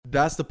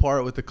that's the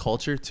part with the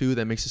culture too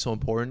that makes it so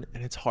important,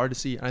 and it's hard to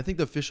see. And I think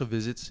the official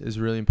visits is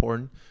really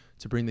important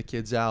to bring the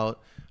kids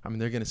out. I mean,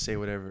 they're gonna say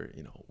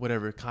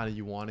whatever kind of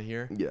you want to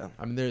hear. Yeah.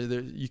 I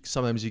mean,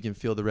 sometimes you can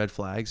feel the red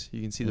flags.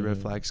 You can see the red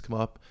flags come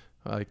up.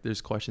 Like there's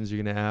questions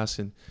you're gonna ask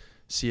and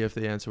see if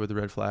they answer with the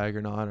red flag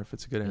or not, or if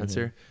it's a good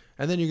answer.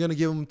 And then you're gonna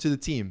give them to the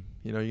team.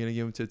 You're gonna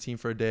give them to the team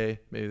for a day.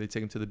 Maybe they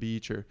take them to the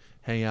beach or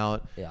hang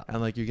out. Yeah.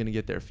 And like you're gonna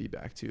get their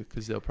feedback too,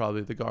 because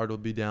the guard will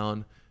be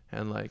down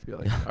and like be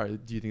like, all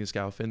right, do you think this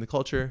guy will fit in the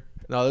culture?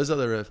 No, there's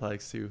other red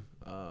flags too.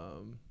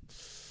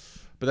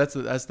 But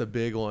that's the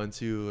big one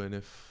too. And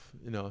if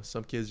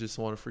some kids just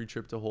want a free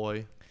trip to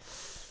Hawaii,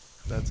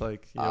 that's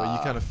like you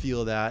kind of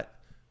feel that,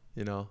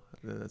 and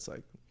then it's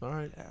like, all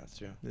right, yeah, that's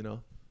true. Yeah,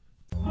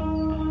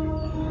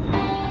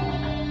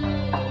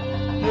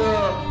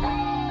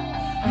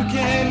 you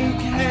can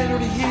handle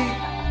the heat.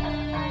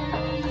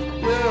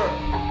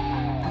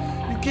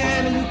 Yeah, you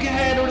can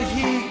handle the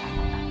heat.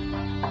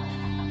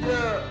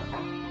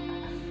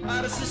 Yeah,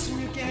 out of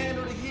system, you can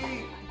handle the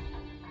heat.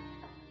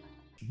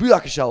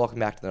 Booyaka, welcome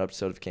back to another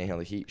episode of Can't Handle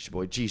the Heat. It's your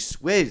boy G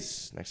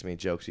Swizz. Next to me,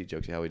 Jokesy.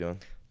 Jokesy, how we doing?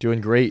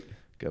 Doing great.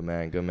 Good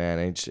man, good man.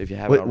 And if you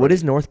haven't, What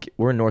is North?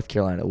 We're in North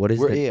Carolina. What is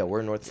we're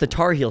in North. It's the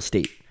Tar Heel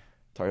State.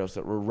 Tar Heel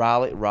State. We're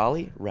Raleigh.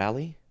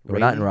 We're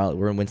not in Raleigh.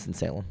 We're in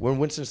Winston-Salem. We're in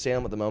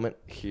Winston-Salem at the moment.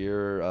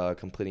 Here,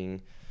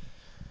 completing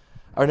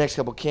our next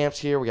couple camps.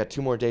 Here, we got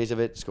 2 more days of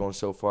it. It's going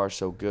so far,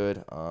 so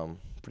good.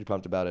 Pretty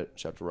pumped about it.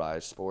 Shout out to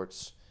Rise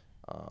Sports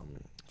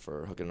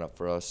for hooking it up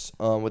for us.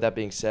 With that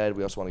being said,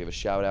 we also want to give a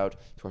shout out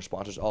to our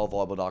sponsors,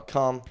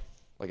 allvolleyball.com.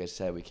 Like I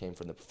said, we came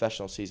from the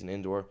professional season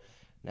indoor.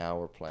 Now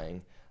we're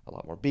playing a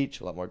lot more beach,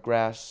 a lot more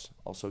grass,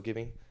 also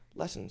giving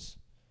lessons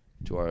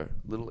to our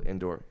little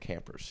indoor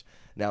campers.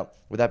 Now,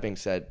 with that being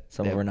said,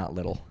 Some of them are not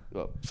little.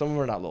 Well, some of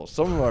them are not little.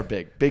 Some of them are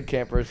big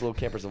campers, little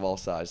campers of all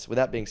sizes. With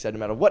that being said, no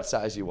matter what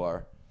size you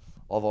are,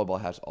 All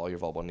Volleyball has all your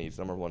volleyball needs.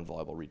 #1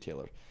 volleyball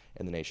retailer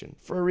in the nation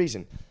for a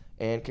reason.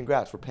 And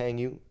congrats, we're paying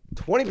you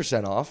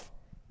 20% off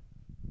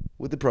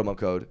with the promo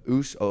code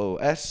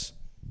OOS.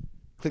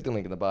 Click the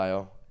link in the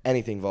bio.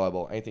 Anything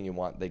volleyball, anything you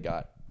want, they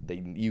got.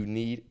 You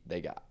need,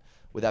 they got.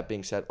 With that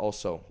being said,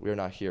 also, we are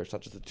not here. It's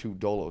not just the 2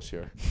 dolos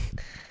here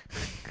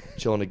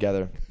chilling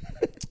together.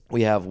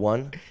 We have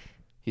one.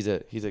 He's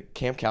a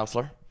camp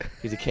counselor.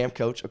 He's a camp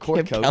coach, a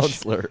court coach.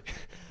 Counselor.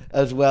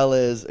 As well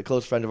as a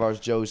close friend of ours,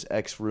 Joe's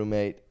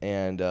ex-roommate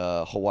and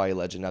Hawaii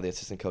legend, now the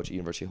assistant coach at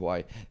University of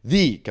Hawaii,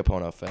 the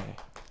KUPONO FEY.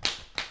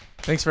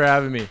 Thanks for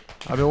having me.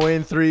 I've been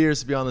waiting 3 years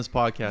to be on this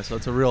podcast, so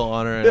it's a real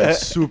honor, and I'm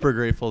super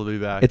grateful to be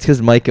back. It's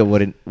because Micah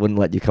wouldn't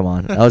let you come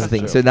on. That was the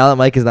thing. So now that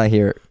Micah's not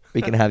here,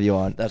 we can have you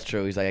on. That's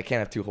true. He's like, I can't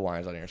have 2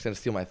 Hawaiians on here. It's gonna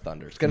steal my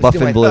thunder. It's gonna Buff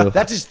steal and my blue.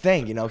 That's his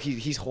thing,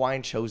 He's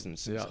Hawaiian chosen.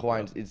 So Yeah.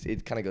 Hawaiian.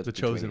 It kind of goes The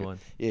between chosen you. one.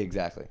 Yeah,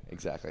 exactly.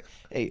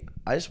 Hey,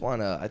 I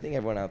think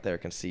everyone out there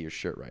can see your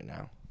shirt right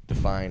now.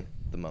 Define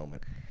the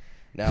moment.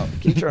 Now,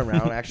 can you turn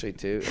around actually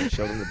too and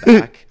show them the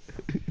back?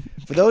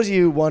 For those of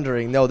you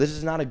wondering, no, this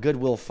is not a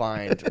Goodwill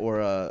find or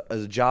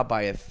a job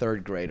by a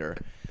 3rd grader.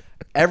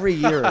 Every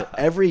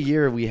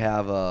year we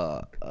have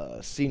a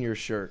senior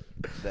shirt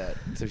that,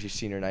 especially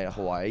senior night at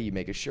Hawaii, you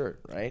make a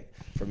shirt, right?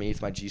 For me,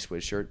 it's my G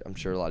Swizz shirt. I'm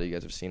sure a lot of you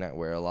guys have seen it. I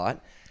wear a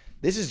lot.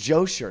 This is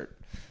Joe's shirt.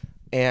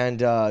 And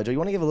Joe, you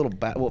want to give a little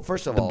back? Well,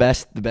 first of all,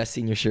 the best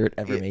senior shirt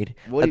ever made.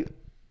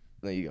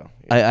 There you go.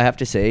 I have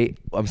to say,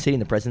 I'm sitting in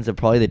the presence of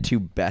probably the 2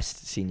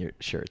 best senior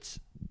shirts.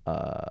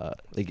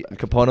 Like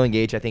KUPONO and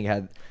Gage, I think,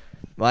 had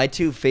my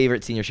 2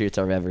 favorite senior shirts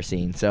I've ever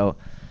seen. So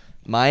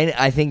mine,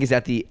 I think, is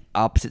at the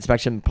opposite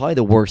spectrum. Probably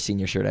the worst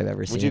senior shirt I've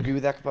ever seen. Would you agree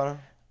with that, KUPONO?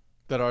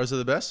 That ours are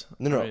the best?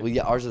 No. Well,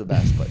 yeah, ours are the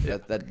best,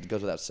 but that goes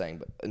without saying.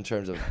 But in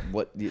terms of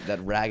that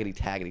raggedy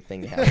taggedy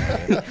thing you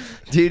have,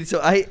 Dude, so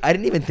I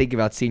didn't even think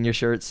about senior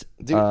shirts.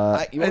 Dude,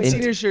 And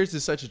senior shirts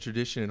is such a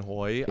tradition in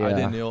Hawaii. Yeah.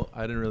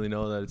 I didn't really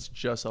know that it's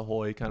just a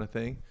Hawaii kind of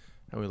thing,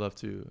 and we love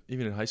to.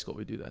 Even in high school,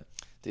 we do that.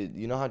 Dude,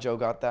 you know how Joe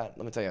got that?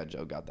 Let me tell you how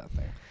Joe got that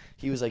thing.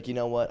 He was like, you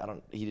know what?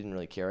 He didn't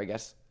really care, I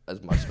guess,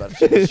 as much about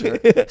his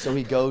shirt. So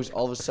he goes,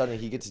 all of a sudden,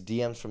 he gets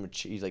DMs from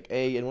he's like,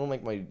 hey, anyone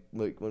want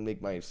to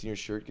make my senior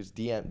shirt? Because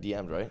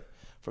DM'd, right?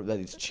 From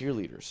these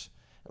cheerleaders.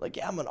 I'm like,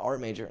 yeah, I'm an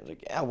art major. I was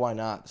like, yeah, why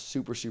not?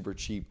 Super, super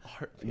cheap.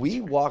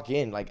 We walk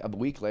in, like a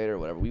week later or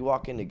whatever, we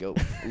walk in to go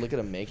look at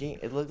them making.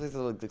 It looks like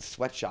they're like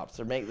sweatshops.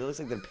 It looks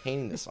like they're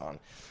painting this on.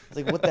 It's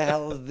like, what the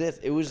hell is this?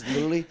 It was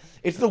literally,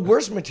 it's the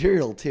worst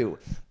material too.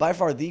 By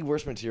far the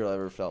worst material I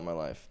ever felt in my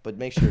life. But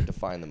make sure to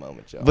find the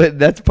moment, Joe. But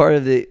that's part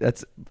of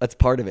that's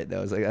part of it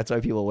though. It's like that's why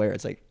people wear it.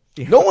 It's like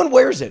no one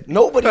wears it.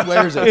 Nobody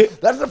wears it.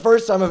 That's the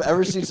first time I've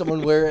ever seen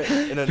someone wear it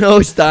in a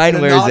no,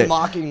 Stein wears it.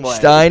 Non-mocking way.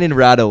 Stein and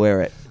Rado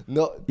wear it.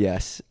 No.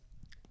 Yes.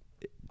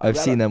 I've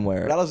seen them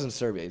wear it. Rado's in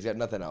Serbia. He's got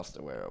nothing else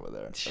to wear over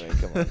there. I mean,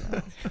 come on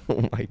now.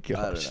 Oh my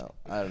gosh.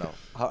 I don't know.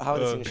 How are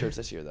the senior shirts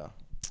this year though?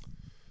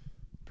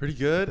 Pretty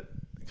good.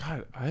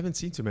 God, I haven't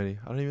seen too many.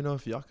 I don't even know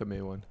if Yaka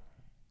made one.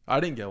 I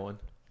didn't get one.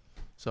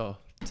 So,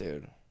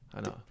 dude, I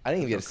know. I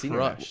didn't even get a senior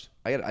night.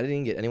 I didn't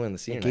even get anyone in the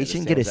senior night. Gage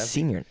didn't get a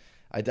senior.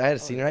 I had a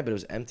senior night, but it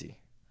was empty.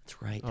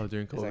 That's right. Oh,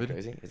 during COVID.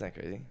 Isn't that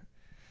crazy?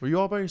 Were you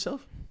all by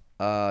yourself?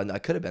 No, I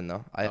could have been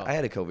though. Oh. I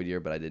had a COVID year,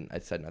 but I didn't. I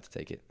decided not to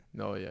take it.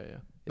 No, yeah.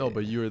 No,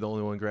 but you were the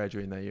only one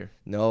graduating that year.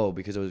 No,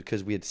 because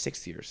we had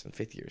 6th years and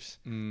 5th years.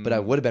 Mm. But I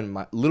would have been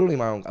I would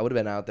have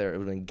been out there. It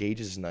would have been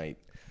Gage's night.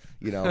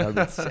 You know,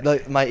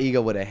 like, my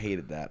ego would have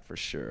hated that for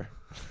sure.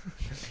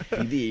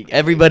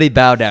 Everybody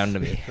bow down to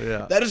me.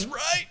 Yeah. That is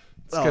right.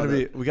 It's gonna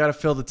be. We gotta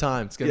fill the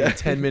time. It's gonna be a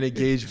 10-minute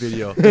Gage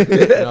video.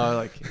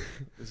 Like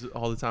this is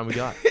all the time we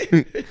got.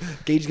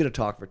 Gage's gonna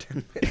talk for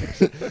 10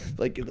 minutes.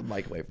 Like, get the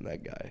mic away from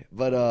that guy.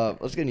 But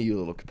let's get into you,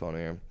 little Capone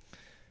here.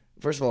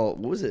 First of all,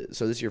 what was it?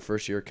 So this is your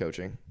first year of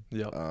coaching.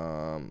 Yep.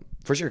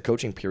 First year of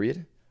coaching,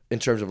 period. In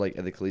terms of like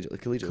at the collegiate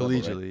level,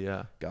 right?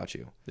 Yeah. Got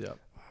you. Yep.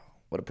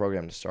 What a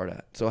program to start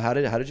at. So how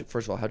did you,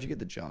 first of all, how'd you get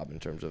the job in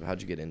terms of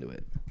how'd you get into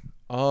it?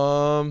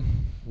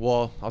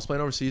 Well, I was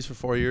playing overseas for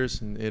 4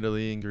 years in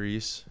Italy and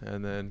Greece,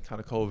 and then kind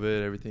of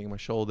COVID, everything in my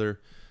shoulder.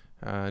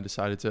 I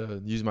decided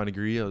to use my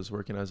degree. I was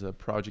working as a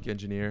project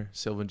engineer,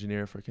 civil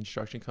engineer for a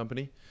construction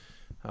company.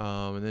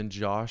 And then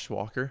Josh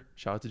Walker,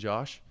 shout out to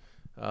Josh,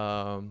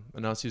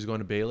 announced he was going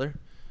to Baylor,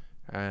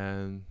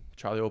 and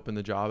Charlie opened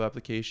the job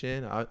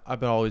application. I've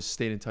been always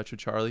stayed in touch with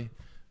Charlie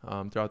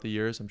throughout the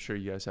years. I'm sure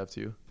you guys have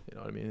too. You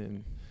know what I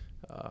mean?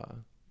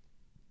 And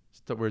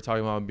we were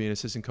talking about being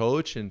assistant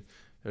coach, and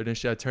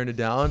initially I turned it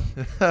down.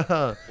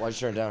 Why'd you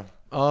turn it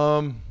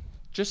down?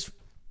 Just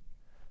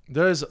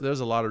there's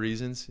a lot of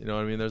reasons. You know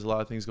what I mean? There's a lot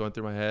of things going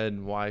through my head,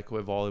 and why I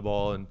quit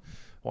volleyball and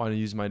wanted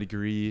to use my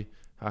degree.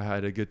 I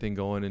had a good thing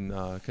going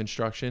in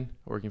construction,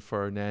 working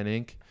for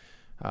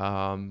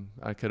NNNNNGGggg.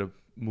 I could have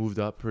moved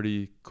up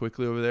pretty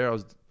quickly over there. I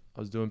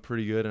was doing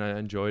pretty good, and I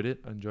enjoyed it.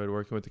 I enjoyed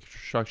working with the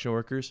construction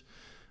workers,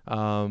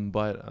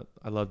 but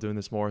I love doing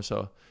this more.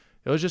 So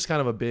it was just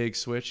kind of a big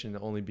switch, and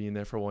only being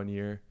there for 1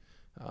 year,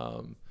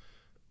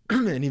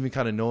 and even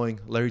kind of knowing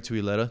Larry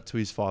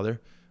Tui's father,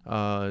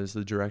 is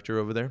the director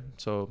over there.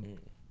 So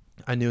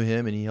I knew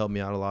him, and he helped me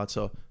out a lot.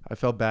 So I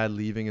felt bad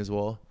leaving as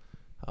well,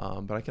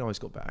 but I can always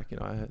go back. You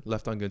know, I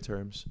left on good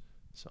terms.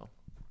 So.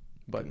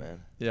 But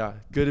man, yeah,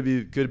 good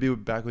to be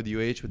back with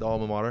UH, with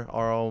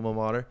our alma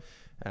mater,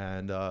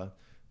 and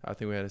I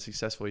think we had a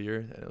successful year,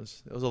 and it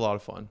was a lot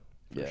of fun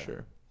for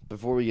sure.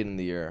 Before we get in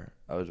the year,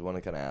 I was want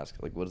to kind of ask,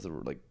 like, what is the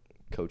like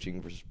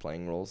coaching versus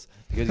playing roles?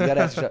 Because you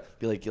gotta ask,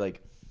 be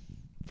like,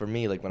 for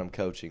me, like when I'm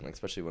coaching, like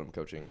especially when I'm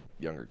coaching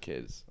younger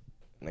kids,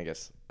 and I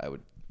guess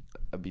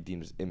I'd be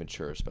deemed as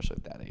immature, especially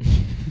at that age.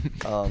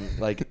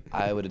 Like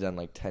I would have done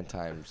like 10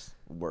 times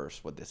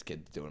worse what this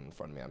kid's doing in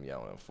front of me. I'm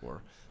yelling at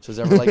for. So is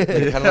there ever like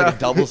kind of like a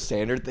double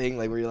standard thing,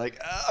 like where you're like,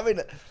 I mean,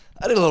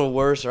 I did a little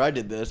worse, or I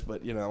did this,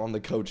 but you know, I'm the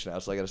coach now,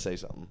 so I got to say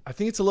something. I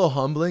think it's a little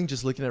humbling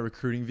just looking at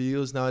recruiting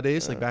videos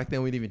nowadays. Like back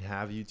then, we didn't even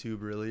have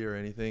YouTube really or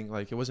anything.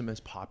 Like it wasn't as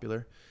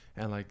popular,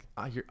 and like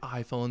your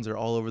iPhones are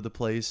all over the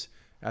place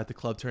at the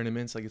club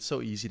tournaments. Like it's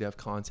so easy to have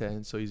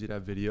content, so easy to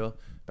have video.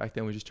 Back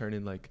then, we just turned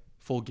in like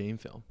full game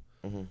film,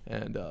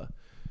 and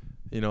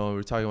you know, we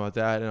were talking about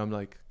that, and I'm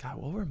like, God,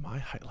 what were my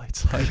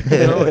highlights like? You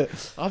know,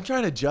 I'm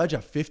trying to judge a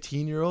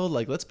 15-year-old.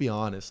 Like, let's be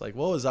honest. Like,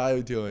 what was I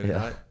doing?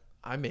 Yeah.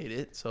 I made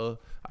it. So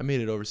I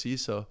made it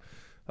overseas. So,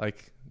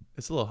 like,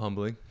 it's a little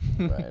humbling.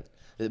 Right.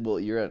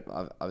 Well, you're at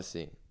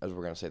obviously, as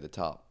we're gonna say, the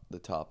top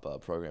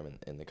program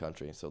in the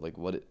country. So like,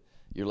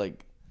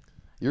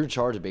 you're in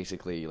charge of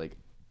basically like,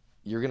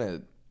 you're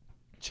gonna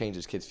change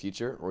this kid's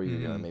future, or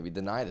you're gonna maybe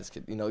deny this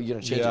kid. You know, you're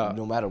gonna change it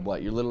no matter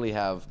what. You literally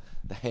have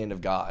the hand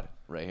of God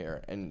right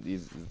here, and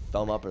these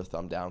thumb up or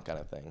thumb down kind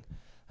of thing.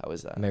 How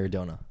is that?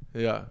 Maradona.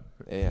 Yeah.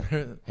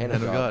 Hand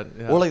of God.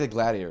 Yeah. Or like the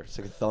gladiator. It's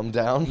like a thumb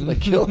down,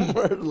 like kill him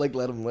or like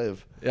let him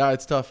live. Yeah,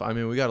 it's tough. I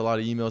mean, we got a lot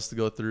of emails to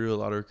go through, a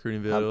lot of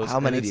recruiting videos. How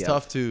many and do it's you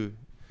tough have? to.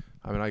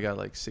 I mean, I got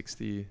like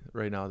 60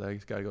 right now that I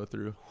got to go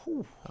through.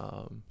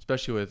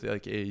 Especially with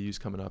like AAUs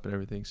coming up and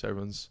everything. So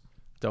everyone's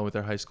done with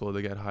their high school.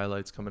 They got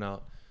highlights coming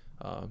out.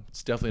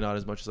 It's definitely not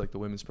as much as like the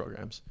women's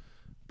programs,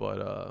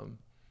 but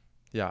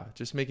yeah,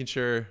 just making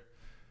sure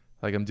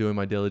like I'm doing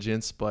my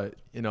diligence. But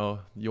you know,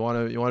 you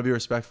want to be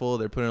respectful.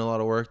 They're putting in a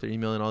lot of work. They're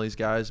emailing all these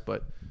guys,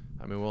 but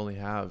I mean, we only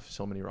have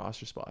so many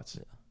roster spots,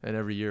 and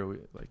every year we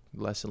like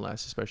less and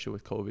less, especially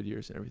with COVID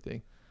years and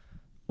everything.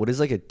 What does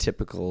like a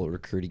typical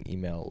recruiting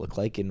email look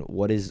like, and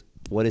what is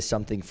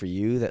something for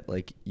you that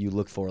like you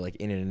look for like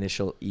in an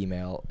initial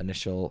email,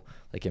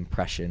 like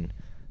impression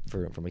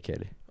from a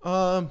kid?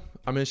 I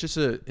mean, it's just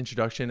an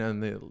introduction,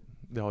 and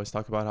they always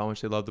talk about how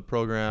much they love the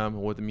program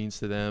and what it means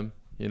to them.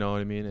 You know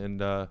what I mean?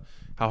 And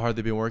how hard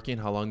they've been working,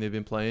 how long they've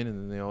been playing, and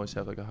then they always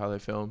have like a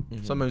highlight film.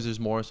 Sometimes there's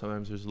more,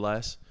 sometimes there's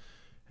less,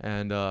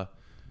 and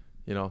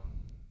you know,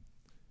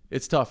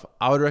 it's tough.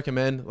 I would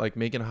recommend like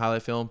making a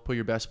highlight film. Put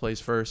your best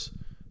plays first.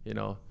 You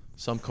know,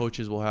 some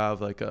coaches will have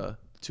like a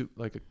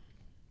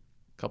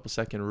couple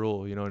second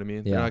rule. You know what I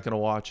mean? Yeah. They're not gonna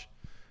watch.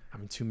 I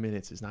mean, 2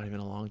 minutes is not even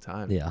a long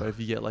time. Yeah. But if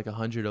you get like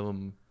 100 of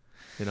them,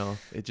 you know,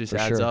 it just For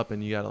adds sure. up,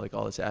 and you got like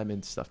all this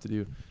admin stuff to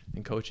do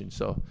in coaching.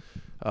 So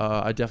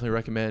I definitely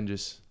recommend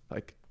just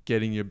like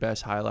getting your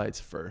best highlights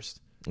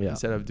first,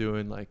 instead of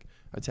doing like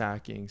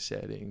attacking,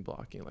 setting,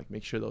 blocking. Like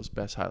make sure those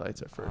best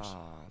highlights are first.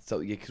 So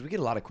yeah, because we get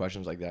a lot of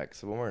questions like that.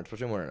 Because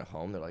especially when we're at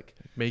home, they're like,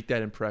 make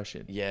that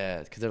impression.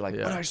 yeah, because they're like,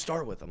 what do I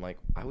start with? I'm like,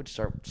 I would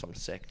start with something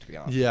sick, to be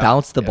honest. Yeah.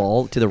 Bounce the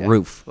ball to the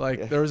roof.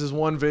 Like there was this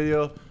one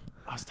video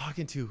I was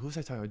talking to, who was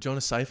I talking about?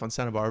 Jonas Seif on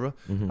Santa Barbara.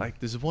 Like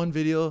there's one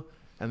video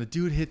and the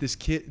dude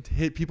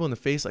hit people in the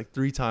face like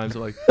 3 times.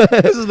 I'm like,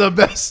 this is the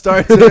best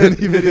start to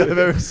any video I've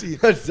ever seen.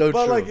 That's so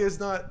but true. like it's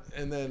not,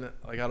 and then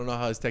like I don't know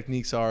how his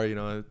techniques are, you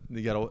know,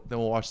 then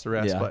we'll watch the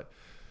rest. Yeah. But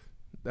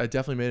that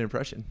definitely made an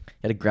impression. You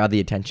had to grab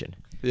the attention.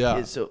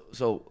 Yeah. So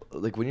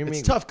like when you're It's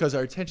making tough because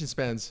our attention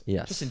spans,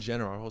 Yes. just in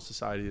general, our whole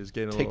society is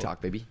getting a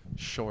TikTok, baby. little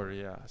shorter.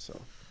 Yeah.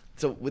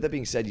 So with that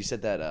being said, you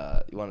said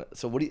that you want.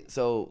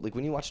 So like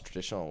when you watch a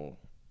traditional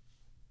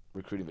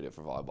recruiting video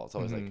for volleyball, it's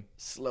always like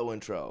slow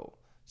intro,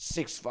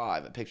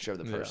 6'5", a picture of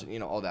the person, you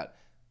know, all that.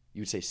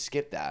 You would say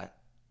skip that,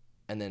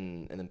 and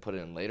then put it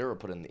in later, or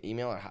put it in the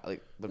email, or how,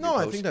 like. No,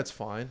 I think that's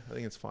fine. I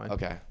think it's fine.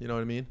 Okay. You know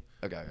what I mean?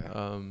 Okay.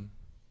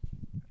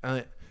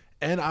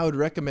 And I would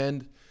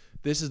recommend.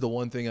 This is the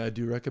one thing I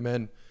do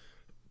recommend.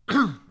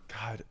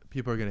 God,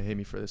 people are gonna hate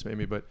me for this,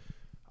 maybe, but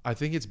I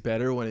think it's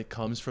better when it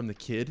comes from the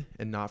kid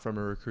and not from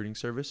a recruiting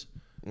service.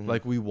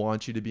 Like we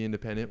want you to be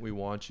independent. We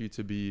want you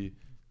to be.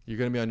 You're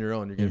gonna be on your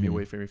own. You're gonna be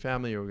away from your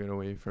family. You're gonna be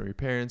away from your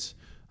parents.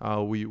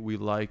 We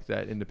like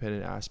that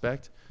independent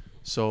aspect.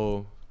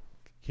 So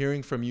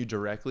hearing from you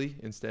directly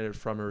instead of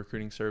from a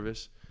recruiting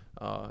service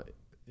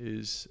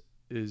is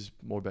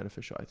more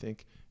beneficial, I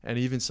think. And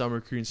even some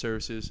recruiting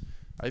services,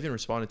 I even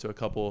responded to a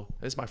couple.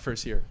 This is my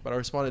first year, but I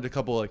responded to a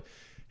couple like,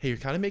 "Hey, you're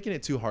kind of making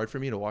it too hard for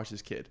me to watch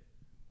this kid.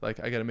 Like,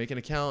 I gotta make an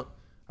account.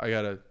 I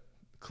gotta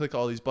click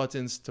all these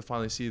buttons to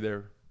finally see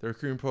their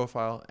recruiting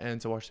profile and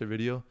to watch their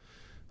video.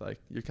 Like,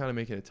 you're kind of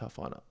making it tough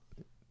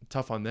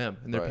on them,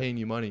 and they're paying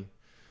you money.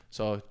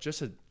 So just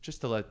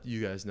to let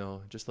you guys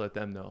know, just to let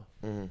them know,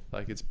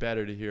 like it's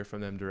better to hear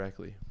from them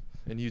directly.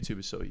 And YouTube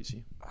is so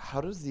easy.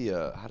 How does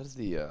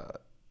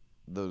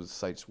those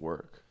sites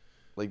work?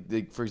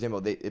 Like, for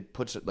example, they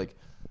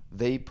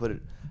put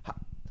it.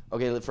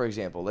 Okay, for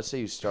example, let's say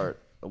you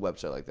start a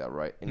website like that,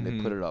 right? And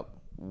they put it up.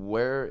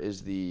 Where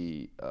is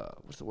the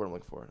what's the word I'm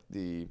looking for?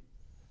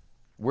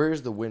 Where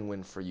is the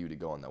win-win for you to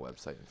go on that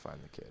website and find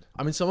the kid?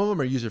 I mean, some of them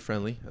are user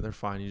friendly and they're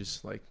fine. You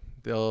just like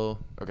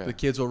the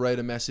kids will write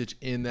a message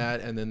in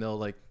that, and then they'll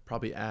like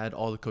probably add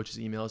all the coaches'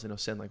 emails, and they'll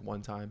send like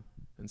one time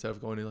instead of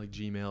going to like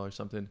Gmail or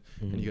something,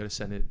 and you got to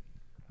send it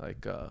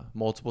like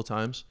multiple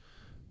times.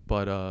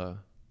 But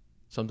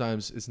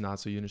sometimes it's not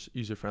so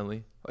user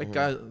friendly. Like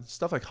guys,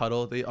 stuff like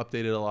Huddle, they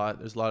update it a lot.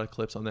 There's a lot of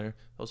clips on there.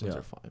 Those ones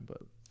are fine,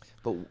 but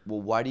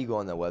why do you go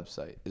on that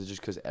website? Is it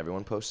just because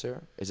everyone posts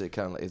there? Is it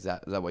kind of like, is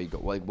that why you go?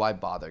 Like, why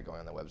bother going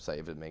on the website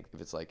if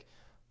it's like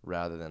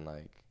rather than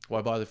like,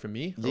 why bother for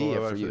me?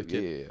 Yeah, for you. The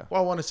kid? Yeah.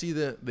 Well, I want to see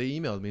they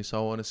emailed me,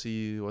 so I want to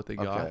see what they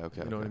got.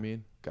 Okay. You know what I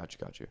mean? Got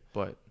you.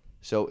 But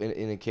so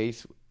in a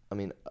case, I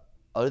mean,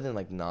 other than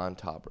like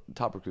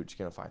top recruits,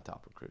 you're gonna find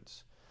top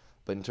recruits.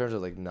 But in terms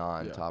of like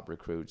non-top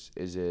recruits,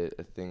 is it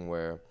a thing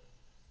where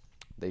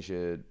they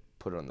should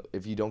put it on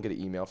if you don't get an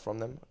email from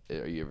them,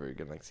 are you ever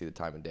gonna like see the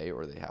time of day,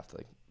 or they have to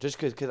like just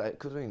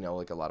because we know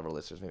like a lot of our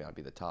listeners may not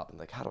be the top, and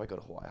like, how do I go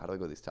to Hawaii? How do I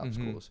go to these top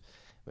schools?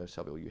 We have to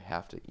tell people you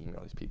have to email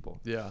these people,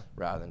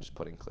 rather than just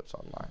putting clips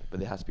online.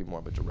 But it has to be more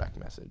of a direct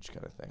message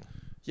kind of thing.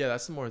 Yeah,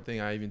 that's the more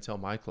thing I even tell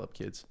my club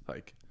kids,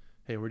 like,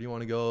 hey, where do you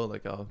want to go?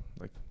 Like,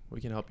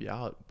 we can help you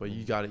out, but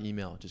you got to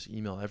email. Just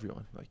email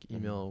everyone. Like,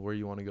 email where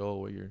you want to go,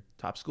 what your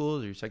top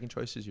schools, or your second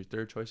choices, your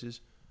third choices.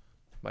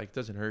 Like, it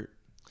doesn't hurt.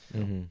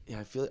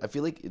 Yeah, I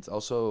feel like it's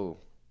also.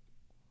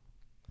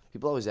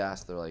 People always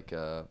ask, they're like,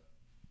 oh,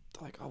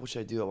 what should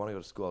I do? I want to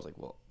go to school. I was like,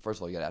 well, first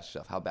of all, you got to ask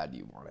yourself, how bad do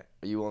you want it?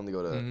 Are you willing to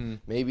go to,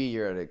 maybe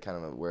you're at a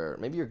kind of where,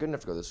 maybe you're good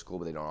enough to go to this school,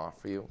 but they don't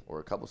offer you, or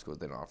a couple schools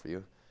they don't offer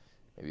you.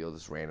 Maybe you'll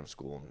this random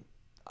school in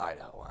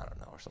Idaho, I don't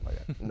know, or something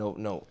like that.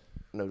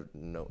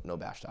 No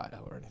bash to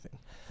Idaho or anything.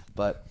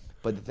 But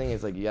the thing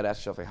is, like, you got to ask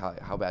yourself, like,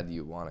 how bad do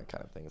you want it,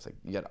 kind of thing. It's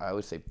like, I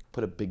always say,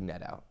 put a big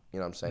net out. You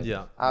know what I'm saying?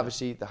 Yeah.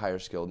 Obviously, the higher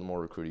skilled, the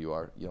more recruiter you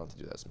are, you don't have to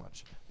do that as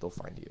much. They'll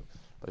find you.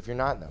 But if you're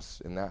not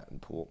in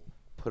that pool,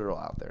 put it all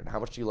out there. And how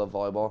much do you love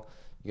volleyball?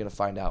 You're going to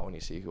find out when you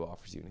see who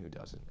offers you and who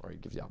doesn't, or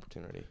gives you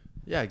opportunity.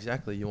 Yeah,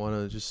 exactly. You want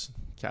to just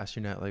cast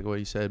your net, like what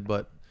you said,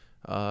 but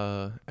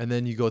and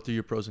then you go through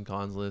your pros and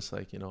cons list,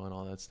 like, you know, and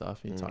all that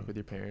stuff. You talk with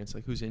your parents,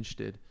 like, who's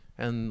interested.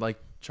 And like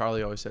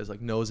Charlie always says,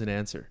 like, no is an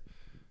answer,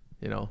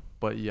 you know,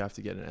 but you have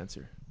to get an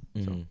answer.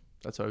 So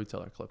that's why we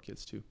tell our club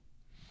kids too.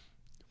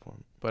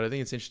 But I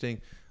think it's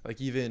interesting, like,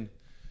 even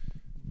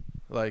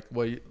like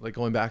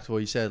going back to what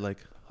you said, like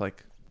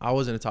I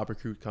wasn't a top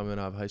recruit coming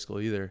out of high school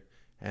either,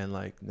 and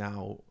like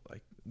now,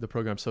 like, the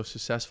program's so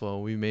successful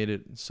and we made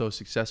it so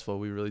successful,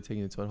 we really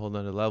taking it to a whole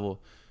nother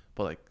level.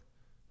 But like,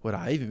 would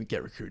I even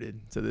get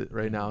recruited to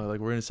right now? Like,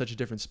 we're in such a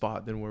different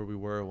spot than where we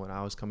were when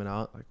I was coming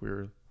out. Like, we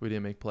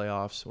didn't make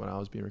playoffs when I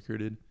was being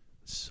recruited.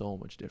 so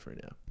much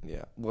different.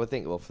 Yeah. Well, I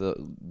think for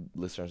the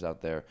listeners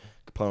out there,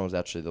 Kupono was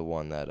actually the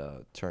one that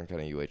turned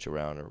kind of UH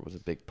around, or was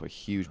a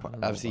huge. I don't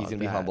know Obviously, he's about gonna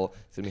be that. humble.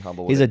 He's gonna be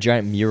humble. He's with a it.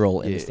 giant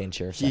mural in Yeah. the Stain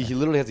Sheriff He Center.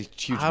 literally has a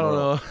huge. I don't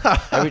mural. know.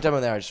 Every time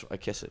I'm there, I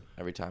kiss it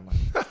every time.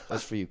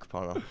 That's for you,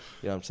 Kupono. You know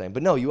what I'm saying?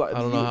 But no, you. I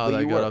don't know how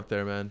that got up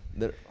there, man.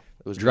 It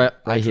was Right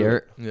through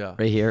here, it. Yeah.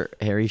 right here,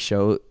 Harry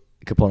show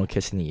Kupono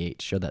kissing the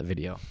H. Show that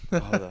video.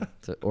 Oh,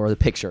 Or the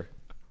picture.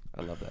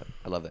 I love that.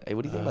 I love that. Hey,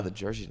 what do you think about the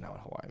jerseys now in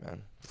Hawaii,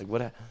 man? Like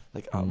what?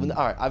 Like all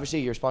right,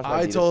 obviously you're sponsored. By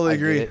I Adidas. totally I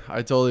get agree. it. I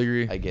totally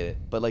agree. I get it.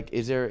 But like,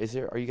 is there?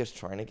 Are you guys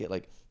trying to get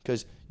like?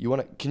 Because you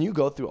want to? Can you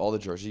go through all the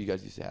jerseys you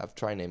guys used to have?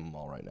 Try and name them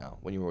all right now.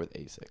 When you were with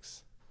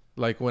A6.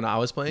 Like when I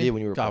was playing. Yeah,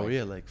 when you were God, playing. we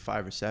had like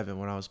 5 or 7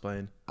 when I was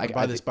playing. I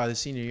by think- the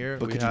senior year,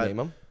 But we could had, you name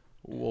them?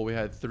 Well, we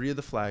had 3 of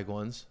the flag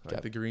ones, like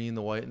Yep. the green,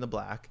 the white, and the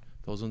black.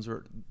 Those ones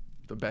were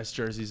the best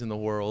jerseys in the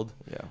world.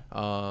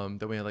 Yeah.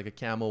 Then we had like a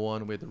camel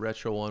one. We had the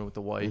retro one with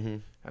the white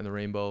Mhm. and the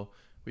rainbow.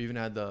 We even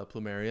had the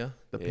plumeria,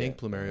 the pink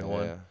plumeria Yeah.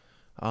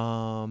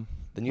 one.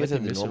 Then you guys might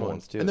had be the missing normal one.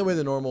 ones too. And then we had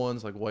the normal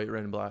ones like white,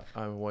 red, and black.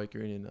 White,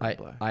 green, and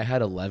black. I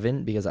had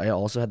 11 because I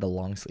also had the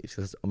long sleeves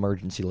because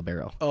emergency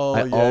libero. Oh,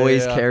 I yeah,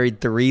 always yeah. carried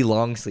 3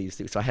 long sleeves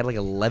too, so I had like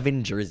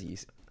 11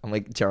 jerseys. I'm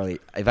like, Charlie,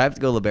 if I have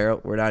to go libero,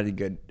 we're not in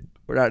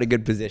a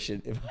good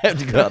position if I have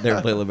to go out there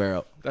and play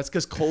libero. That's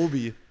because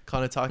Kobe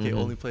Kanatake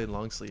only played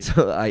long sleeves.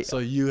 So So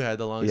you had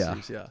the long Yeah.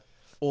 sleeves, yeah.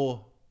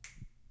 Oh,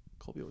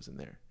 Kobe was in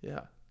there, yeah.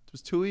 It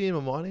was Tui and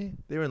Mamani.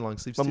 They were in long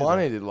sleeves too.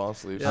 Mamane did long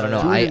sleeves. Yeah, I don't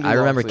know. Drew didn't do I long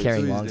remember sleeves.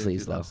 carrying Tui's long did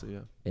sleeves long though sleeve, yeah.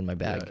 in my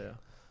bag. Yeah,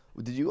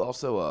 yeah. Did you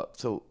also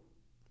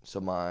so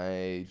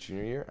my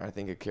junior year, I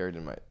think I carried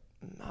in my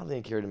not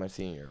only carried in my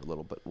senior year a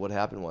little, but what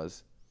happened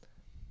was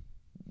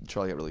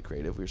Charlie got really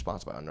creative. We were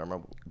sponsored by Under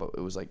Armour, but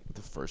it was like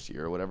the first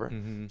year or whatever.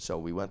 Mhm. So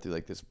we went through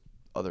like this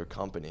other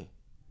company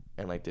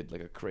and like did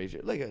like a crazy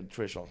like a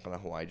traditional kind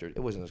of Hawaii jersey. It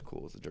wasn't as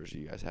cool as the jersey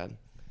you guys had.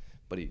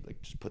 But he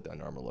like just put the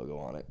Under Armour logo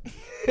on it.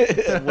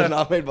 It was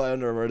not made by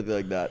Under Armour or anything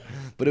like that.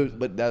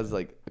 But that was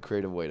like a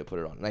creative way to put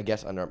it on. And I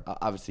guess Under Armour,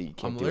 obviously you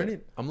can't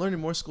I'm learning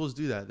more schools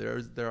do that.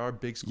 There are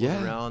big schools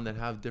Yeah. around that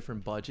have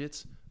different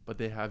budgets, but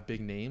they have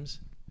big names,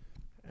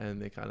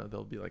 and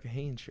they'll be like a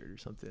Hanes shirt or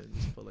something, and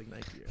just put like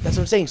Nike. That's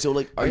what I'm saying. So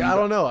like, I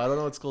don't know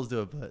what schools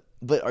do it, but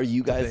But are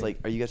you guys thing.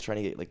 are you guys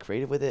trying to get like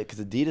creative with it? Because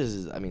Adidas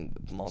is, I mean,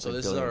 so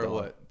this is our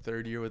multi-billion-dollar.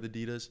 3rd year with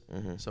Adidas,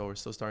 Mhm. so we're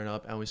still starting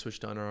up, and we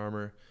switched to Under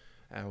Armour,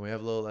 and we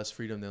have a little less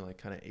freedom than like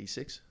kind of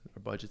Asics.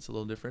 Our budget's a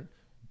little different,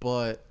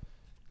 but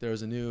there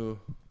was a new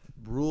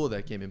rule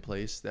that came in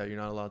place that you're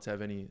not allowed to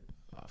have any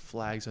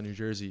flags on your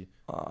jersey.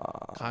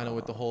 Kind of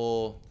with the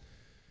whole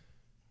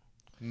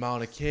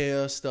Mauna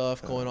Kea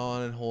stuff going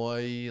on in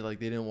Hawaii. Like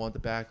they didn't want the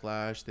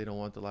backlash, they don't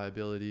want the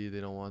liability, they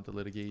don't want the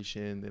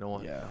litigation, they don't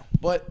want. Yeah.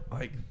 But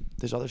like,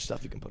 There's other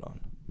stuff you can put on.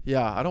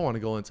 yeah, I don't want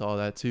to go into all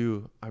that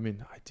too. I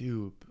mean, I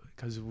do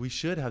because we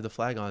should have the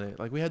flag on it.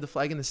 Like we had the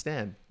flag in the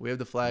stand. We have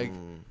the flag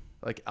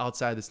like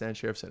outside the Stan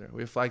Sheriff Center.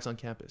 We have flags on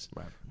campus.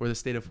 Right. We're the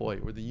state of Hawaii.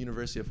 We're the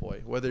University of Hawaii.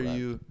 Whether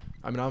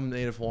I'm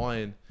native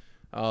Hawaiian,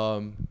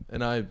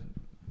 and I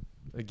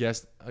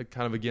guess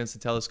kind of against the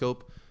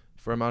telescope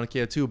for Mauna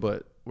Kea too,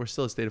 but we're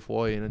still a state of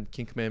Hawaii, and then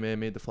King Kamehameha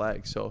made the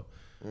flag. So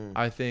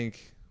I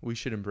think we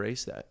should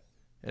embrace that.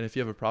 And if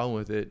you have a problem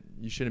with it,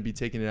 you shouldn't be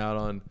taking it out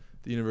on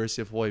the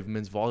University of Hawaii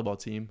men's volleyball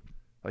team.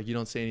 Like you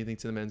don't say anything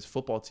to the men's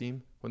football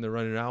team when they're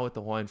running out with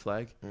the Hawaiian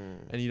flag,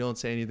 and you don't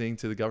say anything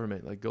to the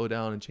government. Like go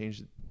down and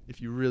change. If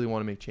you really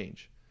want to make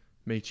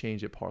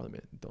change at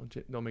Parliament.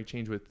 Don't make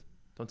change with.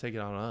 Don't take it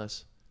out on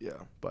us. Yeah.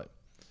 But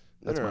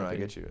No, that's no, my no, I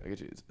opinion. get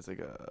you. It's like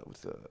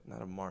what's the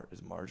not a mart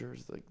is martyr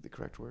is like the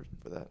correct word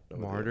for that?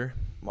 Martyr.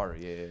 Martyr.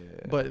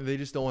 Yeah. But they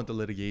just don't want the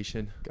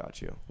litigation,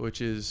 got you.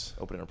 which is.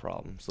 Opening a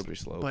problem, slippery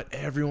slope. But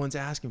everyone's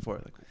asking for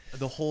it. Like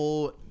the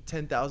whole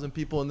 10,000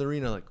 people in the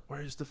arena. Like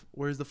where's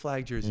the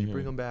flag jersey?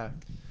 Bring them back.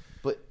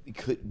 But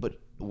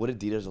would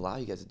Adidas allow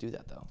you guys to do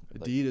that though?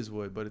 Like, Adidas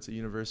would, but it's a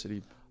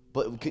university.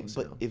 but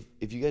policy now.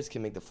 if you guys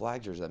can make the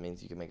flag jersey, that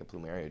means you can make a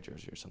Plumeria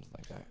jersey or something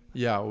like that.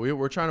 Yeah,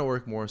 we're trying to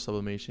work more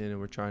sublimation, and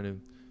we're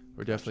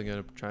definitely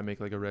gonna try and make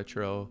like a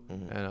retro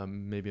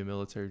and maybe a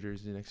military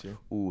jersey next year.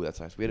 Ooh, that's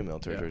nice. We had a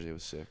military Yeah. jersey. It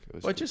was sick. It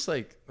was But cool. just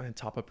like a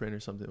top-up print or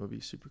something would be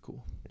super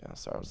cool. Yeah,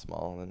 start out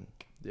small and then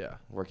Yeah.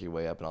 work your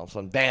way up, and all of a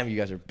sudden, bam, you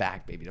guys are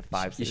back, baby, to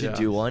 5. You 6. should Yeah.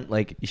 do one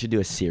you should do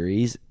a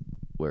series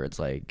where it's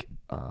like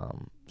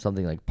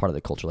something like part of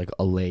the culture, like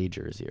a lay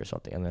jersey or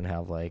something, and then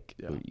have like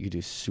Yeah. you could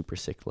do super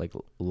sick like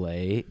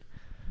lay,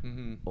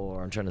 Mm-hmm.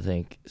 or I'm trying to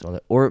think,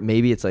 or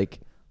maybe it's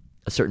like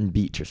a certain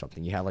beach or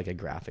something. You have like a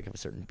graphic of a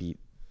certain beat.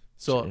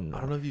 So I certain,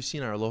 don't know if you've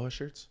seen our Aloha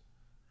shirts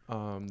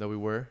that we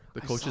wear.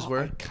 The coaches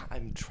wear.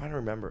 I'm trying to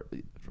remember.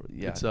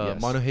 Yeah, It's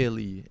yes. Manuhea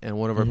Lee, and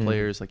one of our Mhm.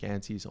 players, like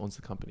Aunties, owns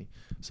the company.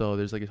 So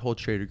there's like a whole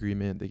trade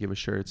agreement. They give us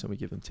shirts and we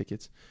give them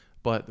tickets.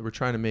 But we're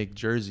trying to make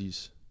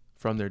jerseys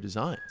from their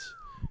designs.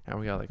 And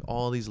we got like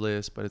all these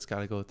lists, but it's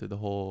got to go through the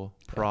whole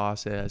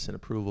process and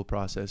approval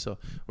process. So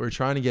we were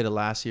trying to get it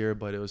last year,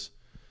 but it was,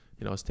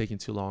 it's taking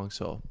too long.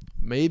 So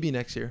maybe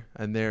next year.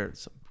 And they're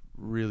some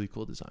really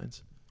cool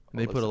designs.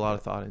 And they Oh, put a looks lot like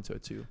of thought into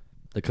it too.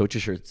 The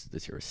coaches shirts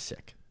this year was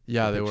sick.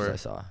 Yeah, The they pictures were I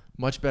saw.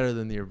 much better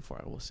than the year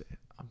before. I will say.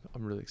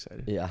 I'm really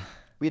excited. Yeah.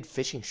 We had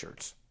fishing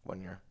shirts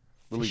one year.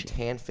 Literally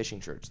tan fishing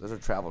shirts. Those are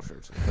travel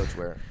shirts that the coach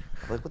wear.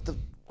 I'm like, what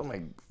am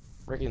I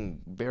freaking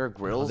Bear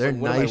Grylls? they're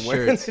Like, what am I nice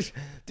wearing? shirts.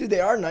 Dude, they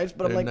are nice,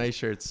 but They're I'm like, nice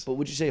shirts. but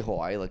would you say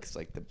Hawaii looks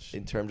like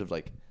in terms of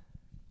like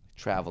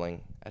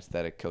traveling,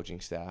 aesthetic, coaching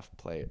staff,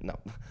 play? No,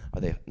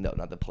 are they? No,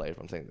 not the players.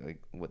 But I'm saying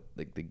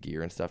like the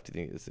gear and stuff. Do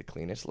you think it's the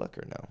cleanest look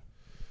or no?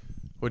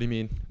 What do you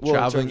mean? Well, in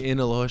Traveling terms- in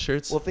Aloha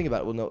shirts? Well, think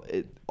about it. Well, no,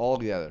 all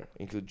together.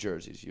 You include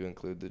jerseys. You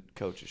include the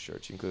coaches'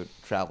 shirts. You include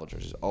travel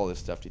jerseys. All this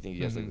stuff. Do you think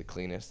you guys like the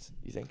cleanest?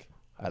 You think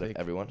out of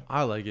everyone?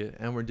 I like it,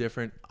 and we're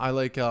different. I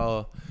like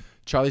how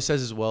Charlie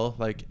says as well.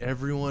 Like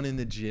everyone in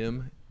the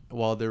gym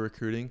while they're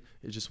recruiting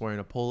is just wearing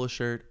a polo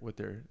shirt with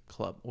their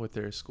club, with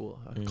their school,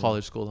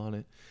 college school on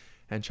it.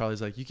 And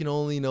Charlie's like, you can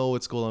only know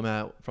what school I'm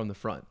at from the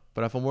front,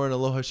 but if I'm wearing a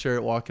Aloha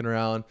shirt walking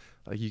around,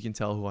 like you can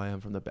tell who I am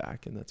from the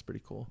back, and that's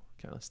pretty cool.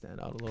 Kind of stand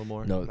out a little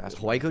more. No,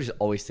 Hawaii coaches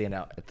always stand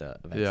out at the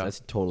events. Yeah.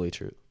 That's totally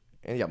true.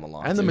 And you got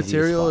Milan. And the too.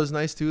 material is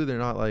nice too. They're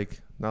not like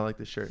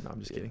the shirt. No, I'm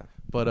just kidding.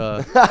 But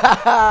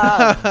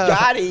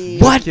Got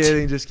it. What?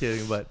 Just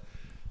kidding. But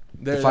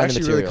they're Define the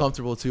actually really material.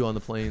 comfortable too on the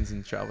planes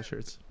and travel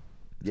shirts.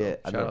 So, Yeah,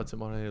 I shout know. out to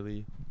Monterey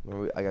Lee.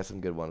 I got some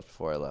good ones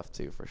before I left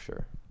too, for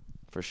sure.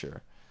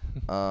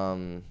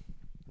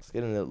 Let's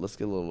get a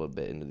little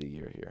bit into the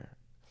year here.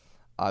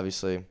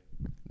 Obviously,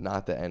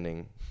 not the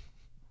ending.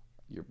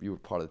 You were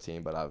part of the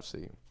team, but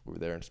obviously we were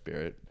there in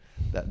spirit.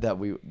 That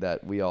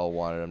we all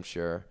wanted, I'm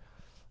sure.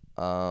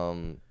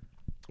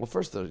 Well,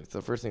 first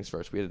things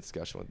first. We had a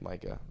discussion with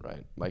Micah,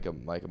 right?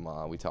 Micah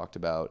Ma. We talked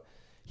about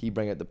he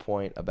bring up the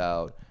point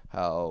about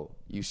how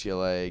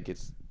UCLA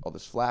gets all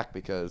this flack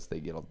because they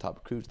get all the top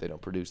recruits. They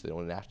don't produce. They don't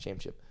win a national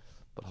championship.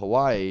 But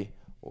Hawaii,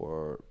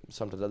 or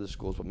sometimes other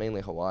schools, but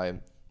mainly Hawaii,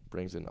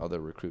 brings in other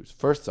recruits.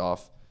 First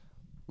off,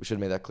 we should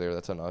have made that clear.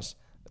 That's on us.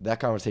 That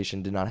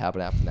conversation did not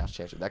happen after the national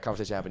championship. That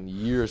conversation happened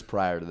years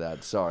prior to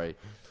that. Sorry.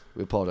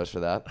 We apologize for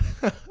that.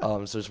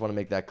 So just want to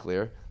make that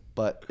clear.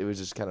 But it was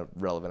just kind of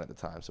relevant at the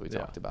time, so we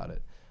talked about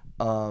it.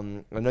 I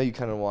know you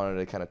kind of wanted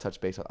to kind of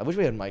touch base on. I wish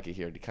we had Micah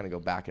here to kind of go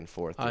back and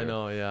forth. I here.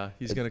 know, yeah.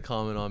 He's gonna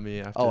comment on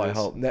me after. Oh, this. I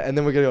hope. And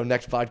then we're gonna go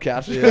next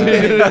podcast. Yeah.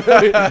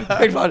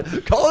 Next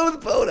podcast. Call in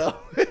with a photo.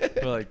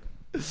 We're like,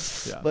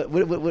 yeah. But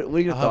what are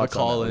your I'll have a thoughts on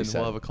call that? in.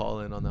 We'll have a call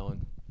in on that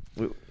one.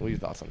 What are your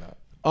thoughts on that?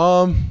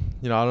 I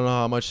don't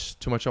know how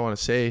too much I want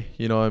to say.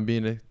 I'm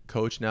being a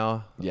coach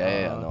now. No,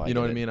 I you know get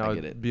what it. I mean? I I get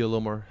would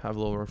it. have a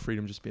little more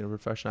freedom just being a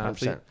professional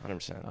athlete.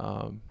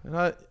 100%.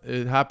 And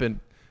it happened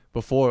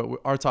before.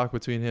 Our talk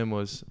between him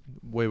was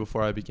way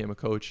before I became a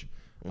coach.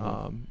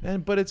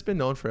 But it's been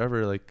known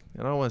forever. Like,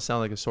 I don't want to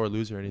sound like a sore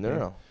loser or anything.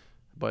 No.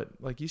 But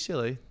like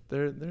UCLA,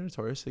 they're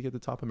notorious. They get the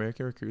top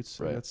American recruits.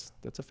 So Right.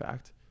 That's a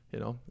fact.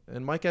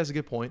 And Mike has a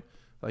good point.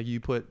 Like,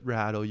 you put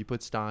Rattle, you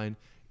put Stein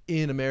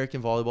in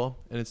American volleyball,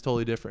 and it's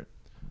totally different.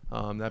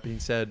 That being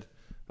said,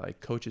 like,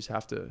 coaches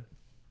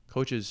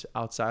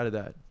outside of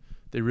that,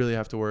 they really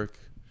have to work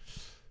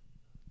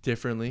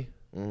differently.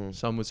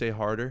 Some would say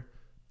harder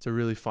to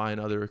really find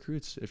other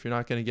recruits. If you're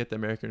not going to get the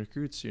American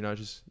recruits, if you're not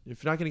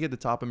going to get the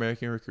top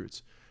American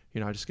recruits,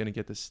 you're not just going to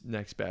get this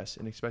next best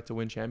and expect to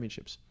win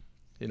championships.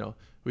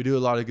 We do a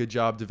lot of good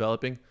job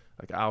developing.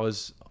 Like, I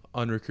was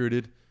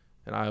unrecruited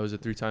and I was a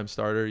 3-time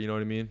starter. You know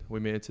what I mean? We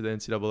made it to the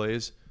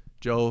NCAAs.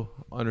 Joe,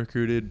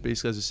 unrecruited,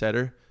 basically as a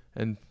setter,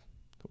 and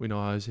we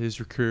know how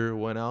his career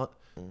went out.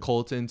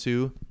 Colton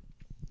too.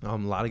 A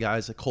lot of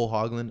guys like Cole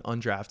Hoagland,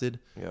 undrafted.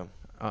 Yeah.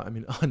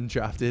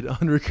 Undrafted,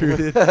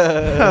 unrecruited,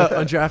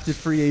 undrafted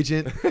free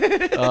agent.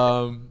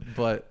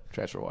 But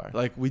Transfer wire.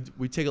 like, we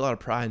take a lot of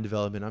pride in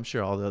development. I'm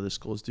sure all the other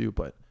schools do,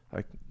 but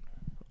like,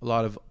 a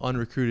lot of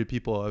unrecruited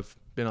people have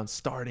been on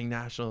starting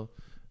national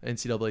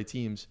NCAA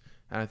teams.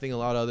 And I think a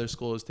lot of other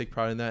schools take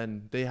pride in that,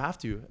 and they have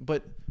to.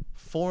 But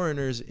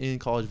foreigners in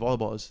college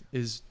volleyball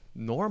is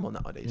normal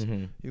nowadays.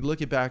 You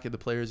look back at the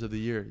players of the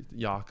year: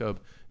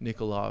 Jakob,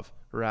 Nikolov,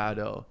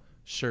 Rado,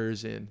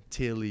 Scherzen,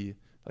 Tilly.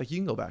 Like, you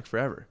can go back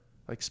forever.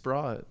 Like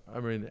Sprott.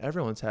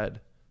 Everyone's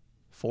had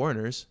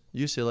foreigners.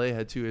 UCLA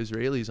had 2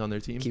 Israelis on their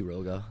team.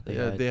 Kiroga.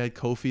 They had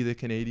Kofi, the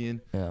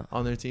Canadian, Yeah.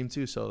 on their team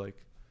too. So, like,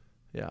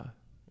 yeah.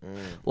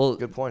 Well,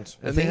 Good points.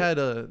 And they had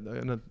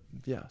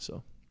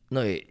so.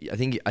 No, I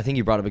think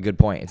you brought up a good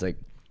point. It's like,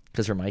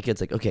 because for Micah,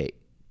 it's like, okay,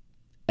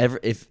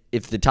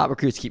 if the top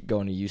recruits keep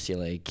going to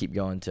UCLA, keep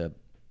going to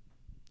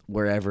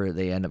wherever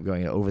they end up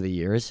going over the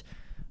years,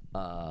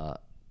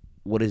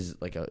 what is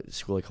like a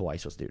school like Hawaii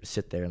supposed to do? To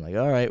sit there and like,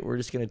 all right, we're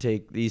just gonna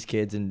take these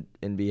kids and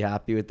be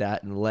happy with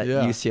that and let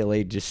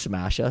UCLA just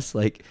smash us?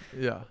 Like,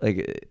 I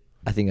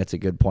think that's a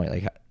good point.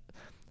 Like,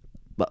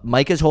 but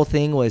Micah's whole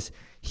thing was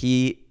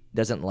he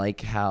doesn't like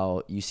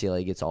how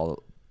UCLA gets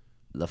all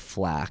the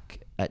flack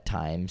at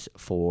times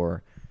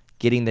for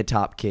getting the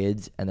top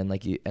kids, and then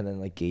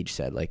like Gage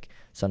said, like,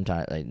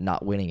 sometimes like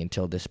not winning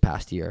until this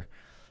past year.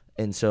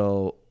 And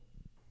so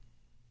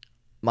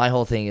my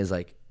whole thing is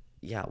like,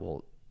 yeah,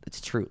 well,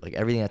 it's true. Like,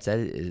 everything that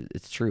said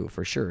it's true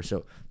for sure.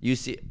 So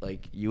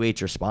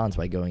UH responds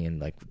by going and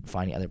like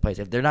finding other places.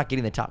 If they're not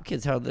getting the top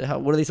kids, what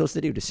are they supposed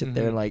to do? To sit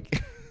there and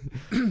like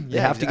They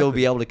have to go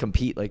be able to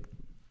compete. Like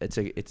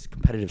it's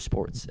competitive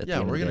sports. At the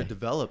end we're of the gonna day.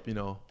 develop. You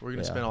know, we're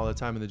gonna Yeah. spend all the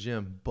time in the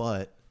gym,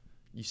 but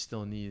you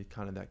still need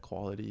kind of that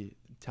quality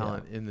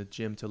talent in the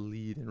gym to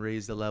lead and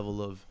raise the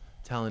level of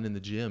talent in the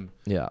gym.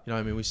 Yeah. You know,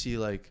 I mean, we see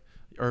like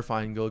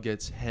Irvine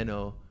gets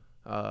Heno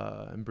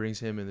and brings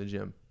him in the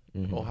gym.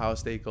 Mhm. Ohio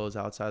State goes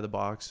outside the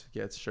box,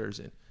 gets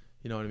Scherzen.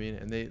 You know what I mean?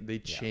 And they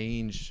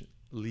change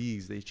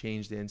leagues. They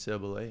change the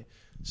NCAA.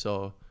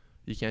 So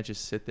you can't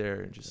just sit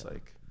there and just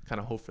like kind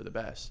of hope for the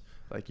best.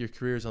 Like your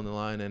career's on the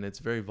line, and it's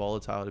very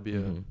volatile to be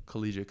a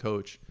collegiate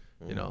coach.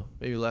 You know,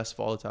 maybe less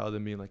volatile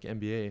than being like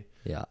NBA.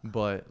 Yeah.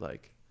 But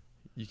like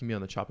you can be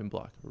on the chopping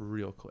block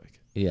real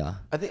quick. Yeah.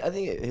 I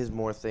think his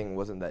more thing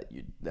wasn't that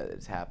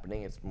it's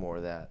happening. It's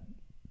more that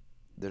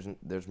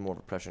there's more of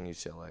a pressure in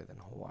UCLA than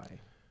Hawaii.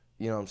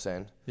 You know what I'm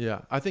saying?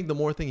 Yeah, I think the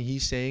more thing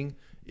he's saying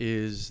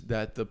is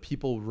that the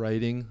people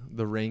writing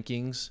the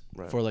rankings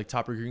for like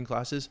top recruiting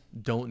classes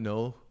don't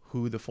know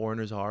who the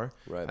foreigners are,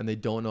 and they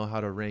don't know how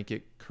to rank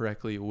it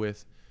correctly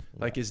with.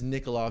 Like, is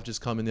Nikolov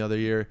just coming the other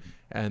year,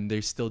 and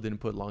they still didn't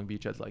put Long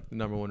Beach as like the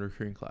number 1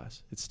 recruiting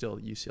class? It's still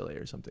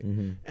UCLA or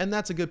something, and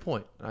that's a good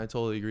point. I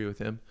totally agree with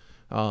him.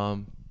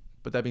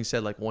 But that being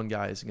said, like one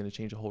guy isn't going to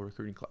change a whole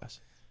recruiting class.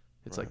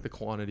 It's like the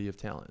quantity of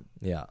talent.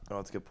 Yeah. Oh,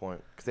 that's a good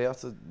point.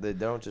 Because they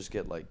don't just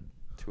get like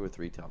 2 or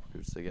 3 top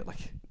recruits. They get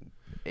like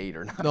 8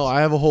 or 9. No,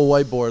 I have a whole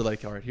whiteboard.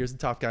 Like, all right, here's the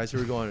top guys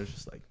who are going. It's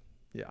just like,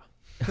 yeah.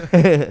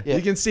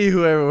 You can see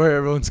where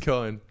everyone's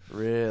going.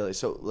 Really?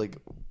 So like,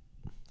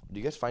 do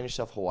you guys find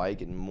yourself Hawaii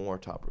getting more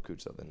top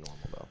recruits than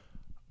normal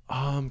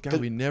though?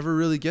 God, we never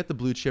really get the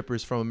blue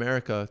chippers from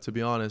America, to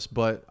be honest.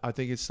 But I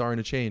think it's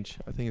starting to change.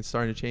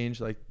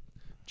 Like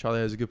Charlie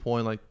has a good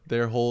point. Like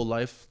their whole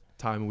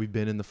lifetime, we've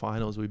been in the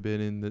finals. We've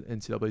been in the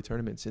NCAA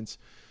tournament since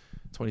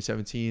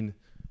 2017.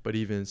 But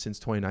even since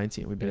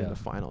 2019, we've been in the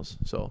finals.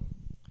 So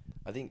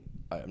I think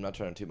I'm not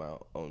trying to toot my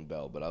own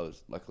bell, but I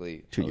was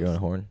luckily Toot your own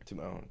horn. Toot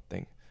my own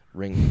thing.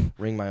 Ring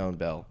my own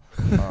bell.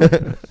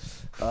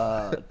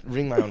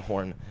 Ring my own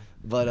horn.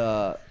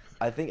 But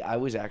I think I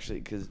was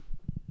actually, because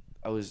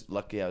I was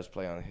lucky I was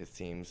playing on his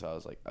team,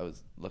 so I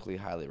was luckily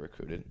highly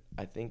recruited.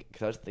 I think,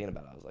 because I was thinking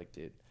about it, I was like,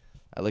 dude,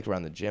 I looked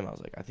around the gym, I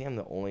was like, I think I'm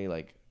the only,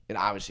 like, and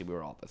obviously we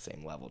were all at the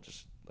same level,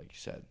 just like you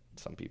said,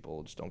 some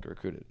people just don't get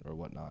recruited or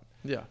whatnot.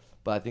 yeah.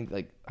 But I think,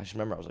 like, I just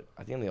remember, I was like,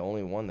 I think I'm the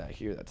only one that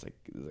here that's like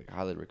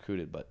highly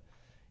recruited, but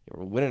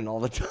we're winning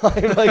all the time.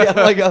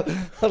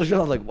 I was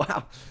like,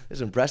 wow, it's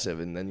impressive.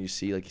 And then you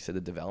see, like you said,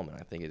 the development.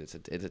 I think it's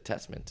a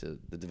testament to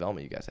the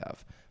development you guys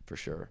have, for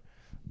sure.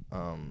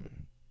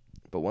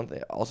 But one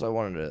thing, also I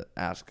wanted to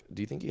ask,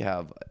 do you think you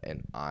have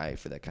an eye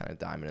for that kind of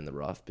diamond in the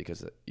rough,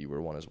 because you were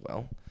one as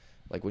well?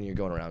 Like when you're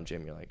going around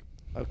gym, you're like,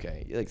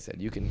 okay, like I said,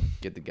 you can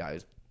get the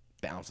guys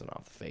bouncing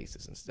off the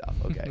faces and stuff.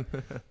 Okay.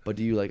 But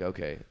do you like,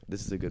 okay,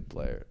 this is a good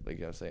player. Like,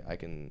 you know what I'm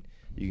saying?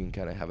 You can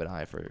kind of have an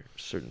eye for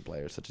certain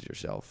players such as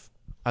yourself.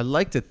 I'd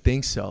like to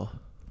think so.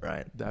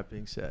 Right. That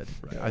being said,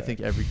 I think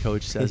every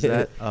coach says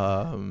that.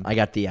 I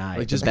got the eye. Like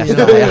the just best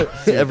being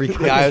eye. Every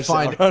guy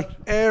find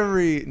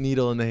every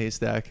needle in the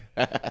haystack.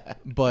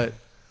 But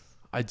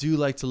I do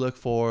like to look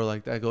for,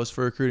 like, that goes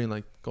for recruiting.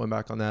 Like going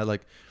back on that,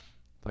 like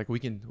we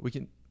can.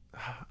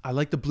 I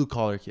like the blue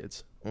collar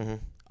kids. Mm-hmm.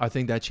 I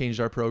think that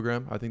changed our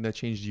program. I think that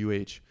changed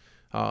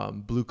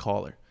blue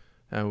collar,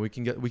 and we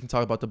can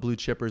talk about the blue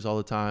chippers all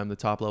the time, the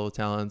top level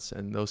talents,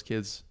 and those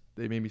kids,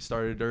 they maybe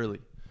started early,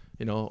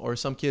 you know, or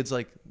some kids,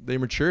 like, they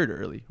matured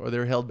early, or they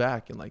were held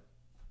back, and like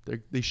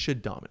they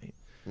should dominate.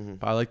 Mm-hmm.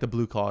 But I like the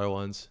blue collar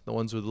ones, the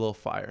ones with a little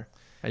fire,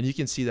 and you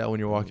can see that when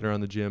you're walking around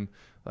the gym.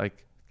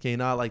 Like, okay,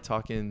 not like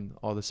talking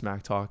all the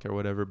smack talk or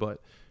whatever, but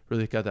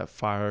really got that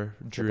fire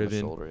driven.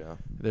 Shoulder, yeah.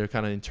 They're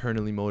kind of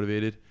internally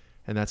motivated.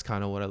 And that's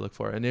kind of what I look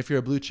for. And if you're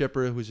a blue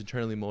chipper who's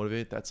internally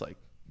motivated, that's like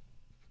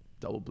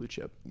double blue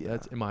chip. Yeah.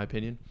 That's in my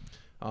opinion.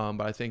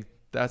 But I think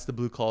that's the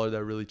blue collar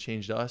that really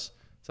changed us.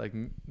 It's like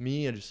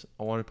me, I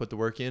want to put the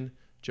work in.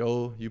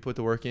 Joe, you put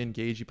the work in.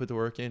 Gage, you put the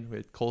work in.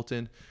 With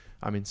Colton,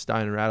 I mean,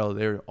 Stein and Rattle,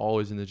 they were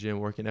always in the gym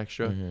working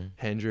extra. Mm-hmm.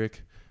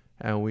 Hendrick.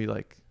 And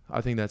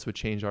I think that's what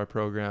changed our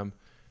program.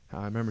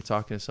 I remember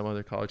talking to some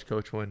other college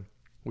coach when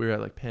we were at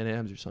like Pan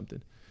Am's or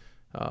something.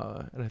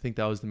 And I think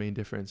that was the main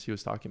difference he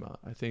was talking about.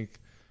 I think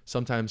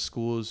sometimes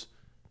schools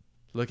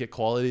look at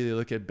quality, they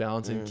look at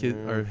bouncing kids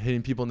or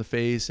hitting people in the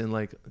face and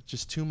like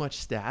just too much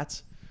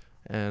stats.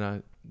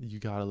 And you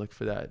got to look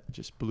for that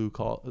just blue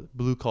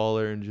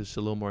collar and just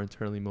a little more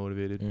internally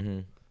motivated. Mm-hmm.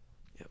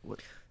 Yeah,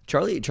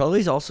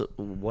 Charlie's also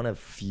one of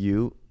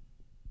few.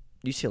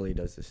 UCLA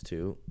does this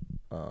too.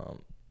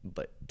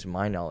 But to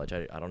my knowledge,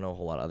 I don't know a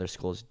whole lot of other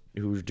schools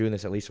who were doing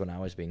this, at least when I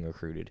was being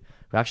recruited.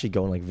 We actually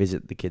go and like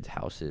visit the kids'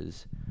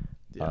 houses.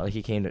 Yeah.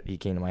 He came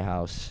to my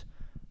house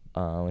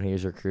when he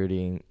was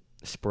recruiting.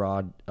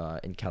 Sprod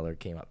and Keller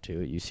came up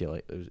too at UCLA.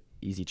 It was an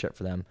easy trip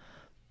for them.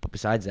 But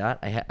besides that,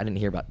 I didn't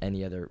hear about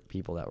any other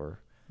people that were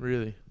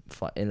really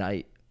fun. And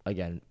I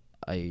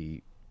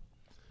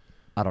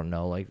don't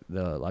know like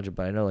the logic,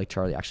 but I know like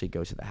Charlie actually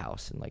goes to the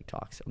house and like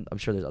talks. I'm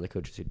sure there's other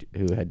coaches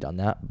who had done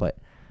that, but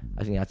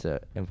I think that's an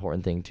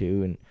important thing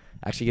too.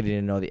 actually getting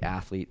to know the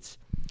athletes.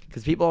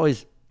 Because people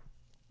always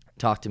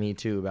talk to me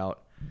too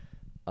about,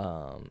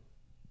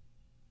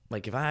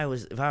 like if I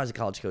was a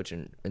college coach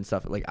and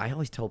stuff, like I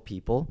always tell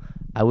people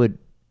I would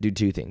do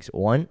two things.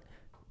 One,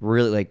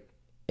 really like,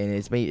 and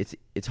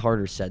it's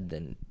harder said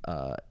than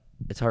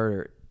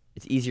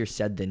it's easier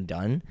said than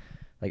done.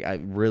 Like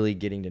I really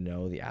getting to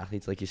know the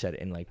athletes, like you said,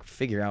 and like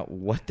figure out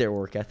what their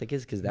work ethic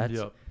is, because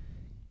that's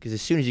because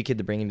as soon as you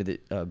bring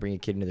a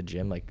kid into the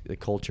gym, like the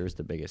culture is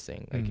the biggest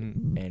thing. Like,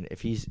 and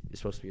if he's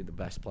supposed to be the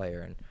best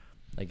player, and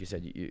like you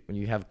said, when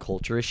you have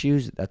culture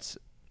issues,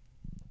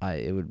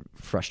 it would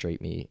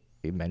frustrate me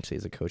immensely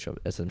as a coach,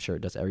 as I'm sure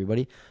it does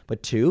everybody.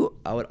 But two,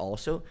 I would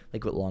also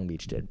like what Long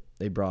Beach did.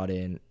 They brought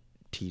in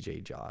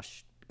TJ,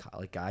 Josh, Kyle,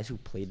 like guys who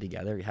played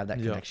together, have that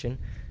connection.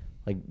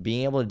 Like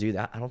being able to do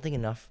that, I don't think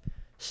enough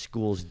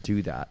schools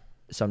do that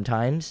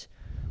sometimes,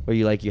 where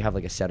you have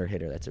like a setter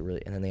hitter that's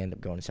and then they end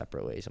up going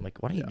separate ways. I'm like,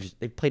 why don't you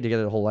they've played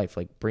together their whole life,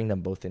 like bring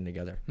them both in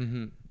together.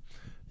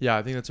 Yeah,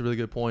 I think that's a really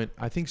good point.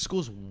 I think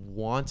schools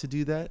want to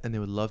do that, and they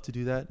would love to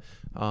do that,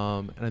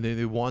 and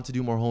they want to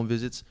do more home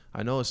visits.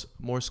 I know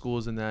more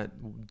schools than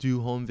that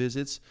do home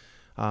visits.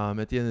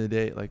 At the end of the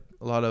day, like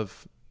a lot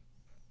of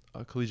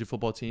collegiate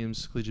football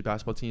teams, collegiate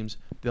basketball teams,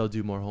 they'll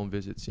do more home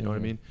visits. You know what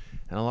I mean?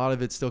 And a lot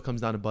of it still comes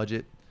down to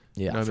budget.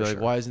 Yeah, I'd be like,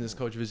 why isn't this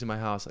coach visiting my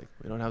house? Like,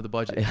 we don't have the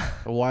budget.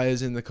 Or why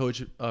isn't the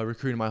coach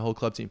recruiting my whole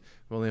club team?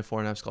 We only have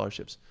 4.5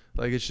 scholarships.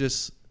 Like, it's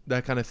just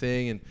that kind of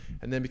thing. And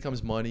then it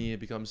becomes money. It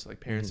becomes like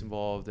parents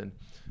involved. And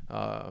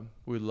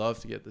we'd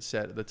love to get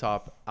the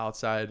top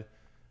outside,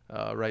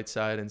 right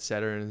side and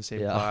setter in the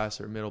same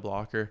class or middle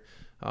blocker.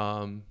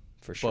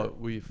 For sure. But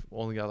we've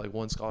only got like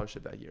one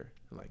scholarship that year.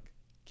 And like,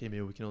 okay,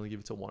 maybe we can only give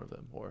it to one of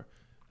them. Or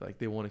like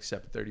they won't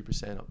accept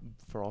 30%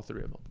 for all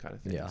three of them kind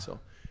of thing. Yeah. So.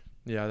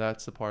 Yeah,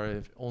 that's the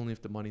part. Only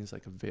if the money is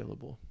like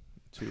available,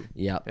 too.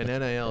 Yeah. And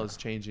NIL is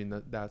changing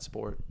that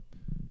sport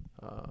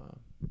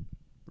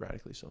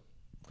radically. So,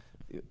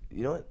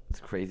 you know what's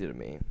crazy to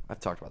me? I've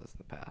talked about this in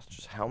the past.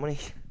 Just how many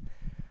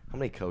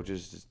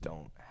coaches just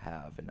don't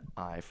have an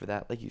eye for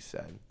that, like you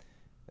said.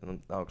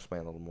 And I'll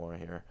explain a little more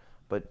here.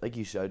 But like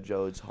you said,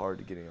 Joe, it's hard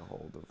to getting a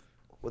hold of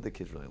what the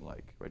kids really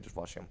like, right? Just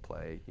watching them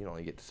play, you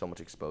only get so much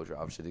exposure.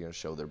 Obviously, they're going to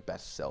show their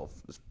best self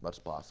as much as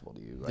possible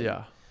to you, right?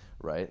 Yeah.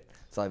 Right?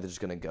 It's not like they're just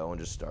going to go and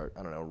just start,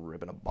 I don't know,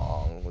 ripping a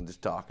bong and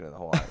just talking to the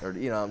whole or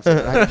you know what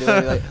I'm saying?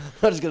 I'm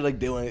not just going to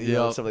do anything, you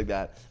know, stuff like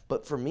that.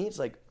 But for me, it's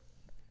like,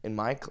 and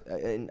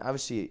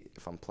obviously,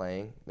 if I'm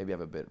playing, maybe I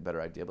have a bit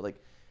better idea. But like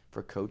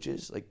for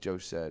coaches, like Joe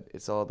said,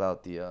 it's all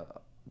about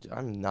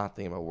I'm not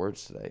thinking about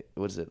words today.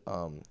 What is it?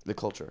 The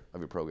culture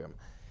of your program.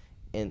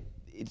 And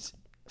it's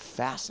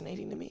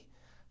fascinating to me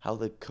how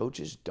the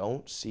coaches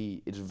don't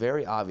see, it's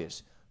very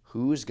obvious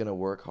who is going to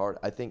work hard.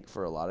 I think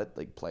for a lot of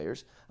like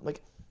players, I'm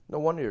like, no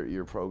wonder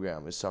your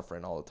program is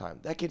suffering all the time.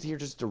 That kid's here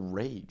just to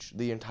rage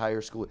the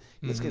entire school.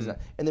 This kid's not,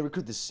 and they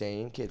recruit the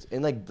same kids.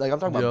 And like I'm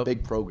talking about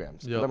big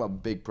programs. I'm talking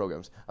about big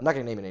programs. I'm not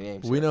gonna name any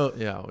names. We here.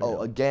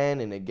 know.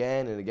 Again and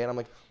again and again. I'm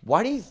like,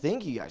 why do you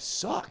think you guys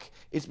suck?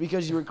 It's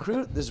because you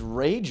recruit this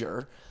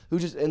rager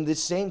and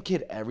this same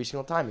kid every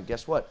single time. And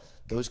guess what?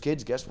 Those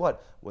kids,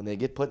 when they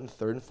get put in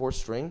third and fourth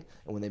string,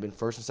 and when they've been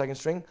first and second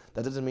string,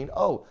 that doesn't mean,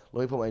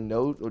 let me put my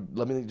nose, or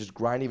let me just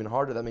grind even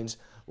harder. That means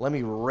let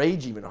me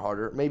rage even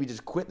harder. Maybe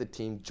just quit the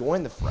team,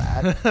 join the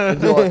frat.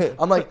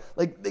 I'm like,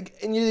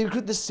 and you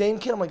recruit the same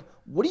kid. I'm like,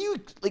 what do you,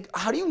 like,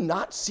 how do you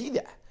not see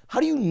that? How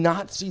do you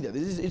not see that?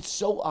 It's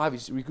so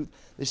obvious. You recruit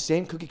the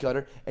same cookie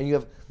cutter, and you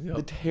have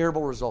the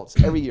terrible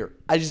results every year.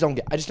 I just don't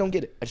get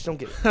it.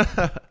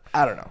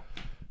 I don't know.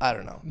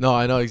 No,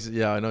 I know.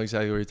 I know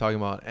exactly what you're talking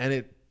about.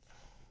 And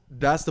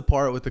that's the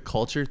part with the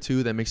culture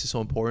too that makes it so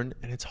important,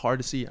 and it's hard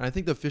to see. And I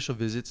think the official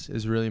visits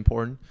is really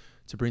important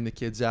to bring the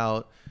kids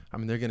out. I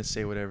mean, they're gonna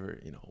say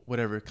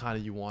whatever kind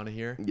of you want to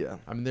hear. Yeah.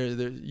 I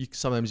mean,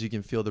 sometimes you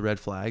can feel the red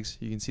flags.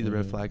 You can see the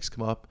red flags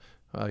come up.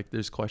 Like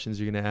there's questions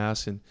you're gonna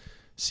ask and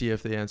see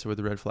if they answer with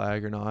the red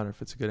flag or not, or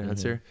if it's a good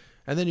answer.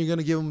 And then you're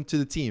gonna give them to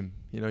the team.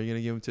 You're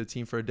gonna give them to the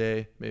team for a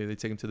day. Maybe they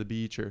take them to the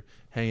beach or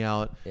hang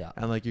out. Yeah.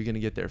 And like you're gonna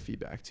get their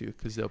feedback too,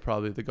 because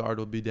the guard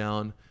will be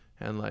down.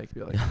 And like be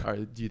like, all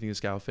right, do you think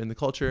this guy will fit in the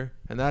culture?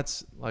 And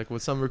that's like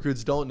what some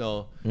recruits don't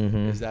know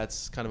is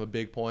that's kind of a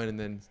big point. And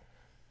then,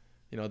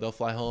 they'll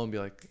fly home and be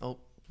like, oh,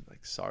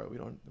 like sorry, we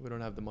don't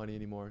have the money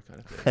anymore,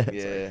 kind of thing.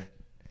 Yeah.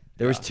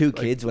 There was two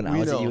kids when I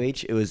was at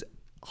UH. It was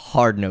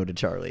hard no to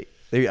Charlie.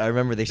 I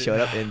remember they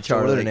showed up and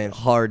Charlie their names?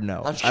 Hard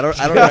no. I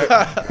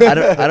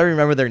don't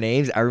remember their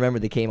names. I remember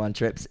they came on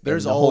trips.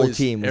 There's and the always whole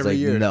team was every like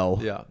year. no.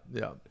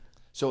 Yeah.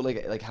 So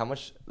like how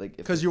much like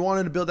because you're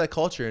wanting to build that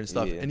culture and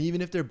stuff, Yeah. and even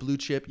if they're blue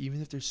chip,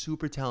 even if they're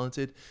super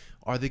talented,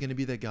 are they going to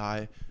be that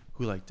guy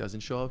who like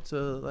doesn't show up to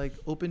like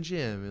open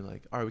gym and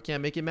like, all right, we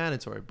can't make it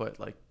mandatory, but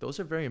like those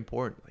are very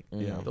important.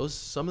 Like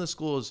some of the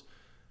schools,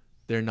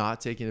 they're not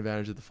taking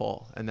advantage of the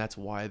fall, and that's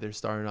why they're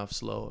starting off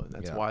slow, and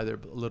that's why they're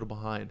a little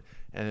behind.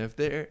 And if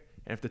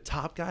the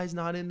top guy's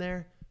not in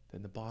there,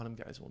 then the bottom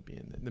guys won't be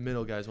in there. The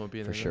middle guys won't be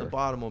in For there. sure. And the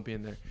bottom won't be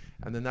in there.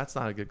 And then that's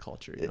not a good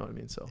culture. You know what I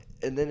mean? So.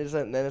 And then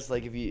it's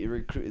like if you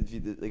recruit,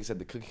 like I said,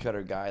 the cookie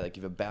cutter guy, like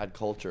you have a bad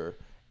culture,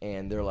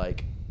 and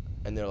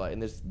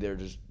they're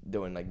just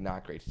doing like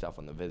not great stuff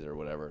on the visit or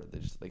whatever. They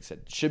just, like I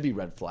said, should be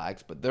red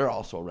flags, but they're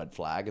also a red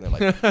flag, and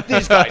they're like,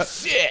 this guy's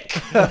sick.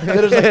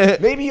 Like,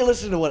 maybe you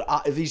listen to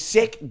if he's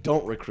sick,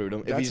 don't recruit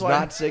him. If he's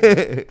not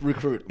sick,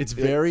 recruit him. It's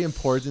very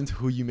important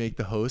who you make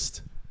the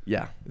host.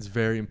 Yeah. It's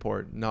very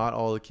important. Not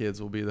all the kids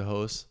will be the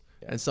host.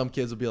 Yeah. And some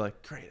kids will be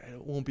like, great, I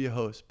won't be a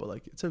host. But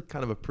like, it's a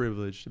kind of a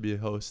privilege to be a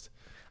host.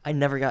 I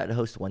never got to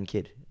host one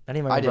kid. Not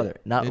even my I did. brother.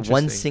 Not one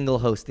Interesting. single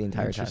host the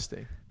entire time.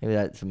 Interesting. Maybe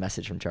that's a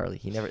message from Charlie.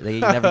 He never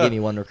gave me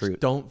one recruit.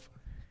 Don't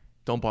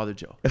bother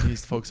Joe. He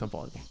needs to focus on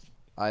volleyball.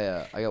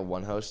 I got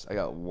one host. I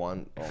got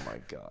one. Oh my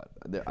god,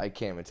 I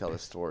can't even tell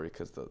this story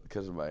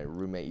because my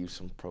roommate used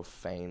some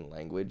profane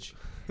language.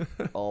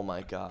 Oh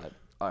my god.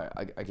 All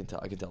right, I can tell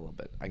a little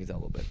bit.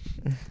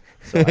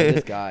 So I had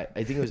this guy.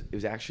 I think it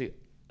was actually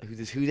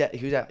who's at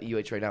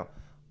UH right now.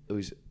 It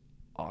was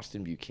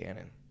Austin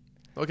Buchanan.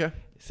 Okay.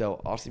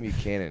 So Austin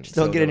Buchanan. Just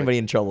don't get anybody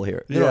in trouble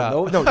here.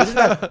 No,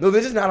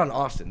 this is not on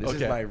Austin. This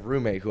is my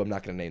roommate who I'm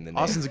not going to name the name.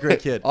 Austin's a great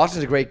kid.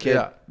 Austin's a great kid.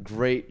 Yeah.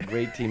 Great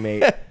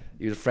teammate.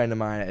 He was a friend of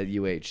mine at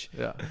UH.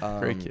 Yeah.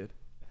 Great kid.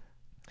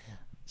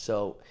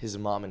 So his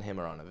mom and him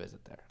are on a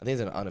visit there. I think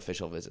it's an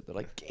unofficial visit. They're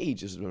like,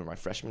 Gage, this is my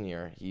freshman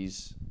year.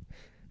 It's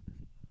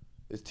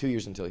 2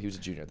 years until he was a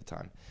junior at the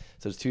time.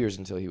 So it's 2 years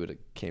until he would have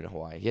came to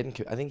Hawaii.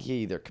 I think he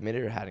either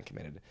committed or hadn't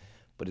committed,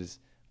 but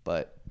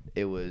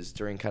it was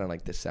during kind of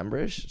like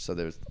December-ish. So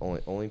there's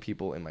only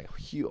people in my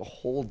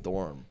whole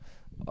dorm,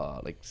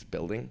 like this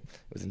building.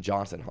 It was in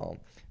Johnson Hall.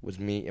 It was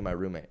me and my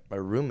roommate. My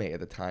roommate at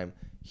the time,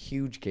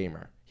 huge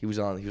gamer. He was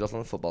also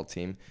on the football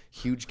team,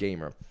 huge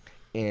gamer.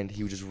 And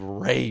he would just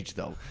rage,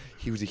 though.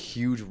 He was a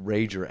huge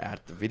rager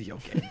at the video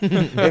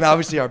game. And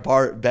obviously our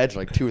beds are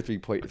like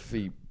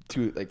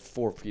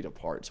 4 feet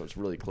apart, so it's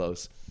really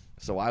close.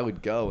 So I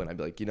would go, and I'd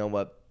be like, you know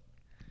what?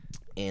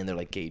 And they're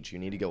like, Gage, you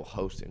need to go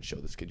host and show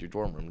this kid your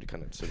dorm room to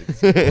kind of so they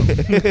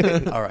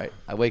can see. All right.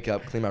 I wake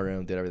up, clean my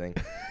room, did everything.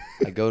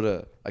 I go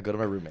to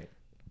my roommate.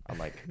 I'm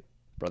like,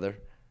 brother,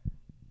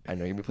 I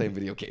know you'll be playing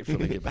video games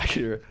when I get back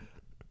here.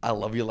 I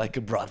love you like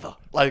a brother.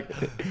 But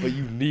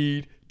you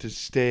need to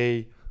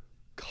stay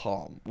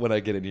calm when I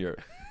get in here.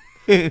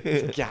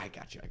 Like, yeah, I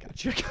got you.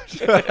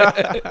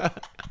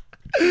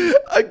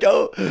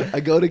 I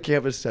go to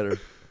Campus Center.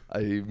 I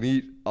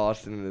meet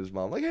Austin and his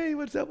mom. Like, hey,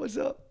 what's up?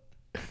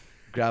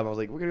 Grab him. I was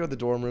like, we're gonna go to the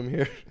dorm room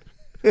here.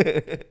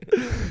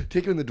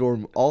 Take him in the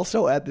dorm.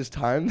 Also at this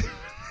time,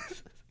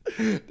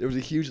 there was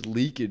a huge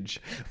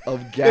leakage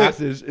of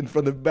gases in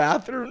front of the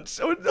bathroom,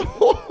 so the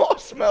whole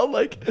smelled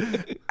like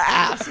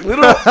ass,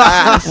 literal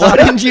ass. Why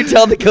didn't you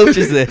tell the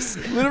coaches this?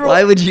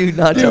 Why would you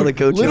not tell the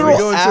coaches? We literal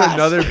go into ass.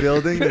 another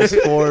building. There's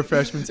 4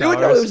 freshman towers.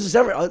 No, it was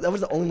December. I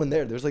was the only one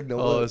there. There was like no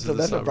one. this So is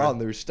that's the December. problem.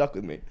 They were stuck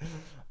with me.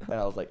 And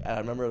I was like, and I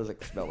remember it was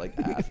like smelled like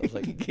ass. I was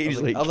like,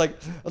 Occasionally. I was like,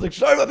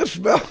 sorry about the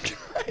smell.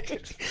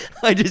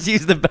 I just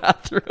used the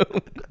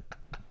bathroom.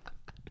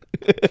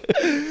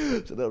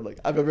 So then I'm like,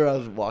 I remember I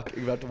was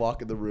about to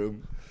walk in the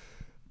room,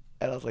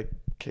 and I was like,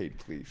 Kate,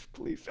 please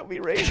don't be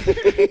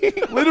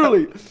racist.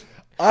 Literally,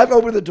 I'm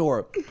opening the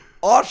door.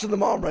 Austin, the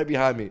mom, right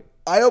behind me.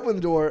 I open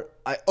the door.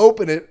 I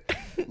open it.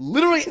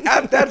 Literally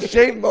at that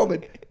same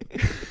moment,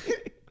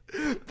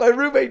 my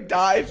roommate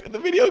dies in the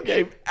video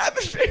game at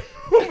the same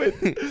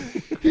moment.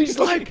 He's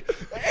like,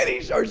 and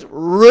he starts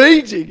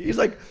raging. He's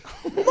like,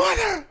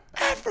 mother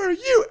effer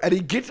you. And he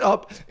gets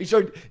up. He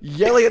starts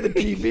yelling at the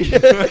TV.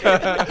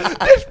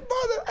 This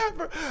mother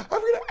effer.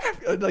 I'm going to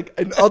F you. Like,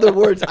 in other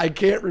words, I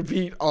can't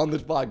repeat on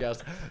this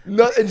podcast. And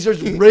he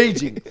starts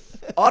raging.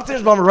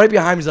 Austin's mom right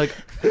behind me is like,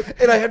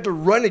 and I have to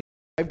run. I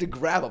have to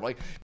grab him. Like,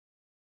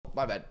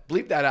 my bad.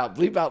 Bleep that out.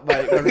 Bleep out my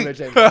roommate's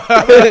name. No,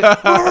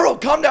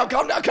 calm down.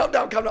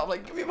 I'm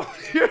like, give me my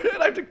ear.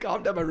 And I have to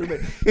calm down my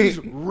roommate. He's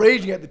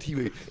raging at the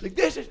TV. Like,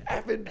 this is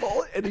effing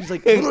bull. And he's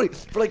like, literally,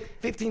 for like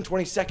 15,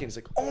 20 seconds,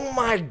 like, oh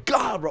my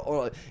God, bro.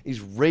 Or like, he's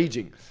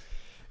raging.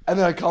 And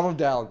then I calm him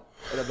down.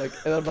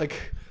 And I'm like,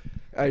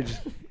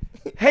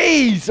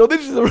 hey, so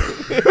this is the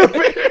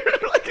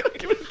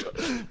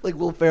like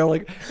Will Ferrell,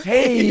 like,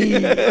 hey,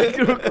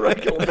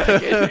 like, go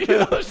back in, you know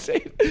what I'm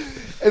saying?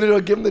 And then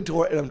I'll give him the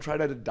tour, and I'm trying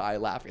not to die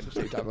laughing at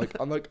the same time.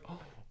 I'm like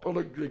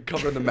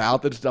covering the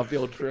mouth and stuff, the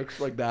old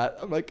tricks like that.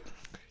 I'm like,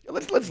 yeah,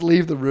 let's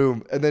leave the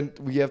room, and then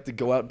we have to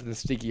go out to the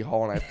stinky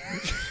hall, and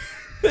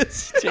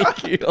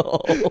Stinky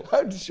hole. I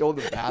have to show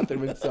the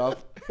bathroom and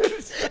stuff.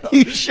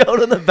 You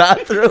showed him the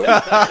bathroom.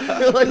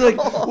 You're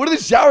like, what do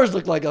the showers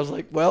look like? I was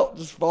like, well,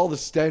 just follow the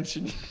stench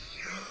and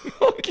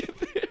you'll get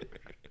there.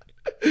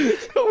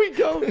 So we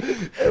go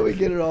and we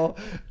get it all,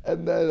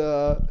 and then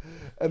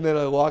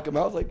I walk him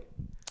out. I was like,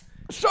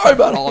 sorry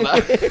about all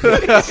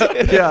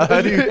that. Yeah,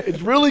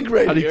 it's really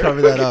great. How do you here.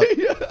 cover that up?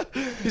 Yeah.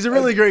 He's a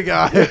really great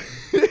guy.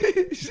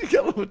 He's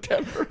got a little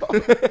temper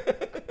on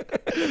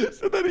him.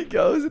 So then he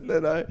goes, and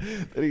then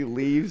he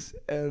leaves,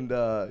 and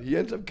he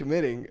ends up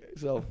committing.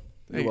 So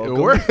Hey, you're it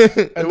welcome. worked.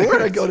 And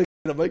then I go to,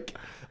 and I'm like,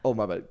 Oh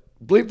my bad.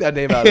 Bleep that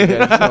name out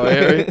again. So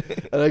Harry.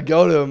 And I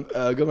go to him,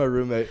 go to my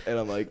roommate, and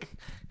I'm like,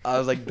 I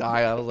was like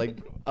dying. I was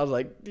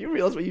like, do you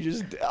realize what you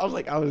just did? I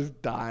was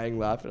dying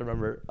laughing. I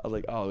remember. I was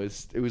like, oh,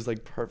 it was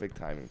like perfect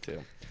timing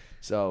too.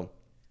 So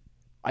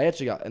I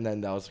actually got, and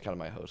then that was kind of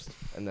my host.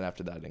 And then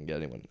after that, I didn't get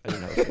anyone. I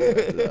didn't host anyone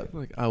after that.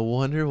 Like, I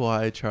wonder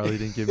why Charlie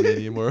didn't give me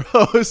any more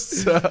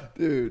hosts.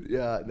 Dude,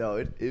 yeah,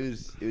 no,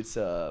 it's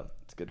a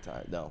good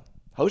time. No,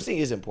 hosting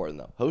is important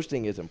though.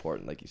 Hosting is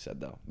important, like you said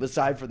though.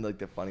 Aside from like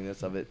the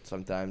funniness of it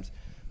sometimes,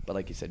 but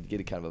like you said, you get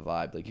a kind of a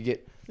vibe. Like you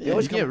get, you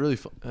always get really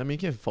fun. I mean, you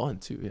get fun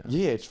too. Yeah.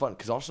 Yeah, it's fun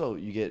because also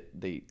you get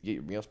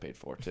your meals paid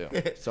for too.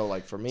 So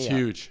like for me, It's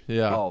huge.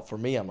 Yeah. Oh, for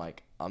me, I'm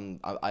like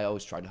I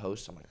always try to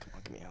host. I'm like, come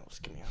on, give me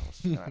a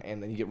host.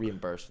 And then you get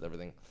reimbursed with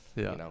everything.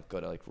 Yeah. You know, go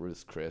to like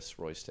Ruth's Chris,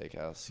 Roy's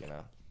Steakhouse. You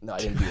know. No, I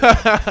didn't do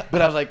that.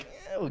 But I was like,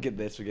 we'll get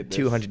this.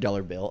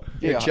 $200 bill.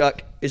 Yeah.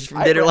 Chuck is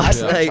from dinner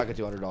last night. I chuck a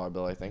 $200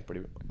 bill, I think,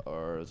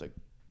 or it was like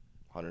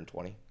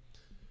 120.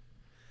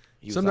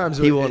 Sometimes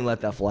he won't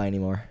let that fly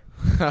anymore.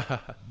 I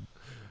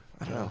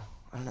don't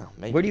know.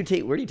 Maybe. Where do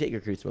you take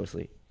recruits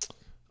mostly?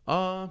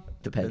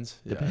 Depends.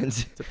 Yeah.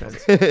 Depends.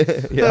 Depends.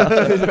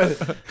 Yeah.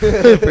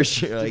 For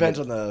sure. Depends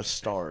on the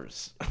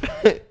stars.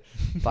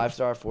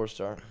 5-star,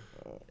 4-star.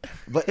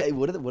 But hey,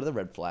 what are the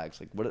red flags?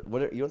 Like, what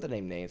are, you don't have to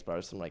name names, but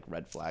are some like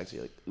red flags?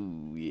 You're like,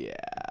 ooh, yeah.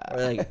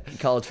 Or like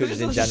college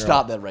coaches in Let's general. just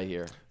stop that right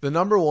here. The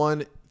number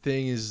one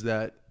thing is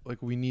that like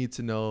we need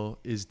to know,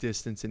 is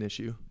distance an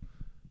issue?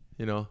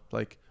 You know,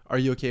 like, are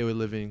you okay with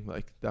living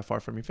like that far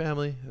from your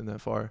family and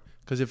that far?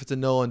 Because if it's a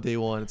no on day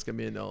one, it's gonna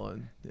be a no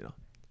on, you know.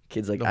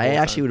 Kids like, I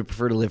actually would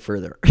prefer to live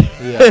further.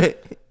 Yeah.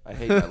 I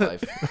hate my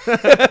life.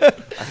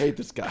 I hate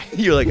this guy.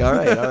 You're like, all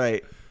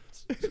right.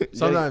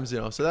 Sometimes, you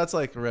know, so that's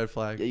like a red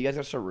flag. Yeah, you guys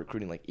gotta start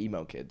recruiting like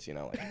emo kids, you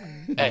know, like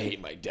I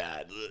hate my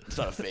dad. It's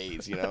not a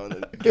phase, you know. And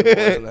then get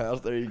boys in the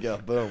house. There you go.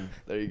 Boom.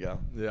 There you go.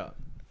 Yeah.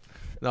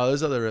 No,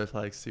 there's other red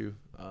flags too.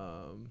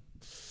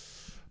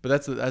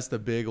 But that's the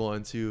big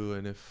one too.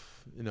 And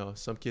if, you know,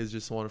 some kids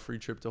just want a free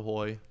trip to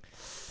Hawaii,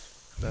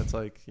 that's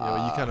like, you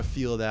know, you kind of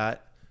feel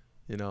that,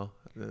 you know,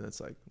 and then it's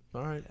like,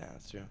 all right. Yeah,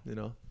 that's true. You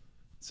know,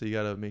 so you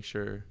got to make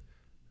sure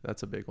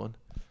that's a big one.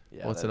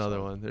 Yeah. What's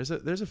another one? There's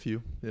a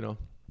few, you know.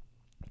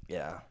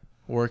 Yeah.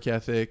 Work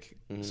ethic,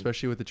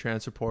 especially with the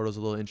transfer portal, is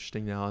a little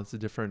interesting now. It's a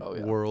different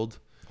world.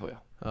 Oh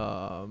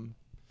yeah.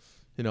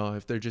 You know,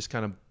 if they're just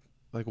kind of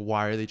like,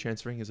 why are they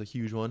transferring is a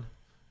huge one.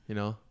 You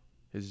know,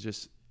 it's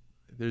just,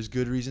 there's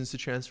good reasons to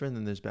transfer and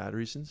then there's bad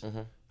reasons.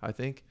 I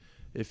think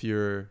if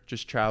you're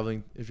just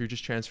transferring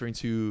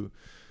to,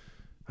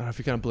 I don't know, if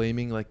you're kind of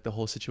blaming like the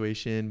whole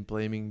situation,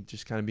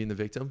 just kind of being the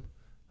victim,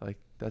 like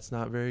that's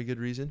not a very good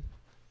reason.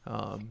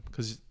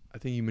 Because I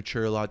think you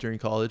mature a lot during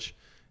college.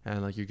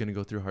 And like you're gonna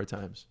go through hard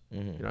times,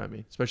 you know what I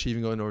mean? Especially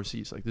even going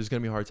overseas, like there's gonna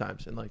be hard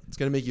times, and like it's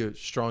gonna make you a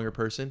stronger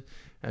person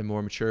and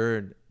more mature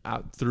and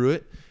out through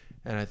it.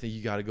 And I think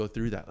you got to go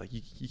through that. Like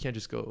you can't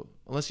just go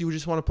unless you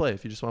just want to play.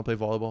 If you just want to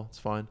play volleyball, it's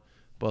fine.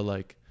 But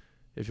like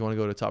if you want to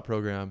go to a top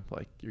program,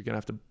 like you're gonna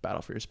have to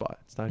battle for your spot.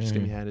 It's not just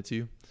gonna be handed to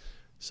you.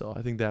 So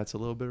I think that's a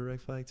little bit of a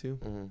red flag too.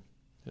 You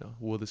know,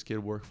 will this kid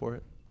work for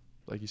it?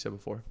 Like you said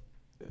before.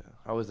 Yeah.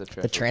 How is the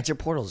transfer? The transfer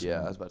portals.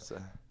 Yeah, I was about to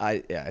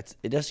say.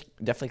 It does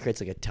definitely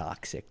creates like a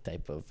toxic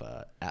type of,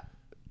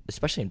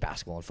 especially in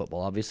basketball and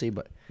football, obviously.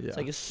 But it's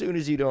like as soon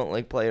as you don't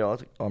like play at all,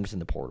 it's like, oh, I'm just in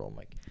the portal. I'm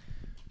like,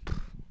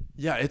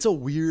 yeah, it's a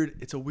weird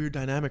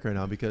dynamic right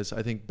now because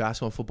I think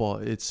basketball and football,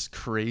 it's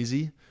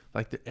crazy.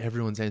 Like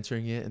everyone's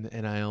entering it, and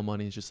the NIL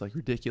money is just like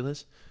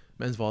ridiculous.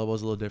 Men's volleyball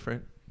is a little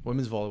different.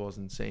 Women's volleyball is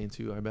insane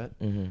too, I bet.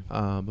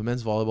 But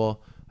men's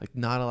volleyball, like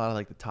not a lot of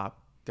like the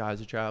top guys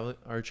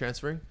are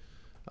transferring.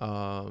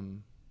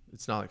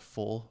 It's not like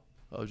full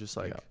of just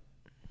like,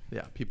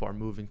 people are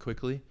moving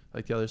quickly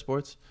like the other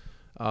sports.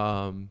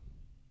 So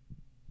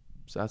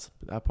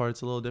that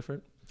part's a little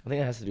different. I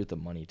think it has to do with the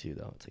money too,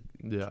 though. It's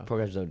like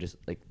programs don't just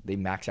like they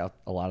max out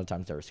a lot of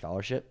times their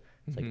scholarship.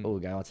 It's like, oh, a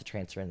guy wants to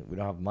transfer and we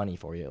don't have money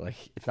for you. Like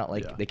it's not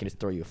like they can just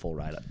throw you a full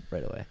ride up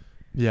right away.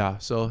 Yeah,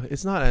 so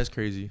it's not as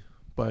crazy,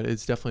 but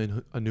it's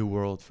definitely a new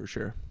world for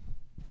sure.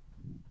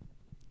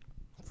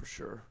 For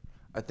sure.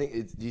 I think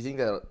do you think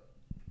that,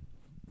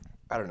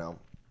 I don't know.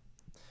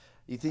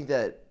 You think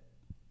that,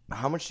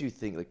 how much do you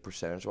think, like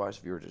percentage-wise,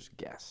 if you were to just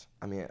guess?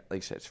 I mean, like I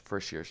said, it's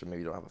first year, so maybe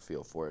you don't have a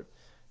feel for it.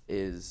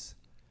 Is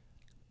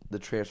the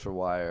transfer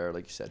wire,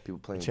 like you said, people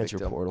playing transfer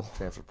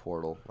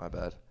portal, my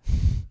bad,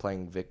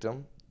 playing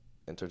victim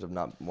in terms of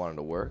not wanting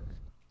to work?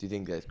 Do you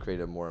think that's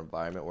created a more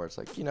environment where it's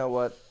like, you know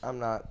what, I'm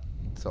not,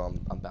 so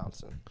I'm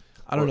bouncing?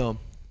 I don't know.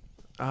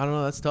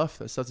 That's tough.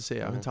 That's tough to say.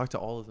 I haven't talked to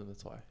all of them.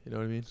 That's why. You know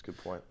what I mean? That's a good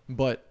point.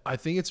 But I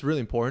think it's really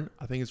important.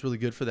 I think it's really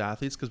good for the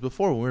athletes because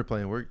before when we were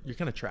playing, you're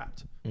kind of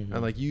trapped.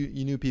 And like you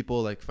knew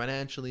people like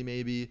financially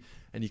maybe,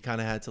 and you kind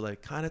of had to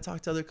like kind of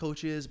talk to other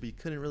coaches, but you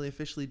couldn't really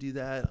officially do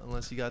that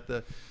unless you got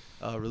the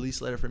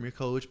release letter from your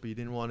coach, but you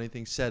didn't want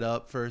anything set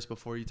up first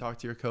before you talk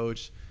to your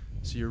coach.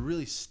 So you're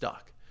really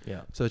stuck.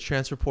 Yeah. So the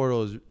transfer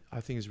portal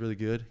I think is really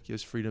good. It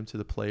gives freedom to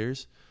the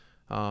players.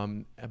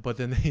 But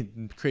then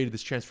they created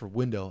this transfer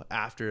window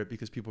after it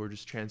because people were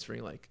just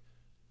transferring like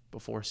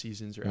before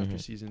seasons or after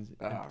seasons.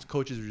 And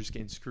coaches were just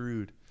getting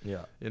screwed.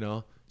 Yeah. You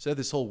know, so they had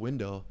this whole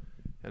window,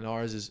 and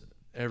ours is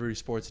every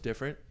sport's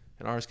different,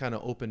 and ours kind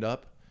of opened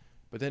up,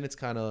 but then it's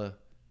kind of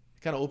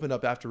opened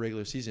up after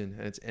regular season,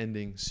 and it's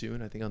ending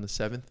soon. I think on the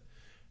 7th,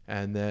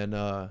 and then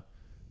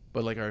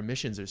but like our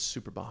admissions are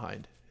super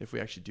behind if we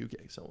actually do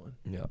get someone.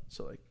 Yeah.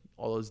 So like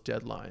all those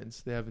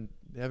deadlines, they haven't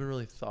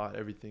really thought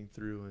everything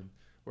through and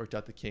worked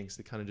out the kinks.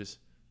 They kind of just,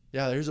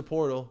 yeah, here's a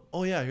portal.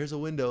 Oh yeah, here's a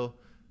window.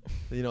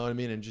 You know what I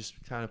mean? And just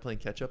kind of playing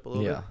catch up a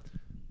little bit.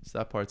 So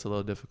that part's a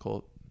little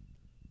difficult,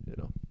 you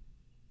know.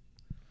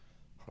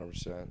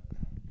 100%.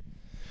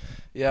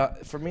 Yeah,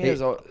 for me,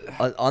 Hey,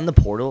 on the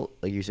portal,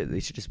 like you said, they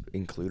should just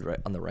include right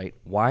on the right.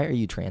 Why are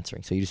you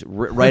transferring? So you just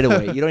right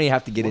away. You don't even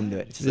have to get into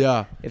it. It's just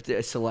like, if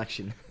there's a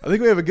selection. I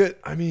think we have a good.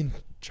 I mean,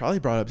 Charlie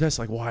brought up this.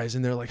 Like, why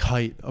isn't there like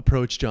height,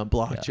 approach jump,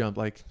 block jump?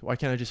 Like, why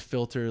can't I just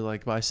filter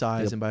like by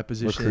size and by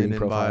position and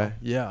profile.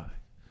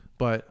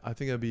 But I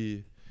think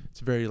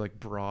it's very like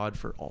broad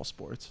for all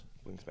sports.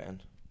 Wingspan.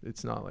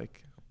 It's not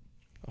like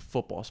a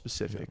football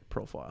specific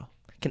profile.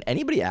 Can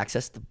anybody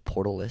access the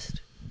portal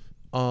list?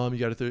 You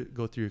got to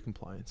go through your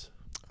compliance.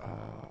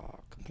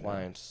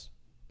 Compliance.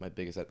 My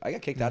biggest. I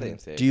got kicked out of the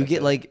NCAA. Do you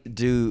get like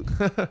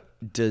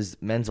does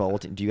men's volleyball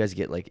team? Do you guys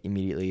get like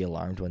immediately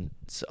alarmed when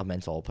a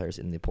men's volleyball player's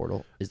in the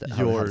portal? Is that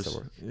how does that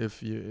work?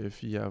 If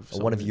you have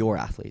One of your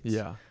athletes?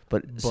 Yeah,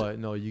 but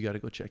no, you got to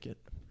go check it.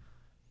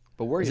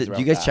 But where do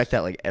you guys check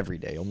that like every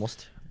day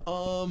almost?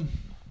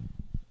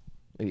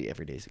 Maybe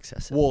every day is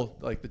excessive. Well,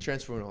 like the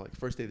transfer window, like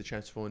first day the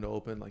transfer window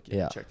open, like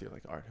you check through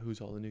like, all right, who's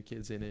all the new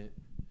kids in it,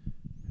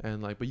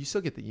 and like, but you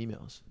still get the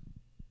emails.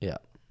 Yeah,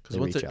 because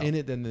once they're in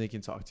it, then they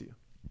can talk to you.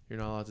 You're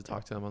not allowed to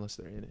talk to them unless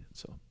they're in it.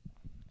 So,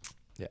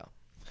 yeah.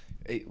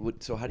 Hey,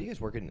 so how do you guys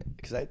work in?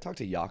 Because I talked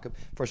to Jakob.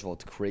 First of all,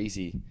 it's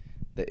crazy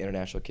that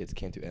international kids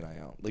can't do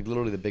NIL. Like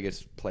literally the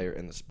biggest player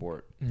in the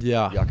sport.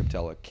 Yeah. Jakob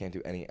Tella can't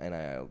do any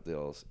NIL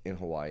deals in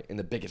Hawaii in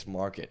the biggest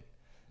market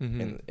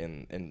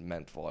in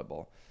men's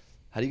volleyball.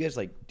 How do you guys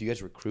do you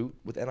guys recruit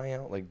with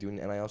NIL, like doing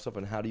NIL stuff,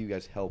 and how do you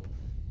guys help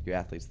your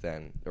athletes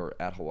then or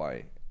at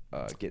Hawaii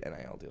get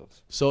NIL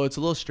deals? So it's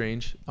a little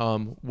strange.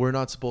 We're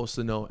not supposed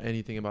to know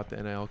anything about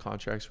the NIL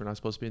contracts. We're not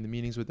supposed to be in the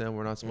meetings with them.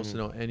 We're not supposed to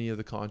know any of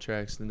the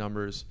contracts, the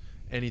numbers,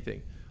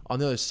 anything. On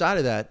the other side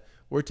of that,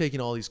 we're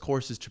taking all these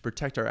courses to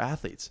protect our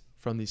athletes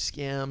from these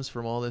scams,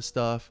 from all this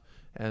stuff.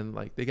 And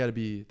like they got to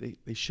be,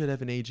 they should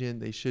have an agent.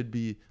 They should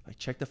be like,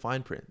 check the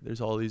fine print. There's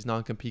all these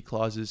non-compete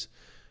clauses,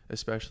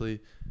 especially.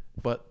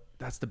 But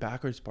that's the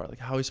backwards part. Like,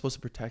 how are we supposed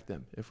to protect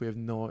them if we're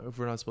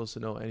not supposed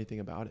to know anything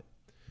about it?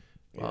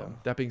 Yeah.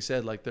 That being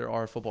said, like there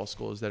are football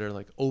schools that are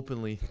like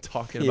openly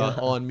talking about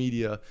on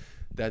media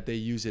that they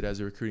use it as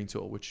a recruiting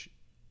tool, which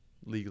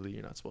legally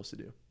you're not supposed to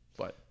do.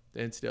 But the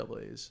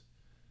NCAA is.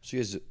 So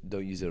you guys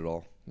don't use it at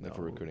all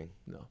for recruiting?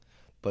 No.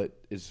 But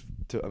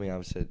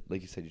obviously,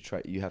 like you said,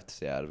 you have to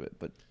stay out of it.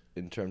 But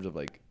in terms of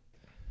like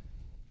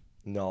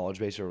knowledge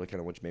base or like kind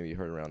of what maybe you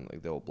heard around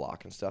like the old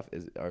block and stuff,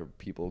 are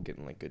people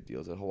getting like good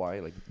deals at Hawaii?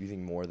 Like, do you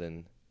think more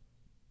than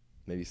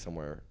maybe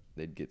somewhere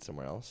they'd get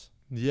somewhere else?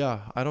 Yeah,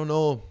 I don't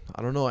know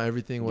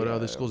everything what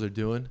other schools are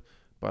doing,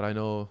 but I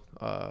know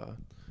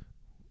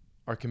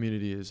our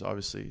community is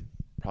obviously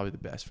probably the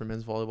best for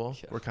men's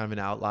volleyball. Yeah. We're kind of an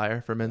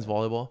outlier for men's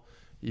volleyball.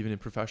 Even in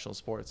professional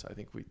sports, I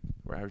think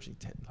we're averaging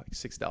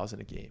 6,000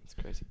 a game. It's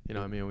crazy. You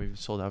know what I mean? We've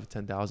sold out for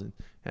 10,000,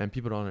 and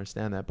people don't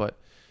understand that. But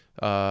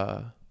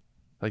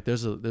like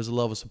there's a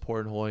level of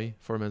support in Hawaii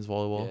for men's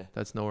volleyball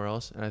that's nowhere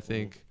else, and I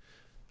think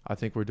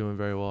we're doing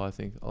very well. I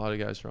think a lot of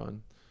guys are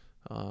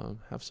on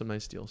have some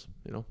nice deals.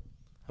 You know.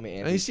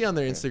 And you see on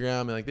their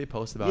Instagram and like they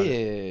post about it.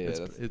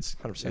 Yeah. It's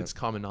 100%. It's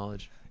common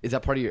knowledge. Is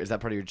that part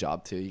of your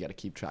job too? You got to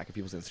keep track of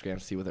people's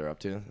Instagram, see what they're up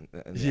to.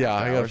 Yeah,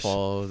 I gotta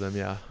follow them.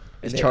 Yeah.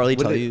 Does Charlie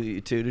tell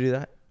you to do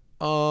that?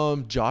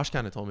 Josh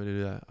kind of told me to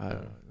do that.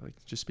 Like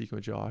just speaking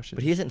with Josh.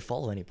 But he doesn't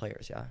follow any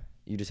players. Yeah.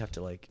 You just have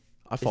to like.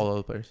 I follow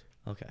the players.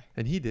 Okay.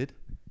 And he did.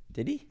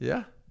 Did he?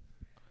 Yeah.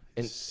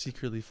 And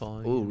secretly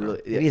following. Oh,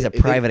 really? Maybe he's a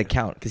private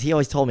account because he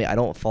always told me I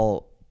don't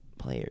follow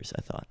players.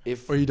 I thought.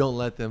 Or you don't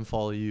let them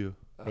follow you.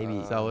 Maybe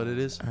is that what it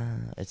is?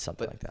 It's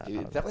something like that.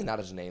 It's definitely not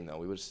his name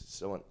though. If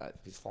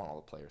he's following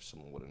all the players,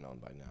 someone would have known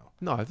by now.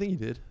 No, I think he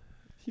did.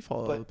 He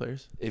followed all the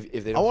players. If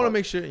they don't I want to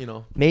make sure, you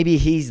know. Maybe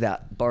he's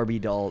that Barbie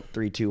doll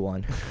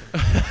 3-2-1.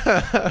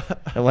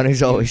 The one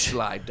who's always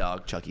slide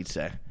dog, Chucky'd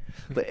say.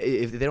 But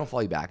if they don't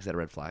follow you back, is that a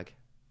red flag?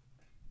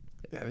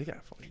 Yeah, they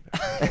gotta follow you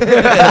back.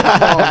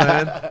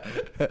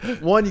 Oh, man.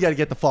 One, you gotta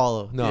get the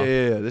follow. No.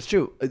 Yeah, that's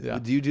true. Yeah.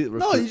 Do you do?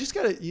 No, you just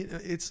gotta.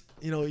 It's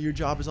your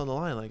job is on the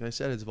line. Like I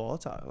said, it's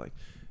volatile. Like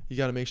you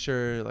gotta make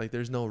sure like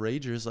there's no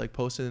ragers like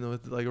posting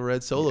with like a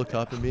red Solo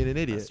cup and being an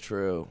idiot. That's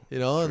true. You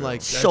know, and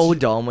like so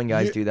dumb when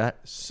guys do that.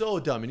 So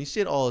dumb, and you see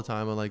it all the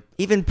time. I'm like,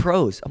 even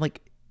pros. I'm like,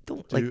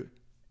 don't dude, like.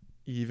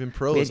 Even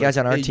pros. We had guys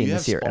on our team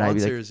this year, and I'd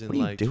be like,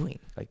 "What are you doing?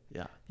 Like,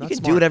 yeah, you can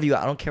do whatever you.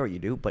 I don't care what you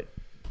do, but."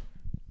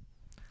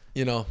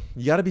 You know,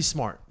 you got to be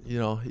smart, you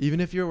know, even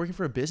if you're working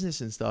for a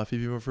business and stuff,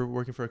 even if you're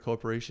working for a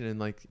corporation and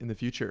like in the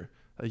future,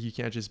 like you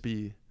can't just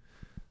be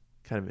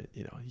kind of,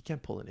 you know, you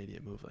can't pull an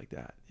idiot move like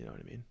that. You know what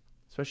I mean?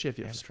 especially if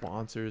you have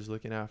sponsors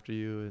looking after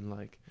you and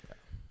like,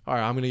 all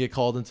right, I'm gonna get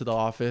called into the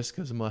office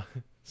because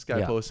this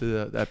guy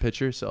posted that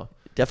picture. So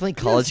definitely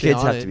college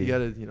kids have to be. You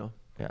gotta, you know.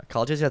 Yeah,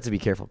 colleges have to be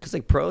careful because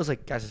like pros,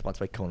 like guys are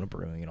sponsored by Kona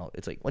Brewing and all.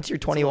 It's like once you're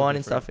 21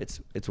 and stuff,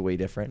 it's way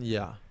different.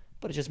 Yeah,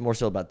 but it's just more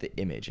so about the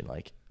image and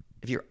like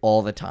if you're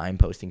all the time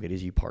posting videos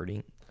of you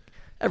partying,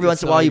 every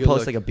once in a while you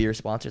post like a beer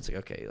sponsor. It's like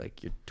okay,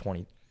 like you're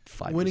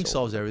 25. Winning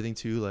solves everything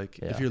too. Like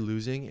if you're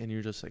losing and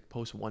you're just like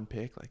post one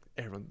pick, like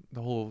everyone,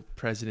 the whole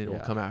president will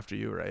come after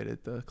you right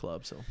at the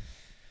club. So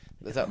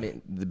does that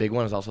mean the big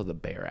one is also the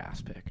bare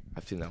ass pick?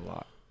 I've seen that a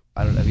lot.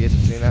 I don't know. Have you guys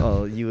seen that?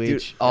 Oh,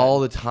 dude, all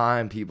the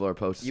time people are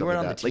posting you stuff were like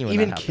on that. the team like when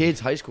even that kids,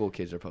 high school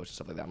kids are posting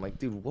stuff like that. I'm like,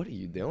 dude, what are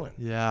you doing?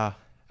 Yeah.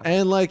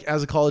 And like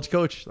as a college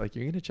coach, like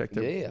you're gonna check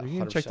their you're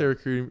gonna check their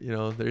recruit, you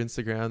know, their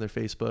Instagram, their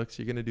Facebooks.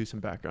 You're gonna do some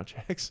background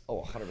checks.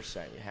 Oh,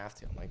 100%. You have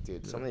to. I'm like,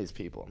 dude, some of these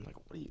people. I'm like,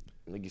 what are you?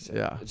 Like you said.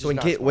 Yeah. It's So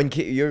when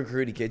you're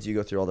recruiting kids, you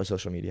go through all their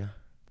social media.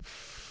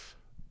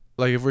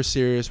 Like if we're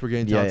serious, we're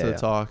getting down to the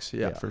talks.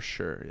 Yeah, Yeah. for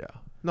sure. Yeah.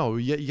 No,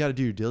 you got to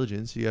do your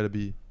diligence. You got to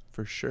be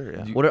for sure.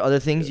 Yeah. What are other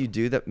things you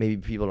do that maybe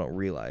people don't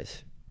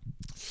realize?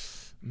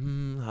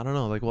 I don't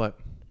know. Like what?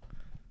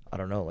 I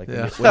don't know. Like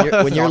Yeah. when you're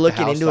Stock the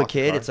looking house, into a stock the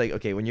kid, car. it's like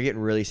okay, when you're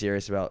getting really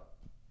serious about,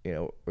 you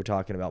know, we're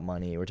talking about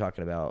money, we're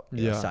talking about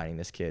you know, Yeah. signing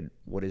this kid.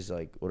 What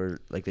are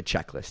like the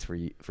checklist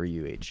for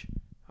UH?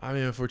 I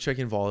mean, if we're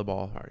checking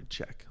volleyball, all right,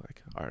 check.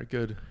 Like, all right,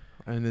 good.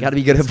 And then Got to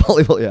be good at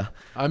volleyball, yeah.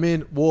 I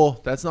mean, well,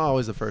 that's not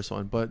always the first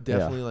one, but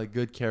definitely like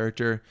good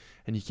character.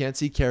 And you can't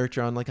see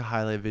character on like a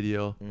highlight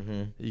video.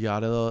 Mm-hmm. You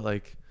gotta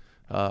like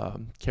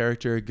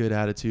character, good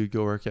attitude,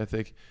 good work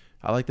ethic.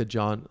 I like the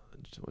John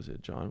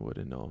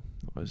Wooden? No,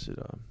 was it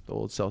the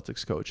old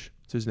Celtics coach?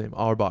 What's his name?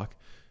 Auerbach.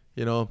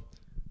 You know,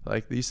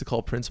 like they used to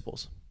call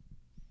principals.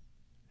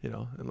 You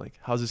know, and like,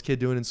 how's this kid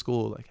doing in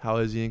school? Like, how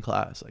is he in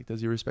class? Like,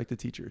 does he respect the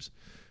teachers?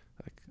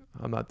 Like,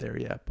 I'm not there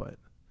yet, but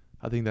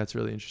I think that's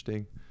really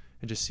interesting.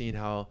 And just seeing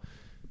how,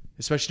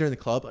 especially during the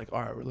club, like,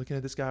 all right, we're looking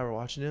at this guy, we're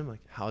watching him.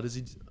 Like, how does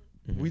he?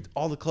 Mm-hmm.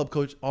 All the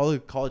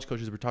college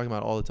coaches we're talking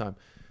about all the time.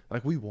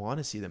 Like, we want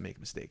to see them make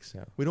mistakes.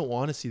 Yeah. We don't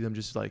want to see them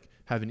just like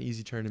have an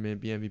easy tournament,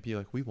 be MVP.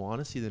 Like, we want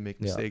to see them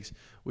make mistakes.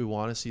 We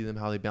want to see them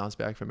how they bounce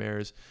back from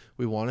errors.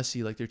 We want to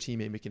see like their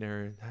teammate make an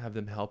error and have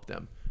them help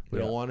them. We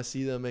don't want to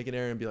see them make an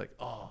error and be like,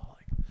 oh,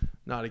 like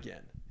not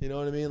again. You know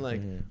what I mean?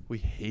 Like, we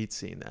hate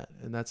seeing that,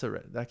 and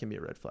that can be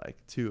a red flag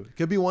too. It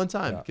could be one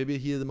time, it could be a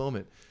heat of the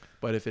moment,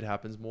 but if it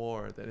happens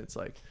more, then it's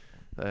like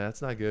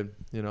that's not good,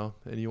 you know.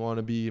 And you want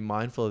to be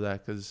mindful of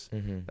that because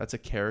that's a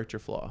character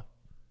flaw,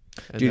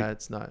 and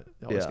that's not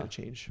always going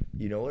to change.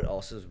 You know what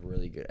also is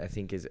really good? I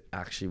think is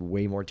actually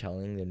way more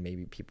telling than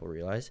maybe people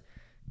realize.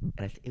 And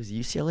I think it was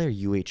UCLA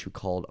or UH who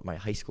called my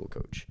high school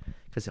coach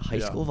because high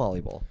school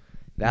volleyball.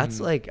 That's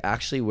like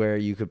actually where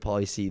you could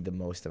probably see the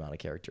most amount of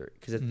character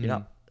because you're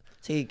not.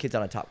 Say kids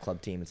on a top club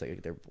team, it's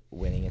like they're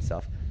winning and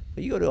stuff.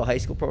 But you go to a high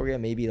school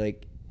program, maybe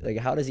like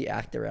how does he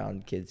act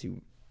around kids who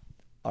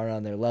aren't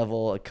on their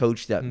level? A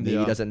coach that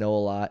maybe doesn't know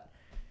a lot.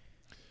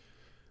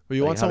 But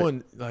you want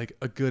someone like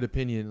a good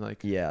opinion,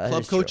 like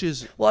club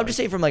coaches. True. Well, I'm just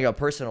saying from like a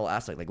personal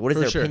aspect, like what is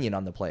their opinion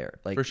on the player?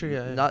 Like for sure,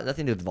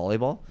 nothing to do with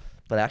volleyball,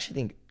 but I actually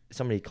think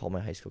somebody called my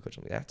high school coach.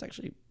 I'm like, that's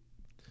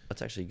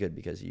actually good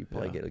because you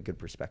probably get a good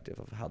perspective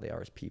of how they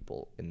are as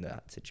people in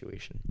that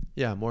situation.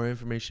 Yeah, more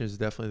information is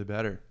definitely the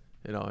better.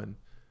 You know, and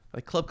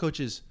like club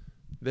coaches,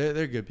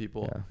 they're good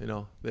people. You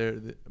know,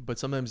 but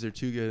sometimes they're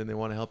too good and they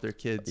want to help their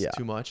kids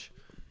too much.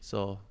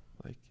 So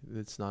like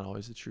it's not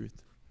always the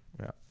truth.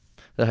 Yeah,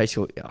 the high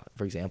school,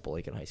 for example,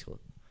 like in high school,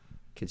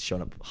 kids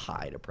showing up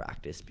high to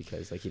practice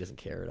because like he doesn't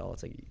care at all.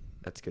 It's like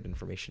that's good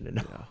information to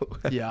know.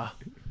 Yeah,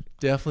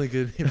 definitely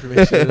good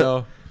information to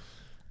know.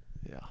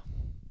 Yeah.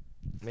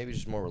 Maybe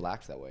just more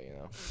relaxed that way, you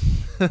know.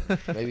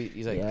 Maybe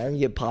he's like, and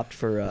you get popped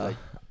for. Like,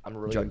 I'm a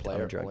really good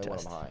player drug only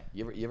test. when I'm high.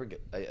 You ever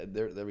get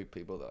there'll be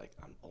people that are like,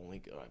 I'm only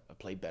good. I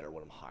play better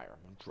when I'm higher.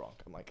 I'm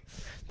drunk. I'm like,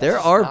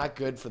 that's not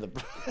good for the.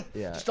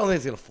 Just don't think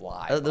it's gonna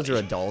fly. Those are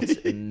adults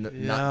and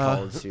not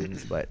college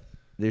students, but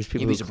there's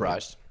people. You'd be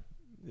surprised.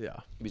 Yeah,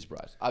 you'd be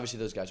surprised. Obviously,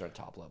 those guys are on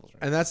top levels.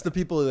 Right? And that's the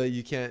people that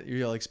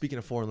you're like speaking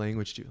a foreign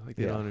language to. Like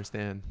they don't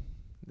understand.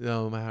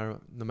 No matter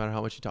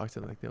how much you talk to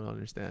them, like they don't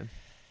understand.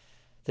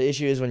 The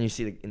issue is when you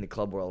see in the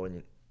club world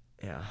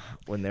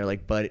when they're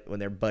like buddy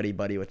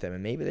with them,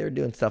 and maybe they were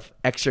doing stuff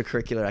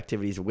extracurricular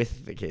activities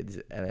with the kids,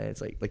 and then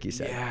it's like you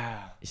said,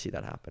 you see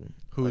that happen.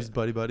 Who's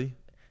buddy?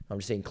 I'm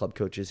just saying club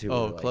coaches who.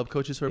 Club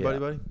coaches who are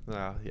buddy.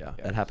 Yeah.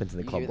 That happens in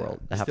the club world.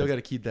 You still got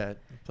to keep that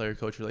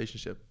player-coach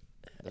relationship.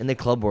 In the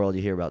club world,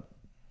 you hear about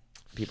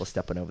people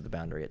stepping over the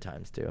boundary at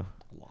times too.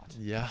 A lot.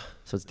 Yeah.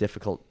 So it's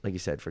difficult, like you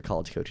said, for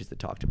college coaches to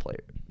talk to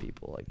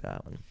people like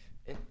that one.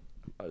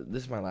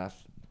 This is my last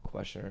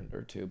question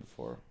or two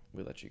before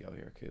we let you go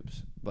here,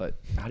 Coops. But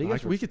how do you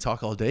guys? We could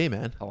talk all day,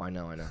 man. Oh, I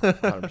know,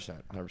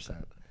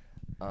 100%.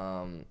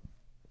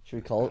 Should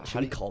we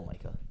call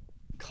Micah?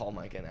 Call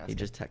Micah and ask. He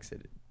just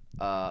texted.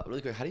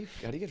 Really quick, how do you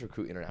guys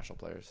recruit international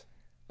players?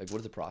 Like, what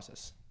is the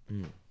process?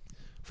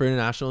 For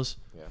internationals,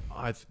 Yeah,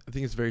 I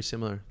think it's very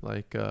similar.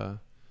 Like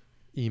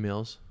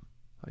emails,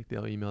 Like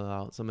they'll email it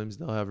out. Sometimes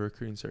they'll have a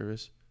recruiting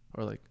service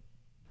or like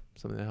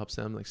something that helps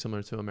them, like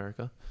similar to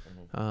America.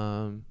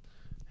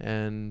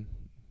 And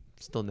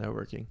still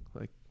networking.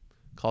 Like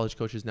college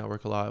coaches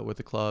network a lot with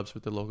the clubs,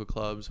 with the local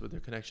clubs, with their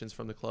connections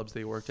from the clubs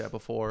they worked at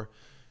before.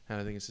 And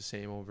I think it's the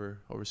same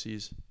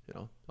overseas. You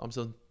know, I'm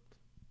still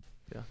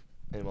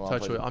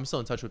I'm still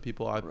in touch with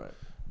people I've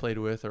played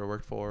with or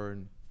worked for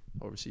and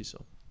overseas.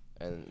 So.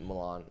 And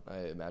Milan,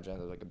 I imagine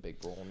there's like a big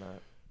role in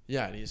that.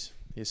 Yeah, and he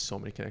has so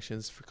many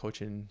connections for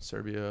coaching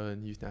Serbia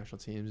and youth national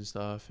teams and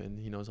stuff, and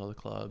he knows all the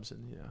clubs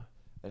and yeah.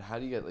 And how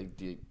do you get like?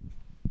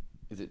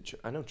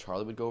 I know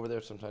Charlie would go over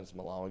there. Sometimes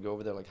Milan would go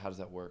over there. Like, how does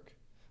that work?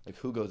 Like,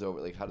 who goes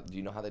over? Like, do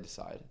you know how they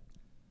decide?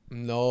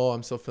 No,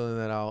 I'm still filling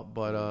that out,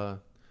 but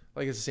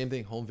like it's the same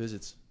thing. Home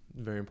visits,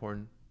 very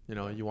important. You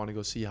know, you want to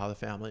go see how the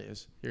family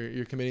is.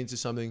 You're committing to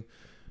something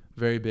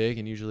very big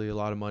and usually a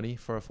lot of money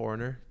for a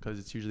foreigner because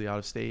it's usually out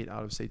of state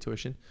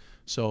tuition.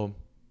 So,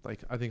 like,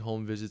 I think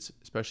home visits,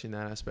 especially in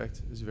that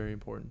aspect, is very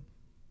important.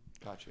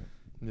 Got you.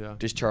 Yeah.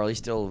 Does Charlie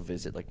still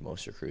visit like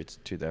most recruits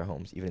to their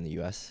homes, even in the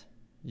U.S.?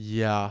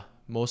 Yeah,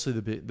 mostly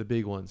the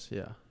big ones.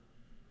 Yeah.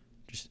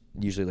 Just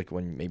usually like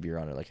when maybe you're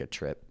on like a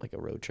trip, like a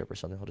road trip or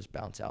something, he'll just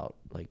bounce out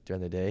like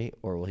during the day,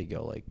 or will he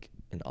go like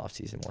in off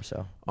season more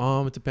so?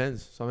 It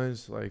depends.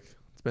 Sometimes like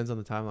it depends on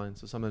the timeline.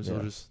 So sometimes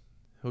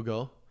he'll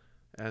go,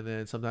 and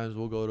then sometimes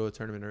we'll go to a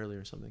tournament early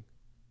or something.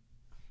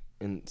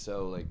 And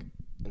so like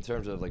in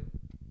terms of like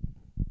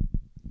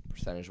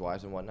percentage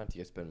wise and whatnot, do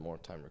you guys spend more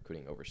time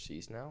recruiting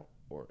overseas now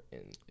or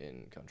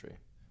in country,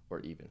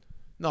 or even?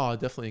 No,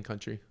 definitely in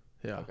country.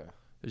 Yeah. Okay.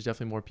 There's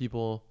definitely more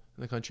people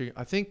in the country.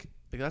 I think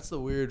like that's the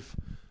weird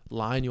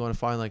line you want to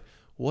find. Like,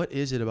 what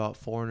is it about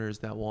foreigners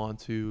that want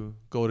to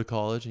go to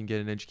college and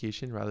get an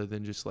education rather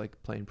than just like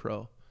playing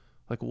pro?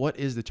 Like, what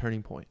is the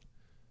turning point?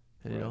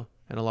 And, you know,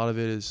 and a lot of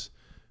it is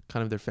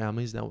kind of their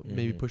families that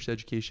maybe push the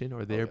education,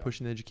 or they're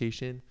pushing the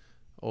education,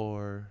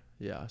 or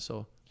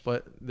So,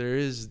 but there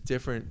is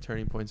different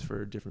turning points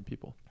for different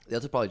people. They'll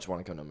probably just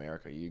want to come to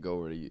America. You go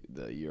over to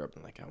the Europe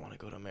and like, I want to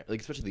go to America. Like,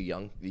 especially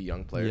the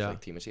young players,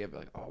 like teammates, you have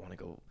like, oh, I want to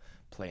go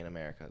play in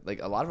America.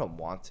 Like, a lot of them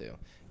want to.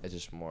 It's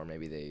just more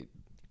maybe they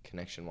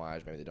connection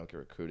wise, maybe they don't get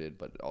recruited,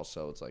 but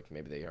also it's like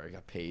maybe they already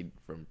got paid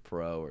from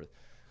pro or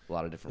a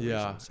lot of different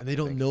reasons. And they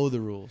don't know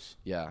the rules.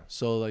 Yeah.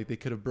 So like they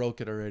could have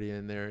broke it already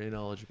and they're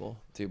ineligible.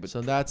 Dude,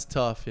 so that's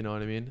tough, you know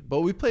what I mean?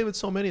 But we play with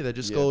so many that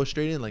just go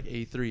straight in like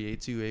A3,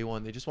 A2,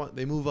 A1.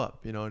 They move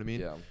up, you know what I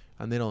mean? Yeah.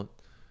 And they don't.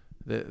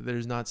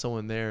 There's not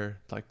someone there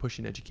like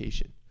pushing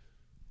education.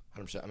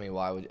 100%.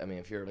 I mean,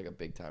 if you're like a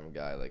big time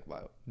guy, like,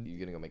 why you're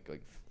gonna go make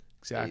like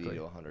 80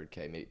 to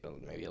 100K,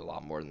 maybe a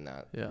lot more than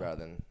that,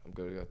 rather than I'm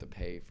going to have to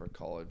pay for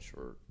college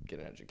or get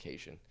an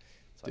education.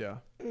 It's like,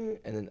 and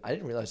then I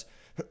didn't realize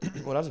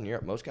when I was in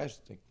Europe, most guys,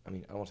 like, I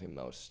mean, I don't want to say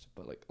most,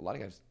 but like a lot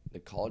of guys, the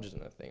college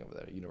isn't a thing over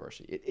there.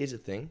 University, it is a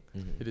thing.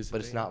 It is,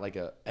 but it's not like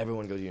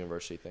everyone goes to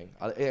university thing.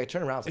 I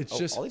turn around, it's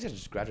like, all these guys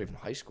just graduate from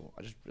high school.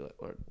 I just realized,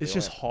 it's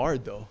just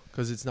hard though,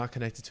 because it's not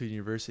connected to a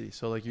university.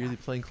 So like you're either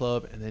playing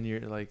club and then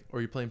you're like,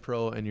 or you're playing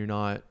pro and you're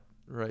not.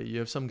 Right, you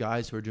have some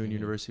guys who are doing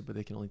university, but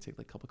they can only take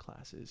like a couple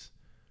classes,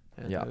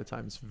 and at a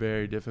time it's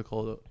very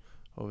difficult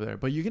over there.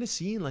 But you're gonna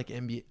see in like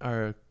NBA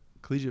or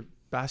collegiate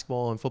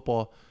basketball and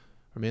football,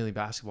 or mainly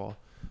basketball,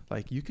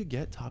 like you could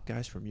get top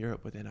guys from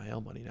Europe with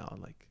NIL money now,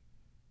 and like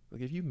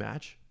if you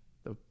match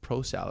the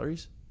pro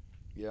salaries,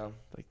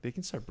 like they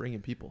can start bringing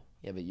people.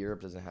 Yeah, but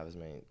Europe doesn't have as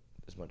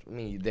much. I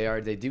mean,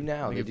 they do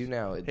now. Like they do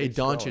now. Hey,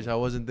 Doncic, I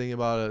wasn't thinking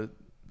about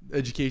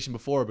education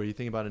before, but you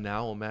think about it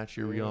now, will match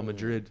your Real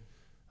Madrid.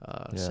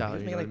 Salary,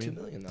 he's making like $2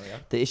 million though,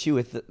 The issue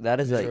with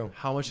that is like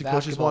how much the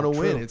coaches want to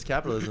win. It's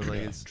capitalism. Like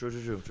it's true.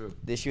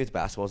 The issue with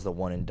basketball is the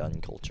one and done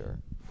culture.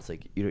 It's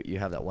like you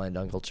have that one and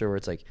done culture where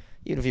it's like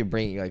even if you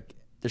bring like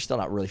they're still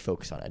not really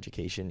focused on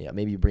education. Yeah,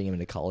 maybe you bring them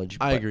into college.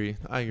 I agree.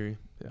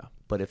 Yeah.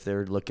 But if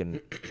they're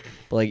looking,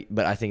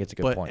 but I think it's a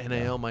good point. But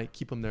NIL might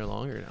keep them there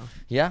longer now.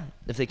 Yeah,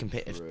 if they can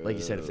pay, like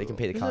you said, if they can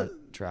pay the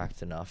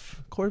contract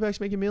enough.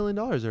 Quarterbacks making $1 million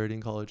already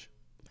in college.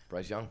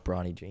 Bryce Young,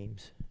 Bronny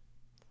James.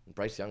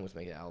 Bryce Young was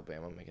making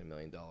Alabama making $1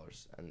 million,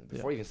 and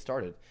before he even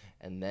started,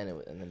 and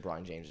then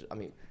Brian James. I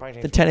mean, Brian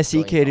James. The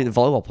Tennessee kid, the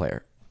volleyball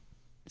player,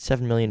 $7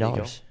 million.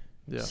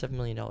 Yeah, $7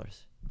 million.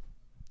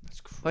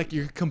 That's crazy. Like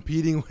you're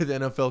competing with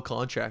NFL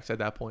contracts at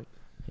that point.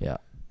 Yeah,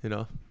 you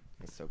know.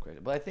 It's so crazy.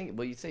 But I think,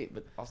 you say,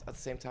 but also at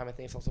the same time, I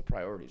think it's also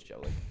priorities,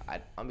 Joe.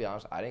 Like, I'll be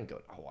honest, I didn't go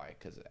to Hawaii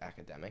because of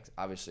academics.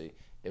 Obviously,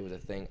 it was a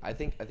thing. I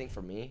think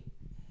for me,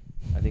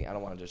 I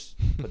don't want to just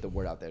put the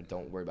word out there.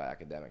 Don't worry about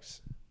academics.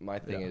 My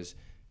thing is.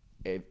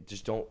 If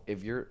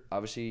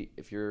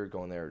you're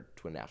going there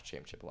to a national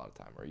championship a lot of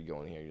time, or you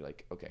go in here, you're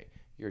like, okay,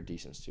 you're a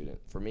decent student.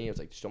 For me, it's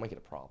like, just don't make it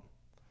a problem.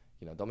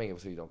 You know, don't make it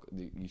so you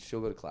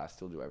still go to class,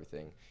 still do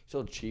everything,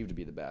 still achieve to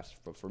be the best.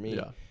 But for me,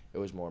 it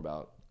was more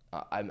about,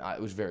 it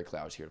was very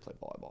clear I was here to play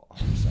volleyball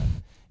 100%.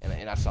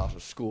 And I saw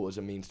school as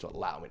a means to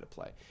allow me to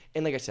play.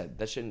 And like I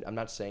said, I'm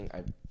not saying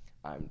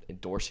I'm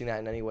endorsing that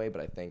in any way,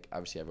 but I think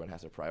obviously everyone has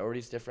their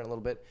priorities different a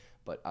little bit.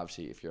 But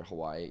obviously if you're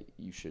Hawaii,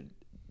 you should,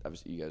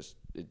 obviously you guys,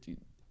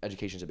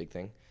 education is a big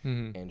thing,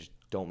 and just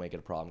don't make it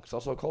a problem. 'Cause it's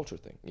also a culture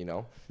thing, you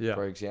know? Yeah.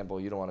 For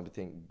example, you don't want to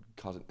be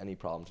causing any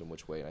problems in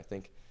which way. And I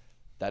think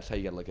that's how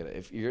you got to look at it.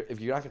 If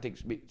you're not going to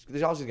take –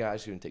 there's always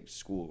guys who can take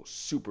school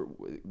super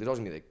 – there's always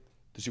going to be like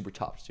the super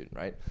top student,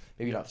 right?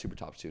 Maybe you're not super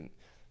top student.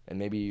 And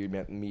maybe you're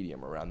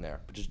medium around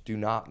there. But just do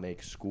not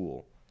make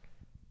school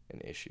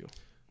an issue.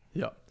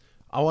 Yeah.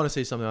 I want to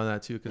say something on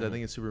that too, because I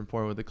think it's super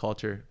important with the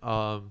culture.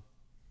 God,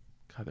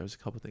 there's a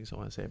couple things I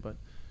want to say, but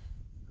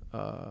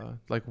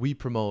like we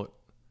promote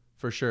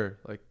for sure.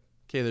 Like,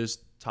 okay, there's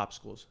top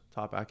schools,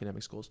 top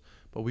academic schools,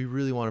 but we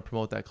really want to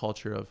promote that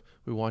culture of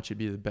we want you to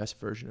be the best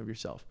version of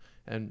yourself.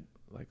 And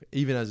like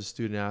even as a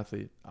student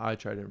athlete, I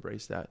try to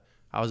embrace that.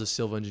 I was a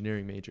civil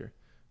engineering major,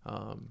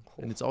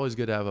 and it's always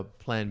good to have a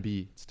plan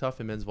B. It's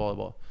tough in men's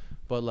volleyball,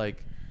 but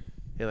like.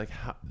 Hey, like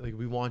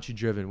we want you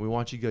driven. We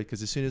want you good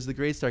because as soon as the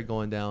grades start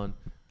going down,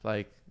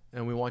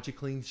 and we want you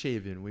clean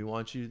shaven. We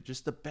want you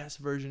just the best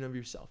version of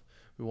yourself.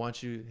 We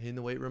want you hitting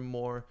the weight room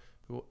more,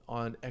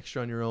 on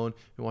extra on your own.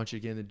 We want you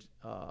to get in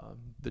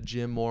the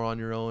gym more on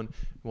your own.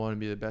 We want to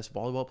be the best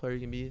volleyball player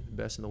you can be, the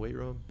best in the weight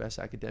room, best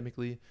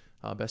academically,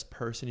 best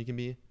person you can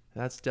be.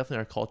 And that's definitely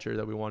our culture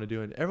that we want to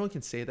do. And everyone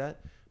can say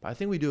that, but I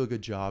think we do a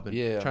good job in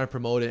trying to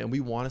promote it. And we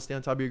want to stay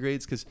on top of your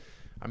grades because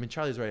I mean,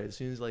 Charlie's right. As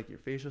soon as like your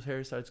facial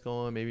hair starts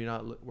going, maybe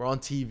not. We're on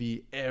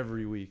TV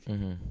every week,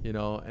 you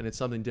know, and it's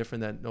something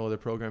different that no other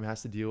program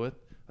has to deal with.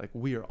 Like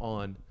we are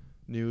on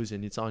news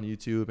and it's on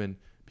YouTube, and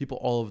people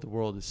all over the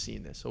world have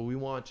seen this. So we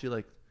want you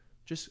like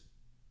just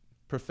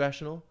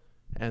professional,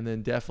 and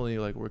then definitely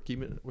like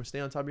we're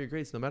staying on top of your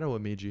grades no matter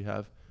what major you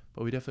have.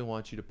 But we definitely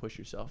want you to push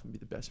yourself and be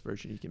the best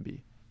version you can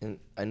be. And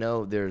I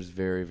know there's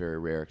very, very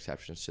rare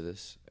exceptions to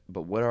this,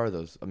 but what are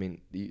those? I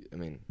mean,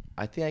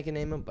 I think I can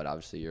name them, but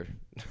obviously you're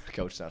a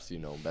coach now, so you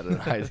know better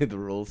than I do the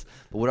rules.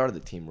 But what are the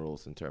team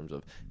rules in terms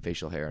of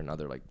facial hair and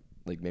other like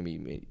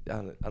maybe I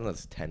don't know if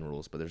it's 10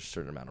 rules, but there's a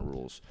certain amount of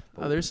rules.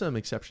 There's some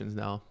exceptions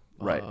now.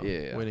 Right.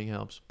 Yeah. Winning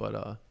helps,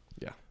 but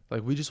yeah.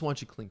 Like we just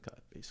want you clean cut,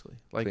 basically.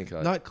 Like clean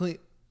cut. Not clean,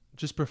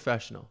 just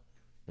professional.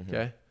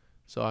 Okay.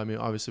 So I mean,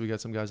 obviously we got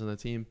some guys on the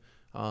team,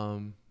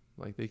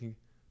 like they can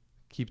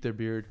keep their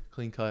beard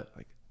clean cut.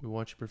 Like we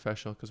want you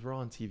professional because we're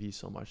on TV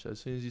so much. As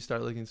soon as you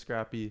start looking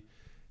scrappy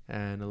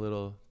and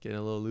getting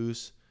a little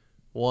loose,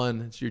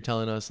 you're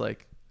telling us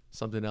like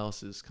something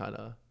else is kind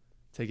of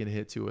taking a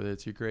hit too, whether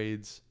it's your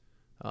grades,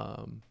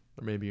 or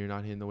maybe you're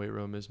not hitting the weight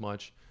room as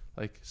much.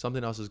 Like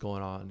something else is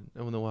going on,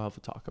 and then we'll have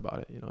to talk about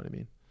it. You know what I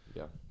mean?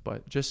 Yeah.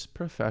 But just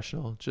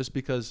professional, just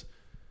because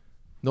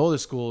no other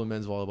school in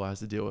men's volleyball has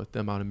to deal with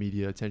the amount of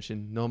media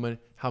attention,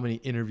 how many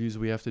interviews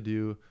we have to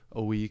do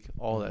a week,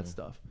 all that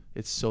stuff.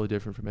 It's so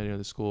different from any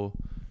other school,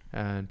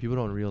 and people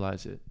don't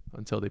realize it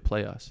until they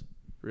play us,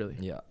 really.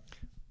 Yeah.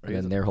 And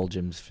then their whole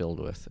gym's filled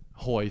with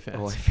Hawaii fans.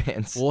 Hawaii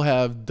fans. We'll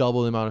have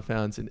double the amount of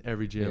fans in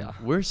every gym. Yeah.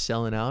 We're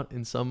selling out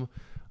in some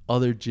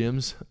other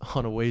gyms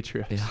on away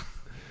trips. Yeah.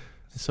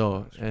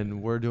 So,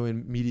 and we're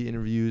doing media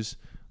interviews.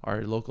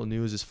 Our local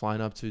news is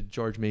flying up to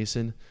George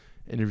Mason,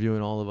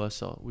 interviewing all of us.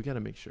 So we got to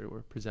make sure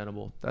we're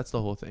presentable. That's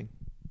the whole thing.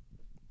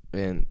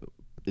 And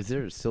is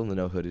there still the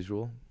no hoodies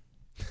rule?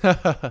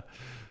 I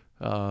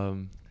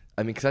mean,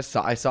 because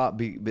I saw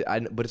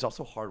it, but it's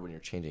also hard when you're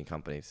changing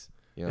companies.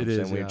 You know what I'm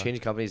saying? When you're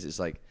changing companies, it's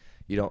like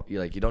you don't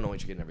know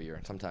what you're getting every year.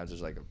 And sometimes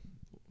there's like a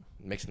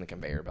mixing the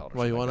conveyor belt.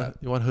 Or you want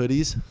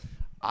hoodies?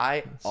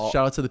 Shout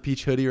out to the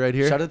peach hoodie right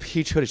here. Shout out to the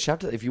peach hoodie.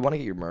 Shout out to if you want to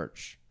get your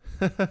merch,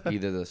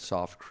 either the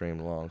soft cream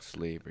long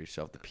sleeve or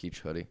yourself the peach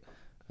hoodie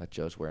that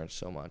Joe's wearing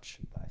so much.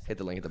 Hit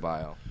the link in the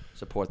bio.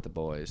 Support the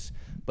boys.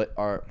 But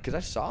because I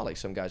saw like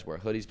some guys wear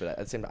hoodies, but at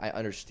the same time I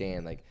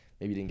understand like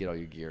maybe you didn't get all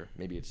your gear.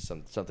 Maybe it's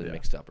something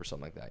mixed up or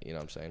something like that. You know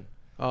what I'm saying?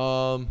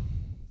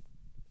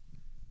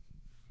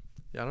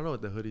 Yeah, I don't know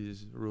what the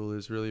hoodies rule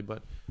is really,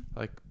 but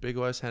like Big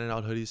West handed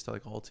out hoodies to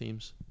like all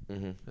teams,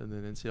 and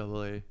then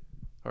NCAA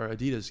or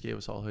Adidas gave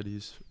us all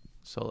hoodies,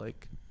 so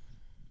like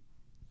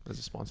as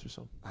a sponsor.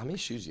 So how many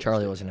shoes?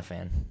 Charlie wasn't a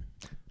fan.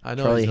 I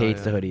know Charlie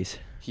hates the hoodies.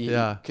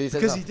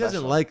 Because he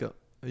doesn't like them.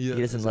 He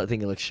doesn't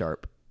think it looks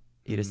sharp.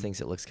 He just thinks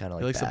it looks kind of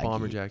like. He likes baggy. the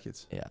bomber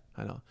jackets. Yeah,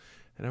 I know,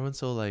 and everyone's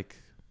so like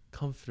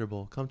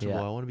comfortable.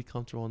 Yeah. I want to be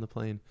comfortable on the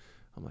plane.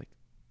 I'm like.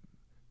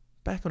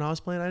 Back when I was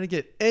playing, I didn't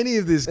get any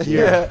of this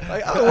gear.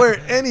 Like I don't wear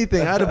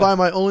anything. I had to buy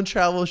my own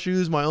travel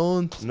shoes, my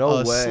own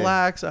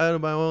slacks. I had to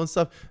buy my own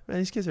stuff. Man,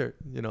 these kids are,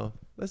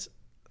 let's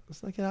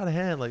not get out of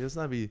hand. Like let's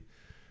not be,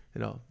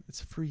 it's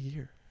a free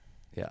year.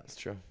 Yeah, it's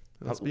true.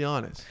 Let's be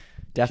honest.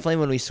 Definitely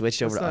when we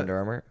switched over to Under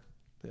Armour.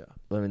 Yeah.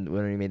 When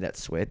we made that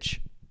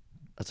switch,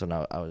 that's when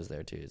I was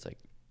there too. It's like,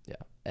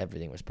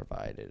 everything was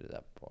provided at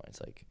that point.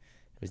 It's like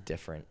it was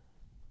different.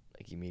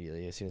 Like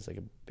immediately, as soon as like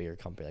a bigger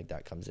company like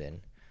that comes in.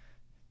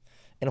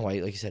 In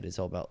Hawaii, like you said, it's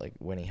all about like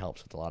winning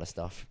helps with a lot of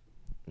stuff.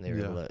 And they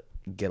were able to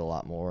get a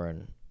lot more,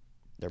 and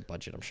their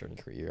budget, I'm sure,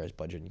 your guys'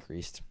 budget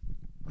increased.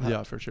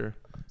 Yeah, for sure.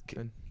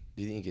 Do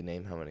you think you could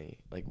name how many,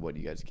 like what do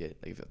you guys get?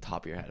 Like off the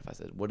top of your head, if I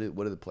said, what do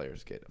the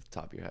players get off the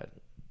top of your head?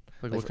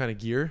 Like what kind of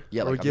gear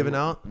we're giving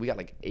out? We got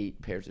like 8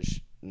 pairs of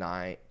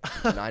 10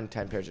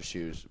 pairs of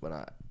shoes when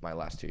my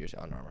last 2 years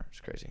at Under Armour.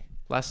 It's crazy.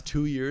 Last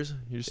 2 years,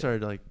 you just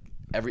started like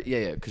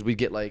Because we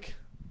get like,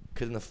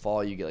 because in the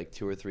fall you get like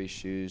 2 or 3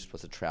 shoes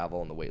plus the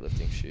travel and the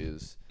weightlifting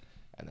shoes,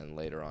 and then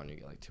later on you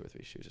get like 2 or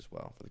 3 shoes as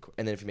well for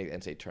and then if you make the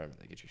NCAA tournament,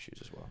 they get you shoes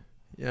as well.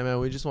 Yeah, man.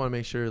 We just want to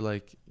make sure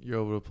like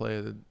you're able to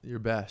play your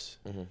best.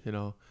 Mm-hmm. You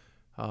know,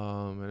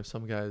 and if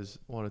some guys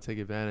want to take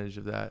advantage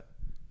of that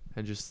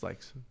and just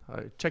like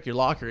check your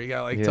locker, you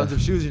got like tons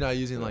of shoes you're not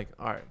using. Like,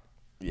 all right,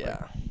 Yeah.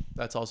 like,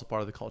 that's also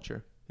part of the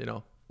culture. You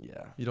know.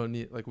 Yeah. You don't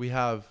need like we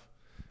have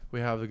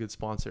a good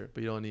sponsor,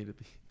 but you don't need to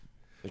be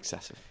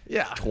Excessive.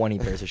 Yeah. 20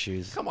 pairs of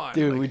shoes. Come on,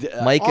 Dude, like, we did.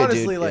 Micah,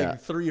 honestly, dude,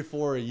 like 3 or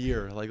 4 a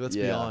year. Like, let's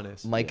be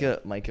honest.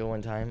 Micah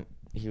one time,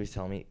 he was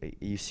telling me at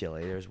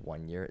UCLA, there's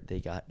one year they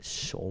got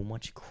so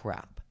much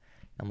crap.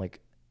 I'm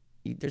like,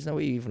 there's no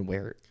way you even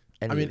wear it.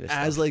 I mean,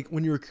 as like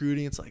when you're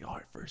recruiting, it's like, all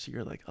right, first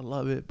year, like I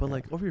love it, but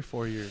like over your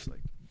 4 years,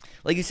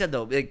 like you said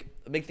though, like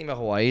the big thing about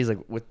Hawaii is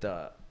like with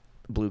the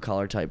blue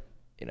collar type,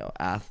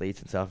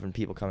 athletes and stuff, and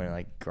people coming and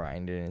like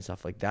grinding and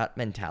stuff like that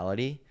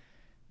mentality,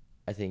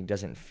 I think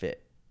doesn't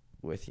fit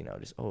with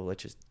just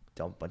let's just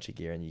dump a bunch of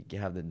gear and you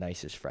have the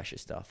nicest,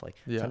 freshest stuff. Like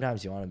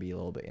sometimes you want to be a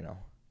little bit,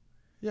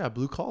 yeah,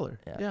 blue collar,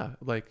 yeah,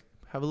 like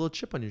have a little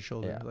chip on your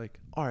shoulder, yeah. Like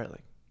all right,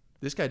 like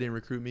this guy didn't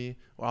recruit me,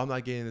 or I'm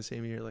not getting the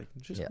same year, like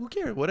just who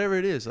cares, whatever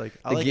it is, like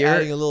I like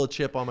adding a little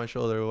chip on my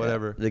shoulder or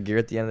whatever. The gear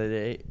at the end of the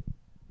day,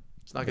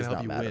 it's not gonna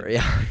help you matter. win.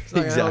 Yeah, it's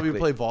not gonna help you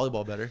play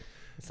volleyball better.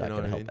 It's not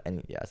gonna help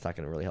it's not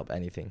gonna really help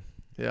anything.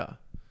 Yeah,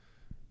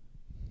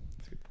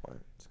 That's a good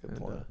point. That's a good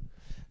point.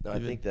 No, I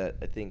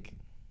think,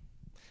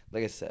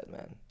 like I said,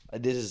 man,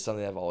 this is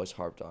something I've always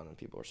harped on, and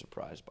people are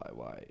surprised by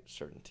why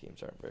certain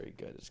teams aren't very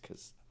good. Is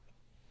because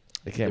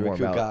they care more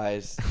more about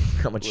guys,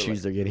 how much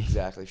shoes they're getting.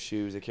 Exactly,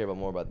 shoes. They care about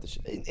more about the.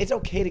 It's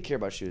okay to care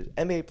about shoes.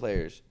 NBA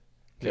players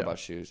care about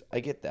shoes. I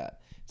get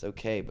that. It's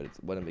okay, but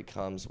when it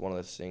becomes one of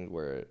those things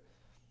where it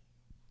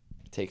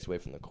takes away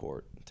from the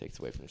court, takes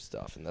away from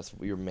stuff, and that's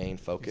your main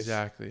focus.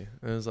 Exactly.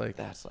 And it was like,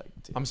 that's like,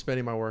 dude. I'm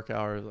spending my work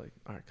hours like,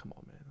 all right, come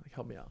on, man, like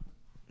help me out.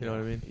 You know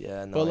what I mean?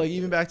 Yeah. No, but like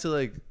even back to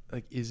like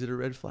is it a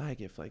red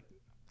flag if like,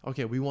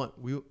 okay,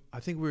 I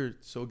think we're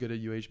so good at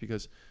UH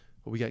because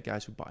we got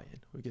guys who buy in.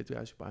 We get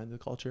guys who buy into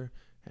the culture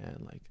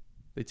and like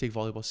they take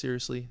volleyball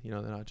seriously. They're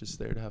not just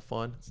there to have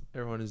fun.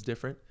 Everyone is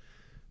different.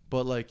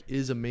 But like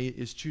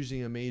is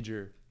choosing a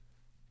major,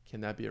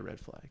 can that be a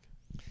red flag?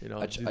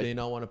 Do they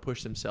not want to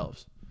push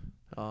themselves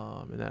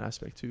in that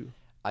aspect too?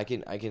 I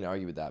can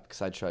argue with that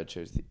because I tried to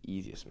choose the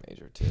easiest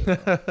major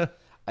too.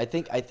 I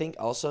think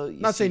also.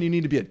 Not saying you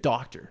need to be a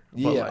doctor.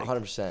 Yeah,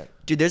 100%.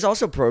 Dude, there's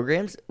also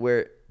programs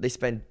where they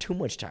spend too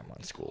much time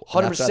on school.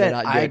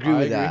 100%. I agree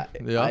with that.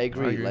 Yeah, I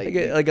agree.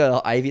 Like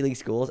Ivy League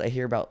schools, I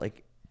hear about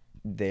like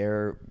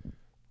their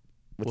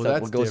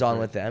what goes on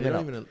with them.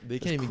 They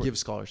can't even give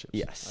scholarships.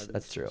 Yes,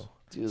 that's true.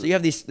 Dude. So you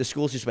have the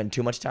schools who spend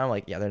too much time.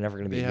 Like, they're never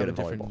going to be They good have at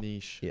a different volleyball.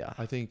 niche. Yeah,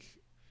 I think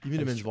even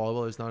in men's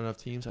volleyball, there's not enough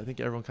teams. I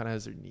think everyone kind of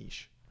has their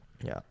niche.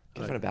 Yeah,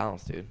 gotta find a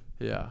balance, dude.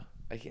 Yeah.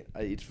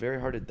 It's very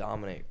hard to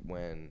dominate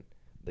when,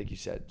 like you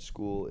said,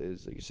 school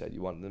is, like you said,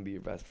 you want them to be your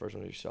best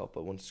version of yourself,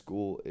 but when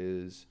school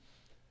is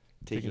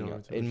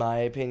in my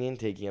opinion,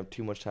 taking up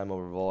too much time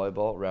over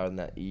volleyball rather than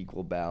that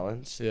equal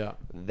balance,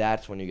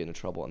 that's when you get in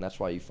trouble. And that's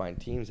why you find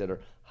teams that are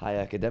high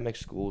academic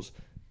schools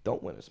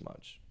don't win as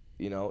much.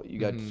 You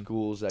got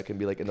schools that can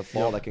be like in the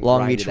fall that can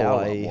Long grind Beach, it out a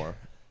lot Hawaii. more.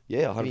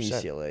 Yeah, 100%.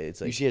 UCLA,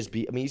 it's like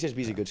UCSB. I mean, UCSB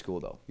is a good school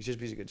though.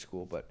 UCSB is a good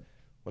school, but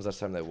when's the last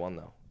time they won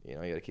though? You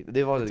gotta keep.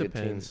 They've always had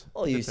good teams.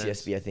 Well,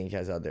 UCSB I think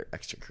has other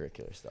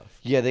extracurricular stuff.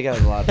 Yeah, they got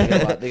a lot.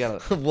 They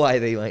got Why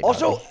they might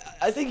also, not be.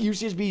 I think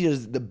UCSB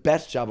does the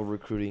best job of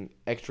recruiting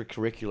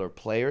extracurricular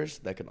players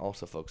that can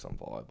also focus on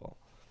volleyball.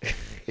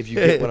 If you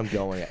get what I'm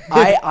going at,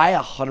 I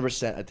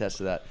 100% attest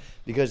to that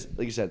because,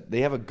 like you said, they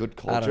have a good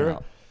culture. I don't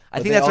know. I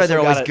think that's why they're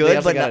always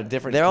good,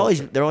 but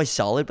they're always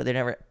solid, but they're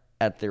never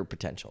at their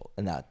potential.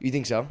 And that you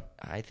think so?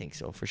 I think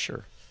so for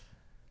sure.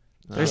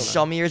 There's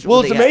some years.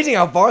 Well, it's amazing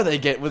how far they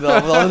get with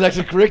all the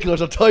extracurriculars.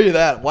 I'll tell you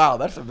that. Wow,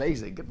 that's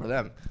amazing. Good for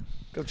them.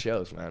 Good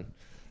shows, man.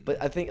 But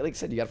I think, like I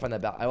said, you got to find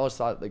that balance. I always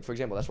thought, like for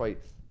example, that's why you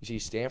see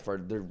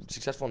Stanford. They're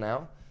successful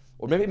now,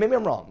 or maybe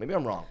I'm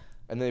wrong.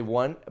 And they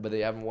won, but they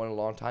haven't won in a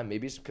long time.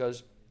 Maybe it's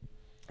because,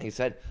 like you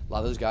said, a lot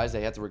of those guys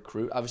they have to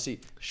recruit.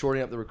 Obviously,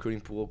 shortening up the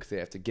recruiting pool because they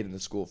have to get into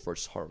school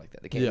first hard like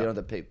that. They can't get on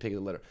the pig of the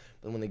litter.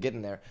 But when they get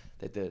in there,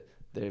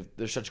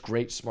 they're such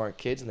great, smart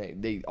kids,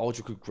 and they always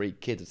recruit great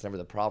kids. It's never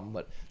the problem,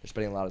 but they're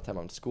spending a lot of time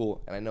on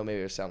school. And I know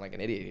maybe I sound like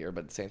an idiot here,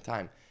 but at the same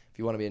time, if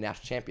you want to be a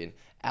national champion,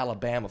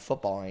 Alabama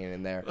football ain't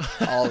in there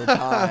all the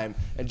time,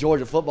 and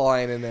Georgia football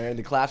ain't in there in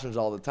the classrooms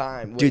all the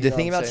time. Dude, the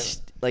thing about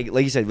like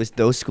you said, with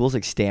those schools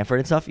like Stanford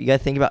and stuff, you got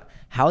to think about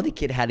how the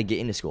kid had to get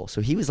into school.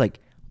 So he was like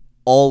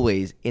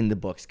always in the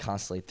books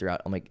constantly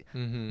throughout. I'm like,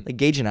 like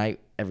Gage and I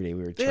every day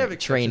we were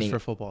training for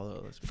football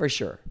though, for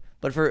sure.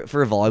 But for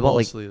volleyball,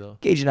 mostly, like though.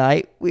 Gage and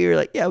I, we were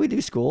like, yeah, we do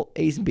school,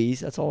 A's and B's.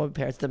 That's all my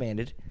parents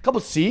demanded. A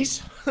couple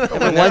C's.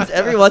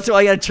 every once in a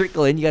while, you got to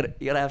trickle in. You got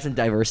to have some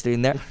diversity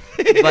in there.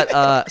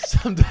 But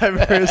some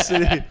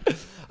diversity.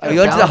 We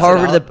went to the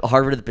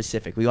Harvard of the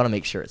Pacific. We want to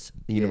make sure it's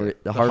the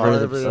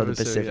Harvard of the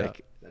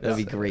Pacific. Yeah. That'd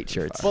be great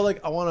shirts. But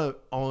like I wanna.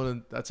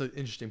 That's an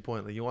interesting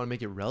point. Like you want to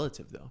make it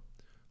relative though.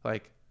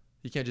 Like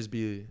you can't just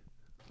be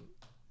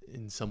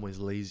in some ways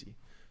lazy.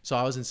 So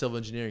I was in civil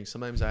engineering.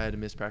 Sometimes I had to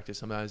miss practice.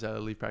 Sometimes I had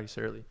to leave practice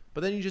early.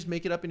 But then you just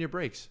make it up in your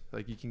breaks.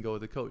 Like you can go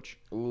with the coach.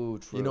 Ooh,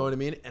 true. You know what I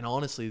mean? And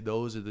honestly,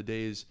 those are the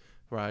days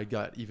where I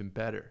got even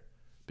better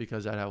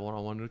because I'd have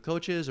one-on-one with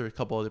coaches or a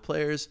couple other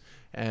players,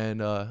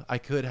 and I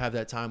could have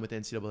that time with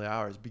NCAA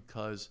hours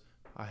because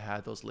I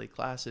had those late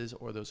classes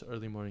or those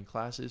early morning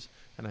classes,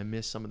 and I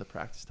missed some of the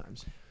practice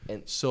times.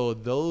 And So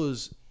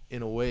those,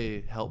 in a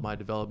way, help my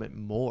development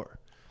more.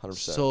 100%.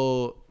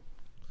 So,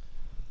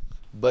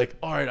 like,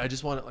 all right, I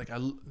just want to, like,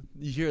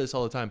 you hear this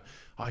all the time.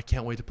 Oh, I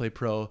can't wait to play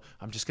pro.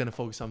 I'm just going to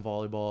focus on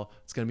volleyball.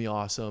 It's going to be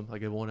awesome.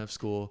 Like, I won't have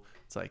school.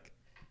 It's like,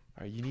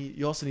 all right,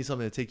 you also need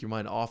something to take your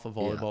mind off of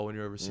volleyball when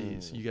you're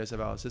overseas. You guys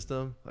have out a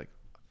system. Like,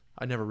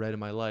 I never read in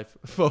my life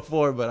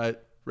before, but I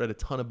read a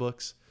ton of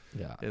books.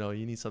 Yeah. You know,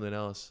 you need something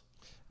else.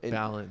 And-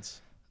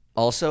 Balance.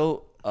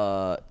 Also,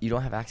 you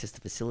don't have access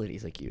to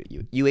facilities like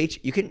UH.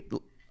 You can,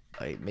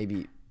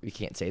 maybe we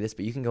can't say this,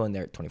 but you can go in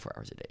there 24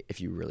 hours a day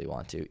if you really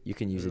want to. You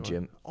can use a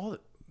gym.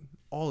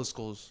 All the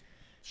schools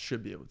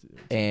should be able to do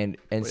it.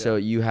 And so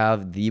you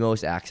have the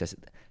most access,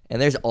 and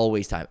there's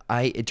always time.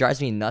 It drives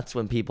me nuts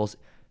when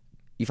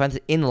you find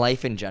that in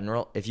life in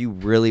general, if you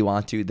really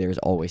want to, there's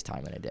always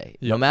time in a day.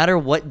 Yeah. No matter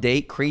what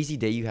crazy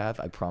day you have,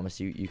 I promise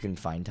you can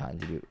find time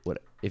to do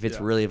what if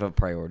it's really of a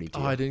priority to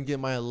you. I didn't get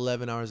my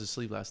 11 hours of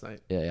sleep last night.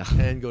 Yeah.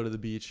 And go to the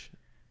beach.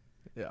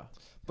 Yeah.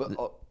 But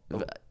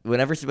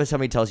Whenever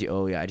somebody tells you,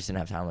 "Oh yeah, I just didn't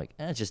have time," I'm like,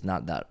 it's just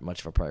not that much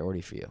of a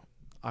priority for you.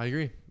 I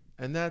agree.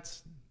 And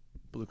that's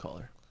blue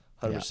collar.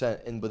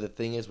 100%. And but the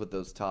thing is, with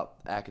those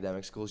top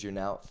academic schools, you're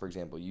now, for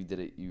example, you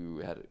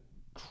had a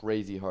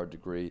crazy hard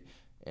degree,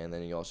 and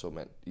then you also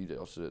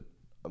did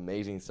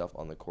amazing stuff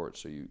on the court.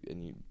 So you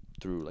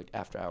through like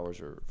after hours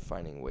or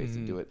finding ways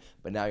to do it.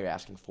 But now you're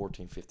asking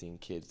 14, 15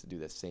 kids to do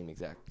the same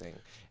exact thing,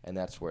 and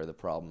that's where the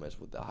problem is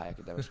with the high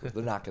academic schools.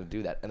 They're not going to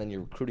do that, and then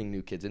you're recruiting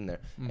new kids in there,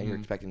 and you're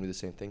expecting them to do the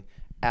same thing.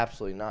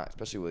 Absolutely not.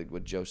 Especially with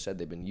what Joe said,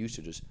 they've been used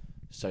to just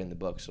studying the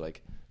books,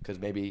 like. Because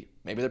maybe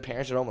their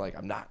parents at home are like,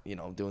 I'm not,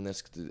 doing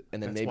this, and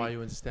then That's maybe why you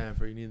went to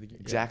Stanford. You need the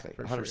exactly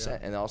 100%. Sure, yeah.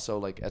 And also,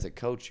 like as a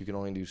coach, you can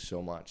only do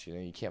so much.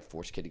 You can't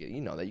force a kid to get.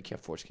 That you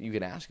can't force. You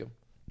can ask him.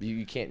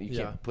 You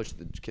can't push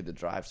the kid to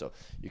drive. So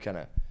you kind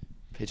of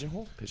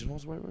pigeonhole. Pigeonhole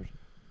is the right word.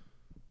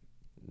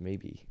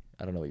 Maybe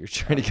I don't know what you're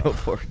trying to go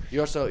for.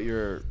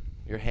 You're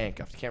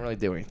handcuffed. You can't really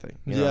do anything.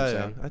 You know what I'm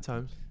saying? At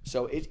times.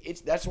 So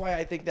that's why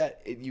I think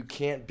that you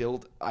can't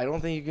build. I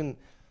don't think you can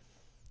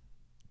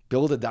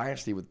build a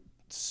dynasty with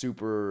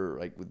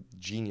with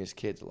genius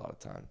kids a lot of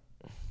time.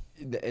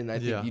 And I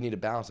think you need a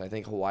balance. I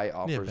think Hawaii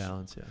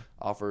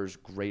offers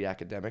great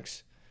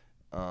academics.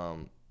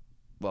 Obviously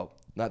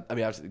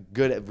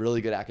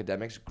really good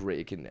academics. Great,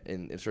 it can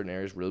in certain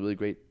areas really really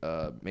great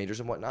majors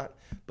and whatnot,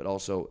 but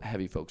also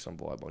heavy focus on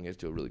volleyball. And you have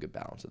to do a really good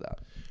balance of that.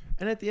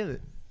 And at the end,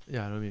 I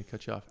don't mean to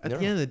cut you off. At the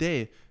end of the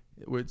day,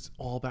 it's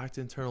all back to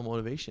internal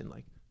motivation.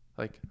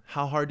 Like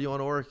how hard do you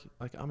want to work?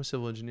 Like I'm a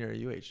civil engineer at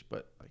UH,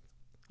 but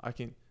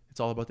it's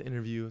all about the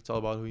interview. It's all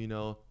about who you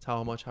know. It's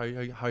how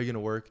you're going to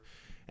work.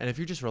 And if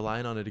you're just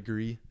relying on a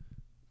degree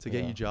to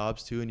get you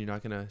jobs too, and you're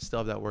not going to still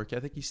have that work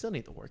ethic, you still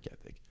need the work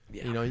ethic.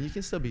 Yeah. You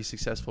can still be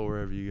successful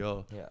wherever you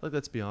go. Yeah. Like,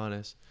 let's be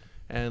honest.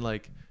 And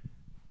like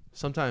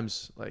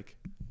sometimes, like,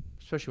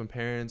 especially when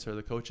parents or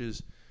the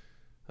coaches,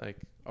 like,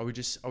 are we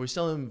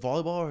selling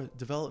volleyball or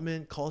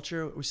development,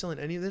 culture? Are we selling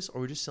any of this? Or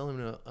are we just selling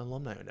an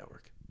alumni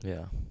network?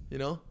 Yeah.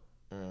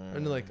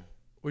 And like,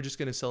 we're just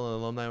going to sell an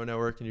alumni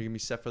network and you're going to be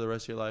set for the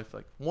rest of your life.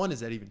 Like, one, is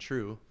that even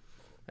true?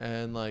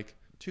 And like,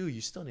 two, you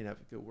still need to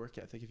have a good work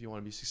ethic if you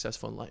want to be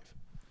successful in life.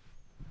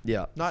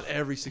 Yeah. Not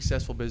every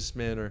successful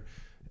businessman or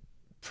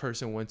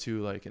person went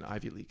to like an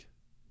Ivy League.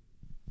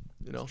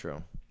 That's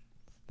true.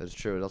 That's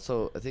true.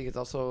 I think it's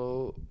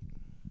also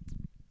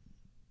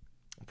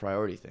a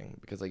priority thing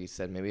because, like you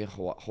said, maybe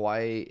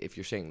Hawaii, if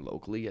you're saying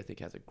locally, I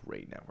think has a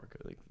great network.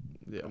 Like,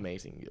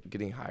 amazing.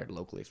 Getting hired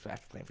locally,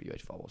 especially playing for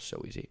UH volleyball, is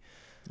so easy.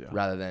 Yeah.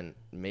 Rather than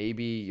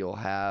maybe you'll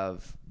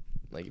have,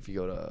 like, if you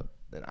go to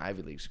an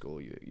Ivy League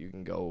school, you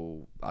can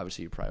go,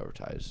 obviously you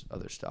prioritize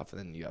other stuff, and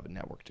then you have a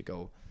network to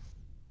go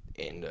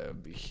into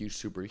a huge,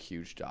 super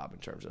huge job in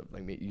terms of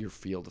like your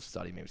field of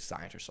study, maybe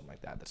science or something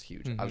like that. That's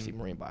huge. Obviously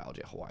marine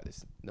biology at Hawaii,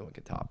 no one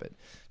can top it.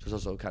 So it's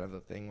also kind of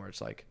a thing where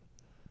it's like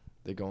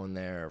they're going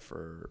there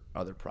for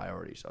other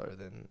priorities other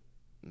than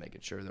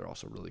making sure they're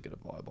also really good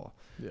at volleyball.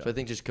 Yeah. So I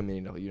think just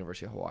committing to the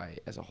University of Hawaii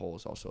as a whole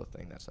is also a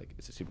thing that's like,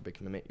 it's a super big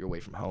commitment. You're away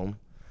from home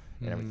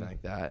and everything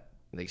like that.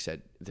 Like you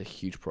said, it's a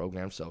huge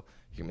program, so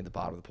you're going to be at the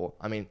bottom of the pool.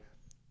 I mean,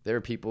 there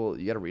are people,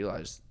 you got to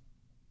realize,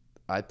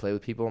 I play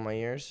with people in my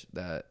years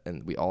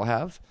and we all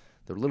have,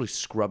 they're literally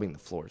scrubbing the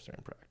floors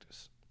during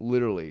practice.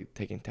 Literally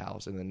taking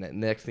towels, and then the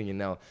next thing you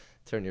know,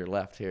 turn to your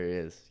left, here he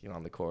is,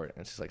 on the court,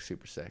 and it's just like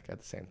super sick at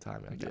the same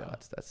time. Like,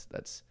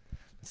 that's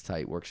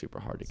tight. Work super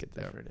hard to get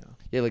there.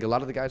 Yeah, like a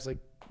lot of the guys like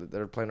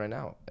that are playing right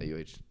now at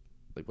UH,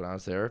 like when I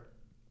was there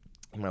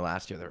in my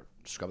last year, they're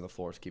scrubbing the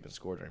floors, keeping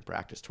score during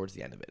practice towards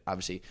the end of it.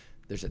 Obviously,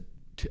 there's a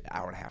 2.5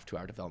 hour, 2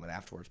 hour development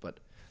afterwards, but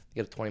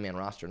you get a 20-man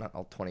roster. Not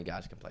all 20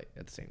 guys can play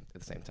at the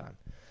same time.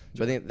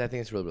 So I think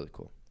it's really, really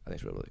cool. I think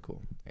it's really, really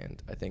cool.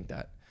 And I think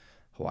that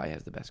Hawaii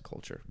has the best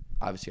culture.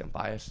 Obviously, I'm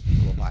biased. A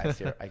little biased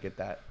here. I get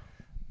that.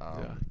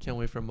 Yeah, can't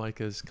wait for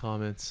Micah's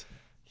comments.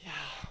 Yeah,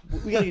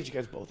 we gotta get you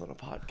guys both on a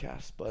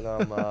podcast.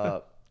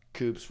 But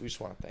Coops, we just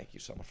want to thank you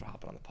so much for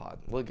hopping on the pod.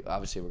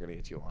 Obviously, we're gonna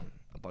get you on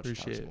a bunch of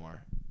times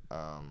more.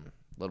 A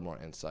little more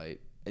insight.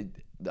 I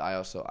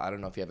don't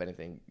know if you have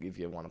anything, if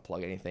you want to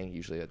plug anything.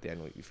 Usually at the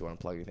end, if you want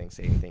to plug anything,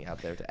 say anything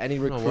out there to any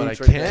recruits.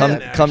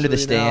 Come to the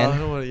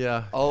stand.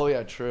 Yeah. Oh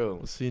yeah, true.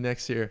 We'll see you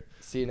next year.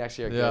 See you next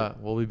year. Yeah,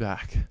 Good. we'll be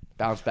back.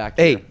 Bounce back.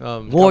 Hey, here.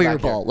 Warrior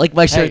Ball, like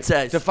my shirt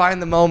says. Define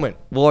the moment.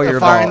 Warrior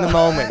define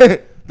Ball.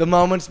 the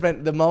moment.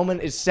 The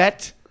moment is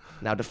set.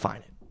 Now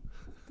define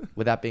it.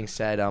 With that being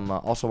said,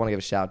 also want to give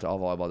a shout out to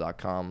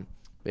allvolleyball.com.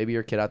 Maybe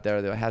you're a kid out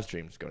there that has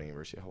dreams of going to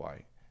University of Hawaii,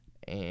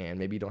 and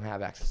maybe you don't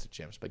have access to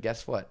gyms. But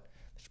guess what?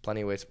 There's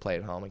plenty of ways to play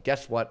at home. And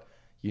guess what?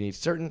 You need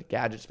certain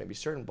gadgets, maybe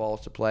certain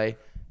balls to play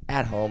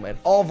at home, and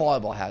All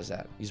Volleyball has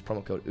that. Use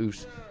promo code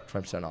OOS,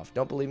 20% off.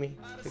 Don't believe me?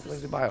 Click the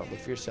link in the bio. Look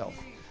for yourself.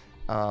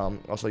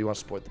 Also, you want to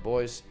support the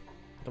boys.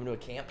 Come to a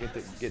camp.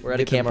 We're at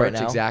a camp right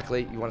now.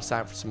 Exactly. You want to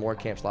sign up for some more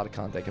camps. A lot of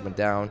content coming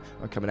down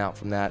or coming out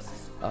from that.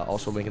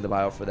 Also, link in the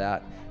bio for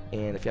that.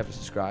 And if you haven't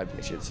subscribed,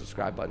 make sure to hit the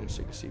subscribe button so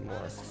you can see more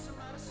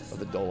of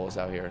the Dolos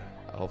out here.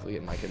 Hopefully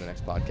get Mike in the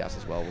next podcast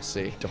as well. We'll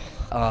see.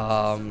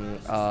 And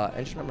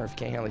just remember, if you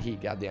can't handle the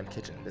heat, goddamn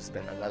kitchen. This has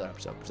been another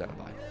episode presented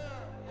by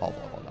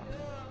allvolleyball.com.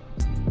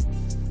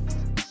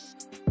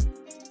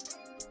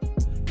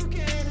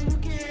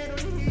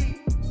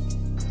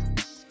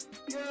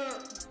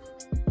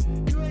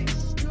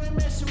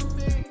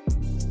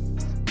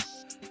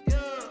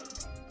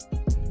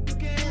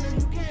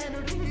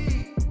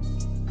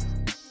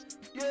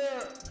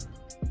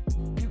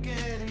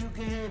 You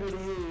can handle the